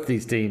 for both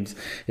these teams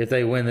if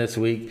they win this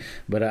week.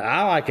 But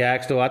I like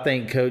Axtell. I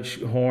think Coach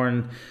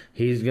Horn,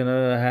 he's going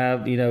to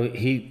have,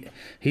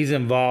 he's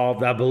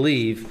involved, I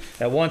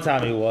believe. At one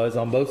time he was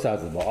on both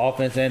sides of the ball,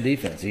 offense and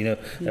defense. I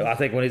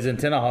think when he's in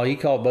Tenaha, he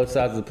called both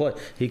sides of the play.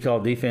 He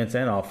called defense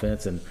and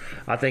offense. And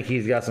I think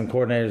he's got some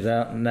coordinators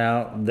out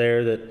now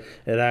there that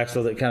at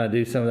Axtell that kind of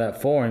do some of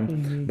that for him.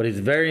 Mm-hmm. But he's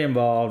very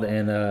involved,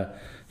 and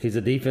he's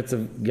a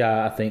defensive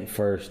guy, I think,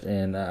 first.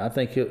 And I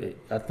think he'll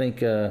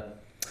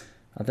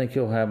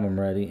have them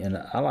ready. And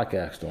I like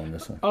Axtell on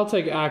this one. I'll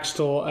take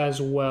Axtell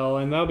as well,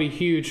 and that'll be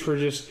huge for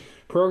just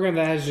program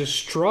that has just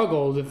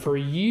struggled for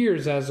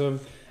years as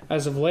of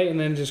late, and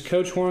then just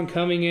Coach Horn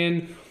coming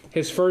in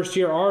his first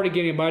year already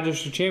getting a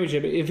bi-district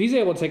championship. If he's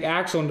able to take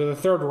Axel into the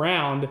third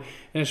round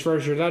in his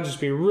first year, that'd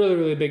just be really,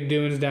 really big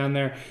doings down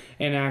there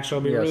in Axel.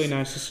 It'd be really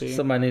nice to see.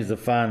 Somebody needs to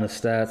find the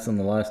stats on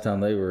the last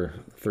time they were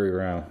a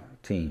 3-round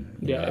team.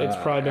 It's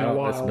probably been a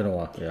while. It's been a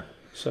while, yeah.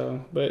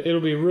 So, but it'll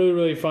be really,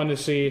 really fun to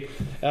see.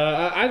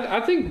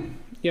 I think,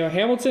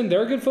 Hamilton,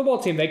 they're a good football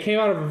team. They came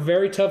out of a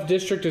very tough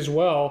district as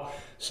well.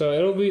 So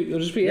it'll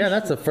just be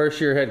that's a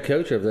first-year head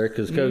coach over there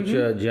because Coach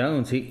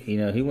Jones,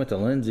 he went to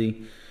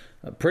Lindsay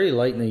pretty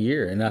late in the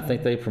year, and I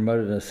think they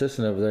promoted an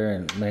assistant over there.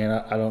 And man,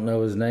 I don't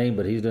know his name,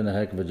 but he's doing a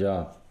heck of a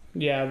job.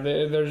 Yeah,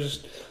 they're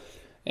just,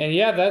 and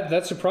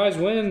that surprise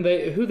win.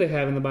 Who they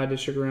have in the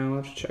bi-district round?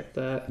 I'll have to check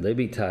that. They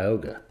beat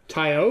Tioga,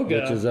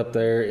 which is up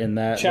there in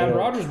that Chad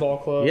Rogers Ball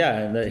Club. Yeah,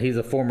 and he's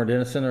a former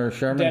Denison or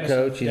Sherman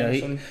coach. He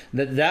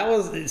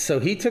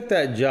took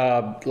that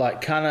job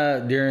like kind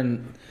of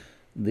during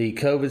the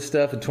COVID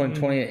stuff in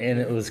 2020, and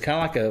it was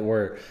kind of like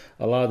where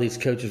a lot of these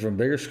coaches from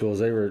bigger schools,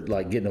 they were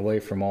like getting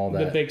away from all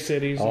that, the big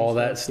cities, all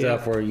that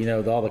stuff where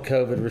all the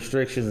COVID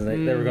restrictions,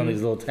 and they were going to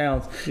these little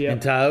towns in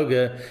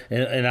Tioga.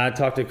 And I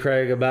talked to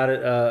Craig about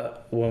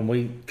it when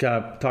we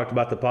kind of talked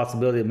about the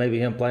possibility of maybe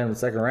him playing in the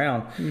second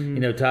round.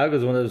 Tioga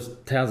is one of those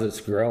towns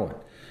that's growing.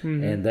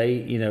 And they,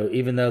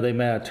 even though they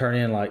may have turned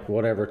in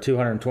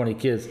 220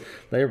 kids,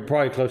 they're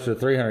probably closer to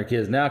 300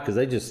 kids now because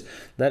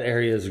that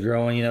area is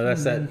growing.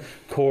 That's that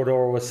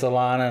corridor with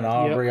Salina and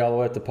Aubrey all the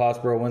way up to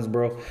Pottsboro,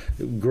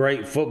 Winsboro.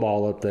 Great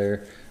football up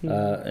there.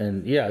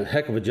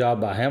 Heck of a job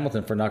by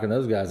Hamilton for knocking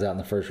those guys out in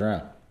the first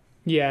round.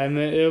 Yeah, and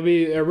it'll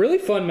be a really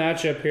fun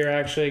matchup here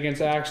actually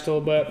against Axtell,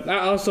 but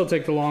I'll still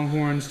take the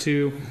Longhorns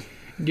to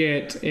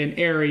get an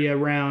area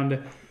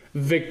round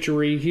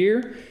victory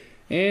here.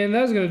 And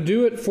that's going to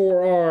do it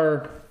for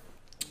our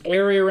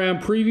area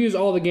round previews.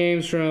 All the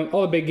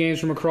big games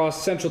from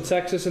across Central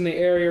Texas in the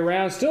area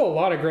round. Still a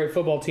lot of great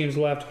football teams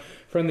left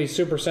from the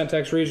Super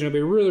Centex region. It'll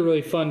be really,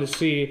 really fun to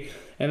see.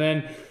 And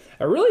then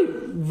a really,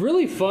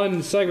 really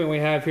fun segment we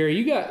have here.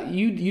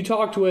 You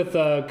talked with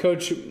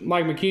Coach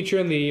Mike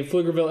McEachern, the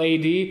Pflugerville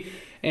AD,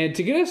 and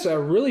to get us a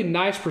really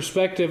nice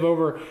perspective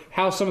over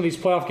how some of these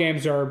playoff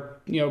games are,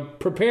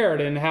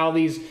 prepared and how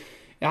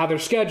they're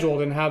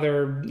scheduled and how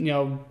they're,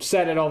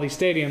 set at all these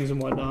stadiums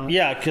and whatnot.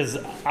 Yeah, because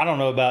I don't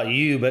know about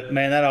you, but,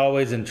 man, that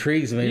always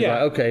intrigues me.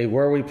 Yeah. It's okay,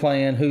 where are we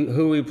playing?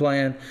 Who are we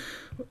playing?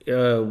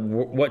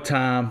 What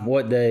time?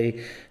 What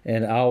day?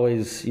 And I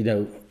always,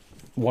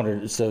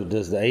 wonder, so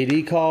does the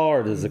AD call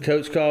or does the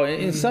coach call?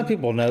 And some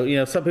people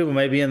know. Some people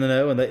may be in the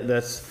know, and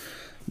that's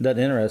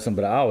doesn't interest them,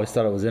 but I always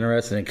thought it was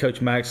interesting. And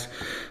Coach Max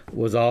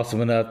was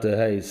awesome enough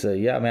to say,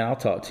 yeah, man, I'll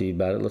talk to you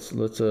about it.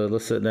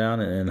 Let's sit down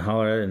and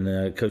holler.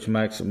 And Coach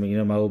Max,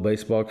 my old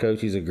baseball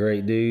coach, he's a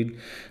great dude,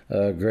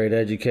 great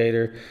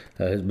educator.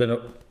 Has been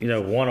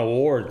won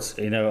awards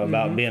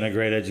about being a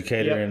great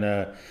educator,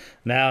 and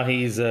now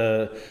he's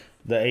the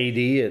AD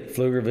at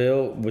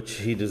Pflugerville, which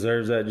he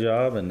deserves that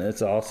job, and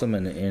it's awesome.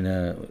 And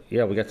we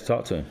got to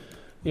talk to him.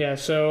 Yeah.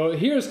 So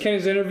here's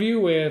Kenny's interview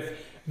with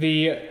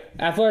the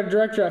athletic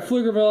director at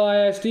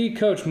Pflugerville ISD,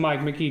 Coach Mike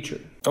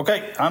McEachern.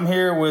 Okay, I'm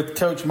here with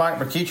Coach Mike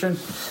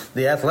McEachern,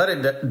 the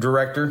athletic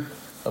director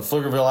of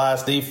Pflugerville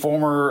ISD,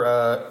 former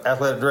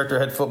athletic director,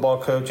 head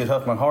football coach at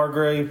Huffman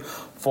Hargrave,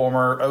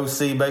 former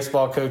OC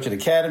baseball coach at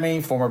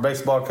Academy, former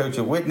baseball coach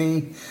at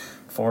Whitney,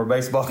 former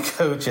baseball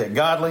coach at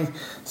Godley.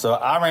 So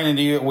I ran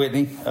into you at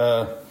Whitney.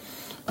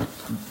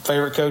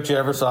 Favorite coach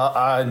ever, so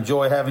I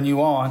enjoy having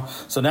you on.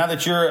 So now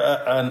that you're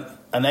an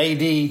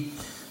AD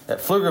at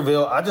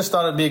Pflugerville, I just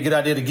thought it'd be a good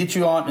idea to get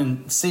you on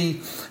and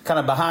see kind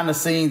of behind the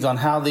scenes on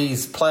how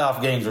these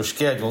playoff games are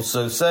scheduled.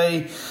 So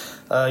say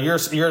you're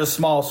at a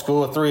small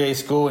school, a 3A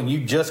school, and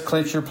you just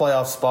clinched your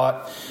playoff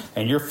spot,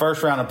 and your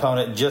first round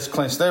opponent just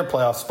clinched their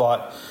playoff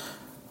spot.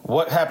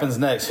 What happens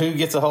next? Who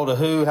gets a hold of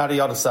who? How do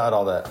y'all decide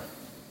all that?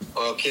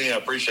 Well, Kenny, I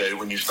appreciate it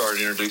when you started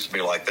introducing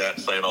me like that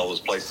and saying all those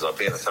places I've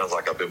been. It sounds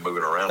like I've been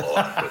moving around a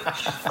lot,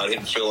 but I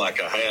didn't feel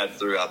like I had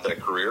throughout that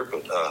career,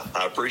 but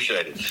I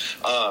appreciate it.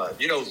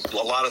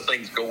 A lot of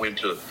things go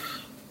into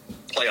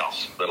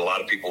playoffs that a lot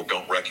of people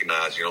don't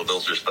recognize.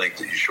 Those are just things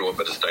that you show up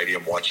at a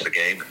stadium, watch the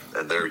game,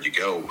 and there you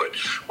go. But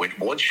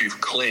once you've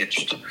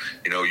clinched,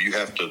 you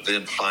have to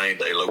then find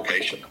a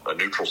location, a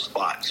neutral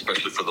spot,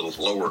 especially for the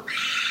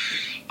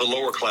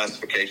lower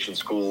classification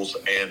schools,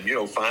 and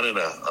finding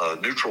a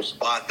neutral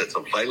spot that's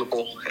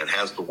available and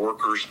has the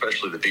workers,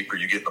 especially the deeper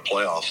you get in the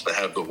playoffs, to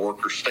have the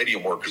workers,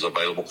 stadium workers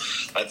available.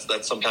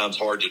 That's sometimes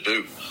hard to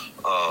do.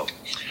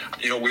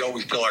 We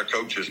always tell our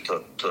coaches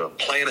to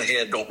plan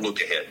ahead, don't look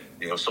ahead.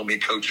 So many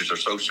coaches are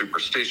so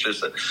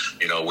superstitious that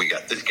we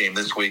got this game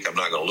this week, I'm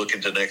not going to look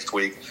into next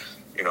week.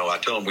 I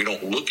tell them we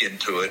don't look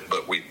into it,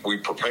 but we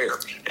prepare,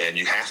 and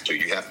you have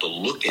to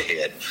look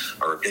ahead,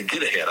 or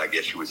get ahead, I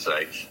guess you would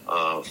say,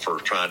 for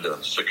trying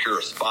to secure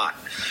a spot.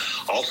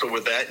 Also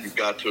with that, you've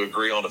got to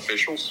agree on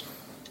officials.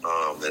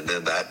 And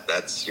then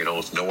that's,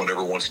 if no one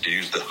ever wants to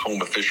use the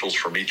home officials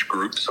from each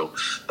group, so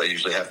they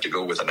usually have to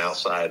go with an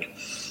outside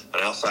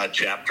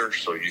chapter.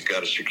 So you've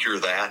got to secure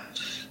that.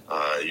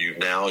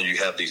 You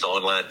have these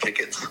online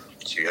tickets,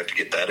 so you have to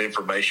get that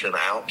information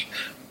out.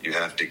 You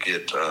have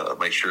to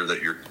make sure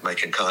that you're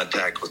making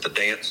contact with the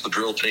dance, the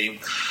drill team,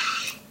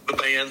 the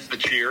bands, the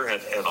cheer,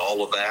 and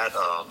all of that.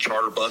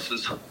 Charter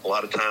buses a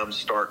lot of times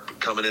start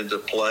coming into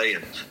play,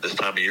 and this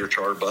time of year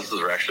charter buses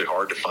are actually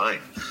hard to find.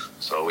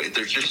 So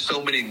there's just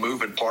so many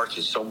moving parts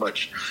and so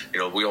much.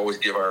 We always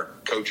give our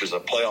coaches a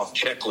playoff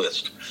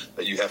checklist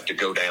that you have to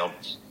go down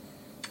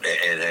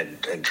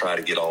and try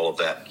to get all of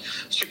that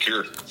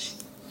secured.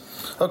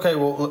 Okay,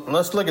 well,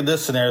 let's look at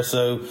this scenario.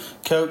 So,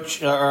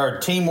 Coach, or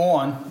Team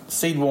 1,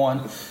 Seed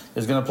 1,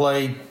 is going to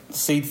play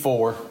Seed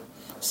 4.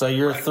 So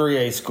you're a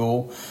 3A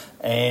school,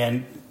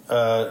 and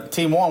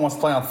Team 1 wants to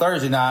play on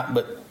Thursday night,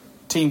 but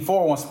Team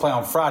 4 wants to play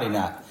on Friday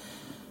night.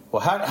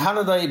 Well, how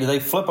do they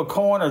flip a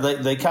coin, or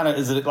they kind of,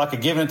 is it like a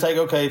give and take?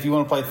 Okay, if you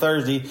want to play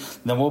Thursday,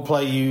 then we'll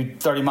play you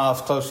 30 miles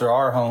closer to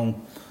our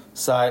home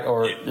site,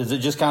 or is it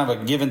just kind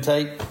of a give and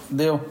take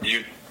deal?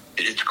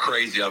 It's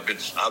crazy. I've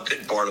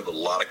been part of a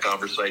lot of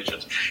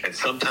conversations, and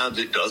sometimes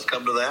it does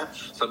come to that.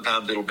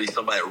 Sometimes it'll be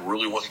somebody that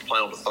really wants to play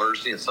on a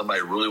Thursday and somebody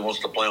who really wants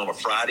to play on a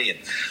Friday, and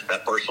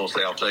that person will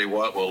say, I'll tell you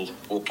what,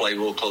 we'll play a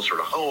little closer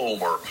to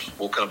home, or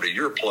we'll come to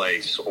your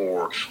place,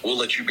 or we'll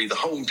let you be the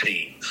home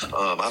team.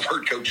 I've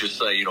heard coaches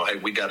say, hey,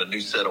 we got a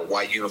new set of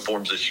white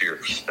uniforms this year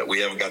that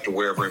we haven't got to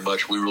wear very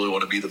much. We really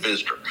want to be the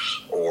visitor.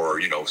 Or,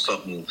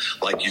 something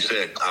like you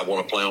said, I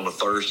want to play on a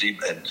Thursday,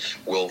 and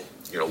we'll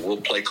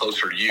play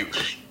closer to you.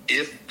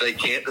 If they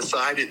can't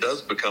decide, it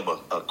does become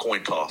a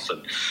coin toss.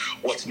 And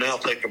what's now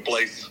taking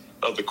place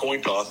of the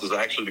coin toss is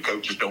actually the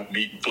coaches don't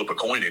meet and flip a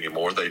coin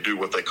anymore. They do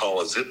what they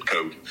call a zip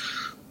code.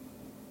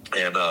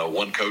 And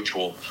one coach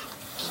will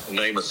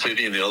name a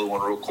city, and the other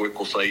one real quick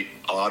will say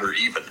odd or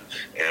even.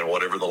 And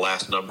whatever the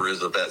last number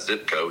is of that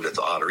zip code, it's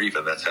odd or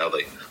even. That's how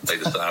they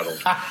decide on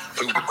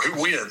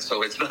who wins.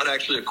 So it's not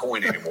actually a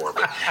coin anymore.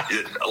 But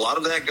a lot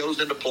of that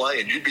goes into play,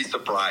 and you'd be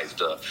surprised,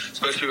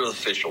 especially with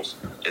officials.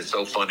 It's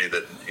so funny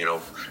that,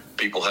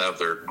 people have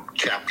their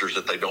chapters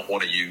that they don't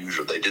want to use,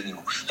 or they didn't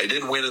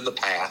win in the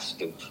past,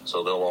 and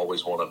so they'll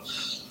always want to.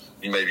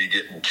 You may be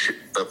getting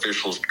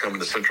officials coming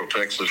to Central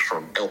Texas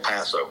from El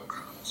Paso,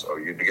 so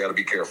you got to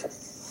be careful.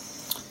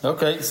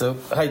 Okay, so,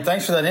 hey,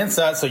 thanks for that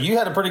insight. So you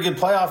had a pretty good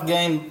playoff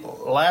game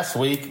last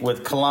week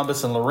with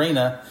Columbus and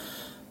Lorena,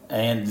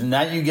 and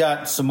now you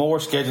got some more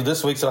scheduled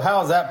this week. So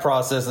how is that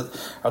process?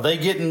 Are they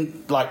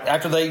getting,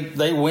 after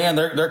they win,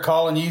 they're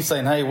calling you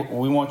saying, hey,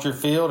 we want your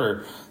field,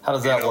 or how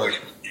does that work?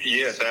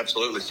 Yes,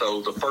 absolutely.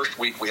 So the first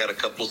week we had a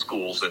couple of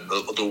schools, and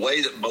the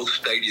way that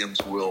most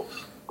stadiums will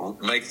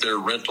make their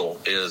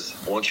rental is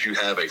once you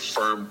have a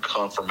firm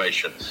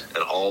confirmation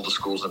and all the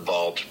schools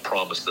involved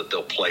promise that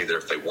they'll play there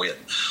if they win.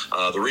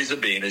 The reason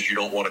being is you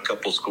don't want a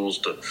couple of schools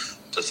to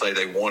say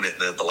they want it,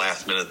 and then at the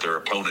last minute their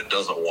opponent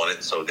doesn't want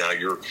it. So now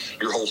your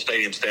whole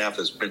stadium staff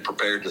has been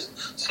prepared to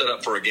set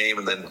up for a game,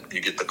 and then you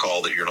get the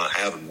call that you're not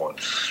having one.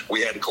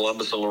 We had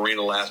Columbus and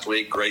Lorena last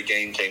week. Great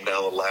game, came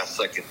down to the last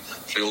second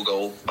field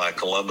goal by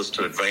Columbus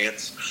to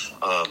advance.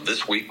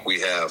 This week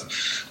we have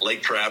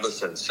Lake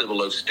Travis and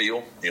Cibolo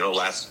Steel.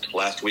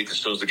 Last week, as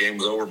soon as the game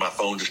was over, my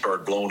phone just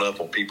started blowing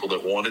up on people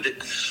that wanted it.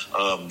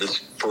 This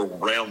for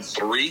round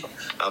 3,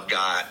 I've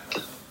got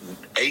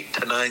 8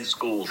 to 9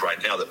 schools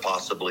right now that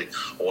possibly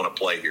want to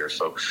play here.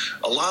 So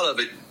a lot of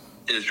it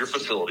is your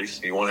facilities.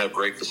 You want to have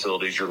great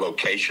facilities, your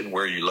location,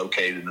 where you're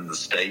located in the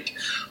state.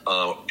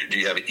 Do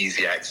you have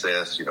easy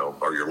access?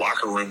 Are your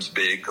locker rooms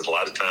big? Because a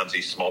lot of times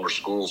these smaller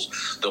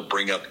schools, they'll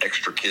bring up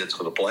extra kids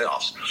for the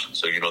playoffs.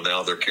 So,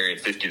 now they're carrying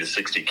 50 to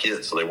 60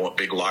 kids, so they want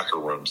big locker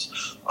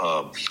rooms.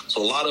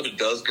 So a lot of it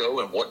does go,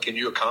 and what can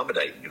you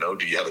accommodate?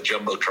 Do you have a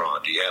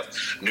jumbotron? Do you have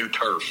new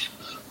turf?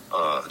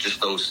 Just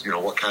those,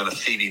 what kind of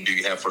seating do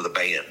you have for the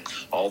band?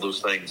 All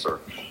those things are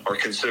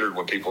considered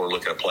when people are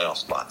looking at playoff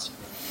spots.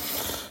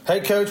 Hey,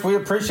 Coach, we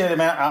appreciate it,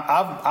 man.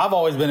 I've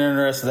always been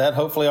interested in that.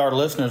 Hopefully our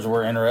listeners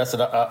were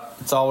interested.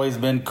 It's always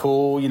been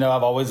cool.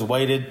 I've always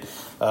waited,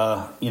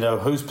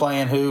 who's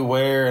playing who,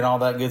 where, and all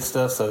that good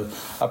stuff. So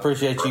I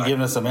appreciate you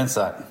giving us some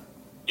insight.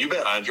 You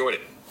bet. I enjoyed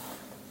it.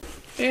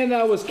 And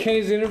that was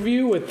Kenny's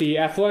interview with the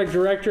athletic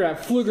director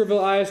at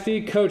Pflugerville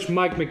ISD, Coach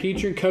Mike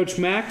McEachern. Coach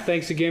Mac,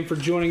 thanks again for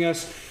joining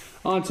us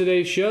on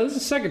today's show. This is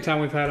the second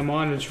time we've had him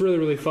on, and it's really,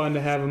 really fun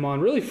to have him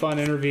on. Really fun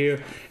interview.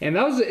 And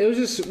it was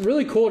just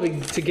really cool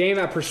to gain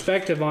that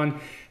perspective on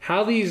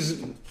how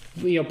these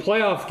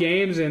playoff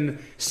games and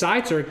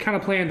sites are kind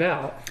of planned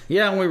out.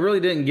 Yeah, and we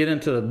really didn't get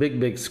into the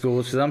big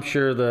schools, because I'm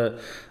sure the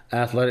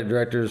athletic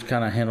directors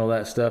kind of handle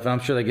that stuff. And I'm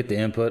sure they get the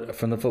input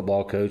from the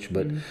football coach,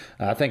 but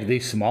I think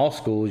these small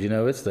schools,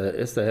 it's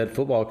the head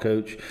football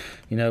coach,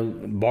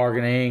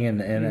 bargaining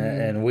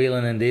and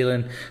wheeling and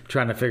dealing,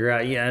 trying to figure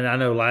out. Yeah, and I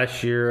know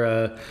last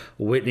year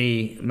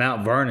Whitney,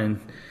 Mount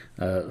Vernon,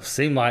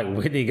 seemed like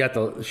Whitney got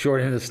the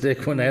short end of the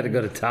stick when they had to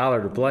go to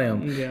Tolar to play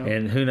them,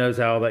 and who knows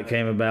how that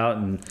came about.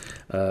 And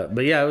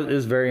but yeah, it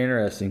was very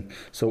interesting.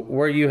 So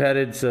where are you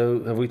headed?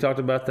 So have we talked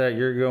about that?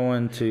 You're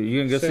going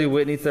to go see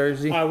Whitney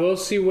Thursday? I will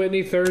see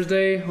Whitney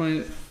Thursday.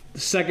 The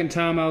second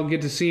time I'll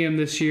get to see him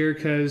this year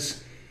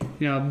because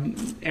I've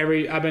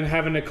been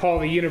having to call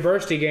the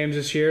university games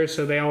this year,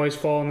 so they always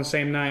fall on the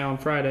same night on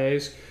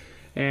Fridays,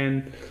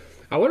 and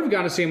I would have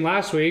gotten to see him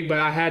last week, but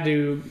I had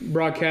to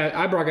broadcast.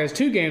 I broadcast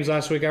 2 games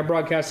last week. I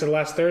broadcasted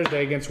last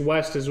Thursday against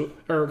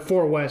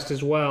for West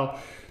as well.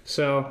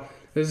 So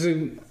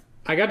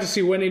I got to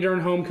see Whitney during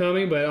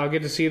homecoming, but I'll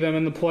get to see them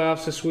in the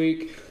playoffs this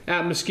week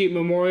at Mesquite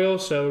Memorial.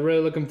 So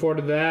really looking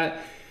forward to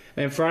that.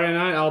 And Friday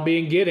night I'll be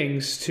in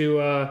Giddings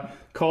to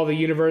call the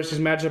university's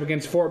matchup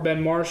against Fort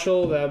Bend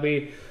Marshall. That'll be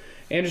an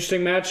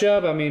interesting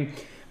matchup. I mean,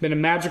 been a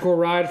magical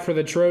ride for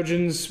the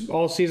Trojans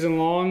all season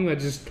long. I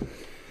just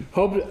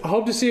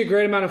hope to see a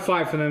great amount of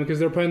fight for them because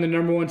they're playing the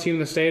number 1 team in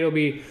the state. It'll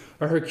be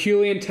a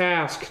Herculean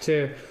task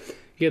to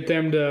get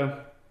them to,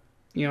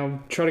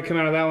 try to come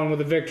out of that one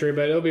with a victory.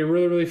 But it'll be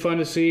really, really fun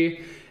to see,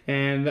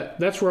 and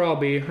that's where I'll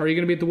be. Are you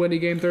going to be at the Whitney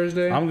game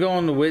Thursday? I'm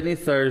going to Whitney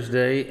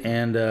Thursday,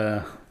 and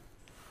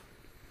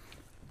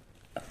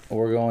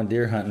we're going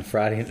deer hunting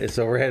Friday.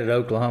 So we're headed to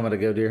Oklahoma to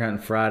go deer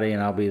hunting Friday,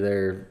 and I'll be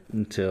there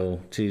until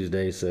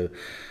Tuesday. So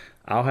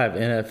I'll have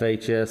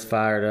NFHS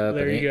fired up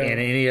and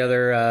any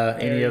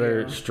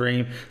other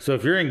stream. So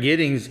if you're in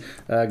Giddings,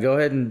 go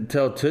ahead and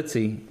tell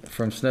Tootsie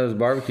from Snow's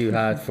Barbecue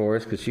Hide for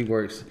us because she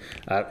works.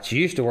 She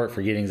used to work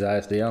for Giddings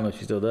ISD. I don't know if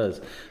she still does,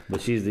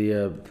 but she's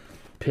the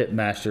pit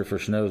master for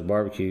Snow's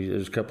Barbecue.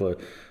 There's a couple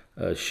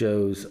of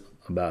shows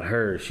about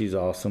her. She's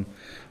awesome.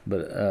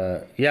 But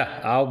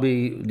I'll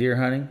be deer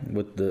hunting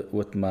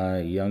with my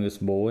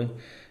youngest boy,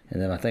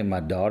 and then I think my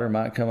daughter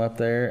might come up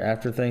there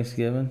after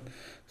Thanksgiving.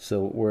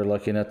 So we're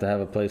lucky enough to have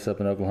a place up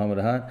in Oklahoma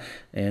to hunt.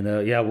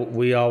 And,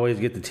 we always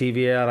get the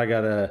TV out. I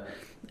got a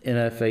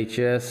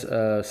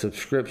NFHS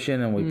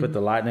subscription, and we put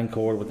the lightning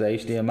cord with the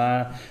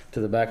HDMI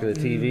to the back of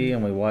the TV,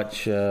 and we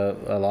watch a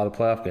lot of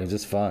playoff games.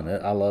 It's fun.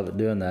 I love it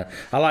doing that.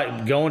 I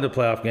like going to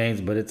playoff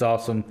games, but it's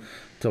awesome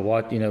to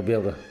watch, be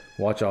able to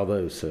watch all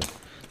those. So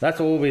that's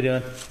what we'll be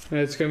doing.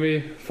 It's going to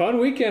be a fun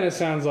weekend, it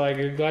sounds like.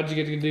 I'm glad you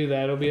get to do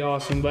that. It'll be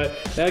awesome. But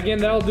again,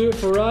 that'll do it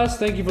for us.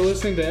 Thank you for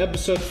listening to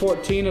episode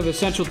 14 of the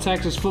Central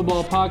Texas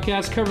Football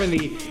Podcast, covering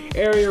the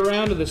area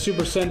round of the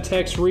Super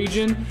Centex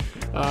region.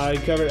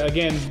 Covered,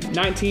 again,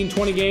 19,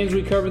 20 games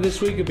we covered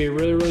this week. It'll be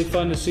really, really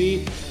fun to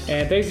see.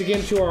 And thanks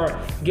again to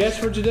our guest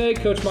for today,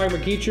 Coach Mike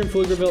McEachern,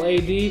 Pflugerville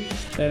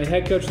AD, and the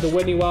head coach of the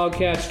Whitney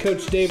Wildcats,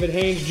 Coach David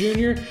Haynes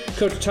Jr.,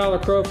 Coach Tyler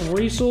Crow from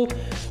Riesel,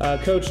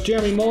 Coach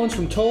Jeremy Mullins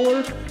from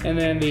Tolar, and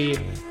then the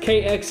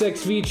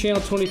KXXV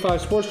Channel 25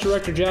 Sports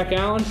Director, Jack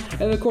Allen.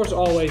 And, of course,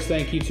 always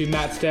thank you to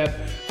Matt Stepp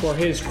for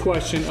his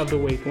question of the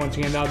week. Once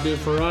again, that'll do it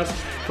for us.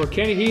 For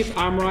Kenny Heath,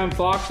 I'm Ryan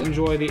Fox.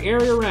 Enjoy the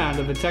area round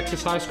of the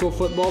Texas High School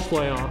football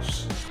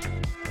playoffs.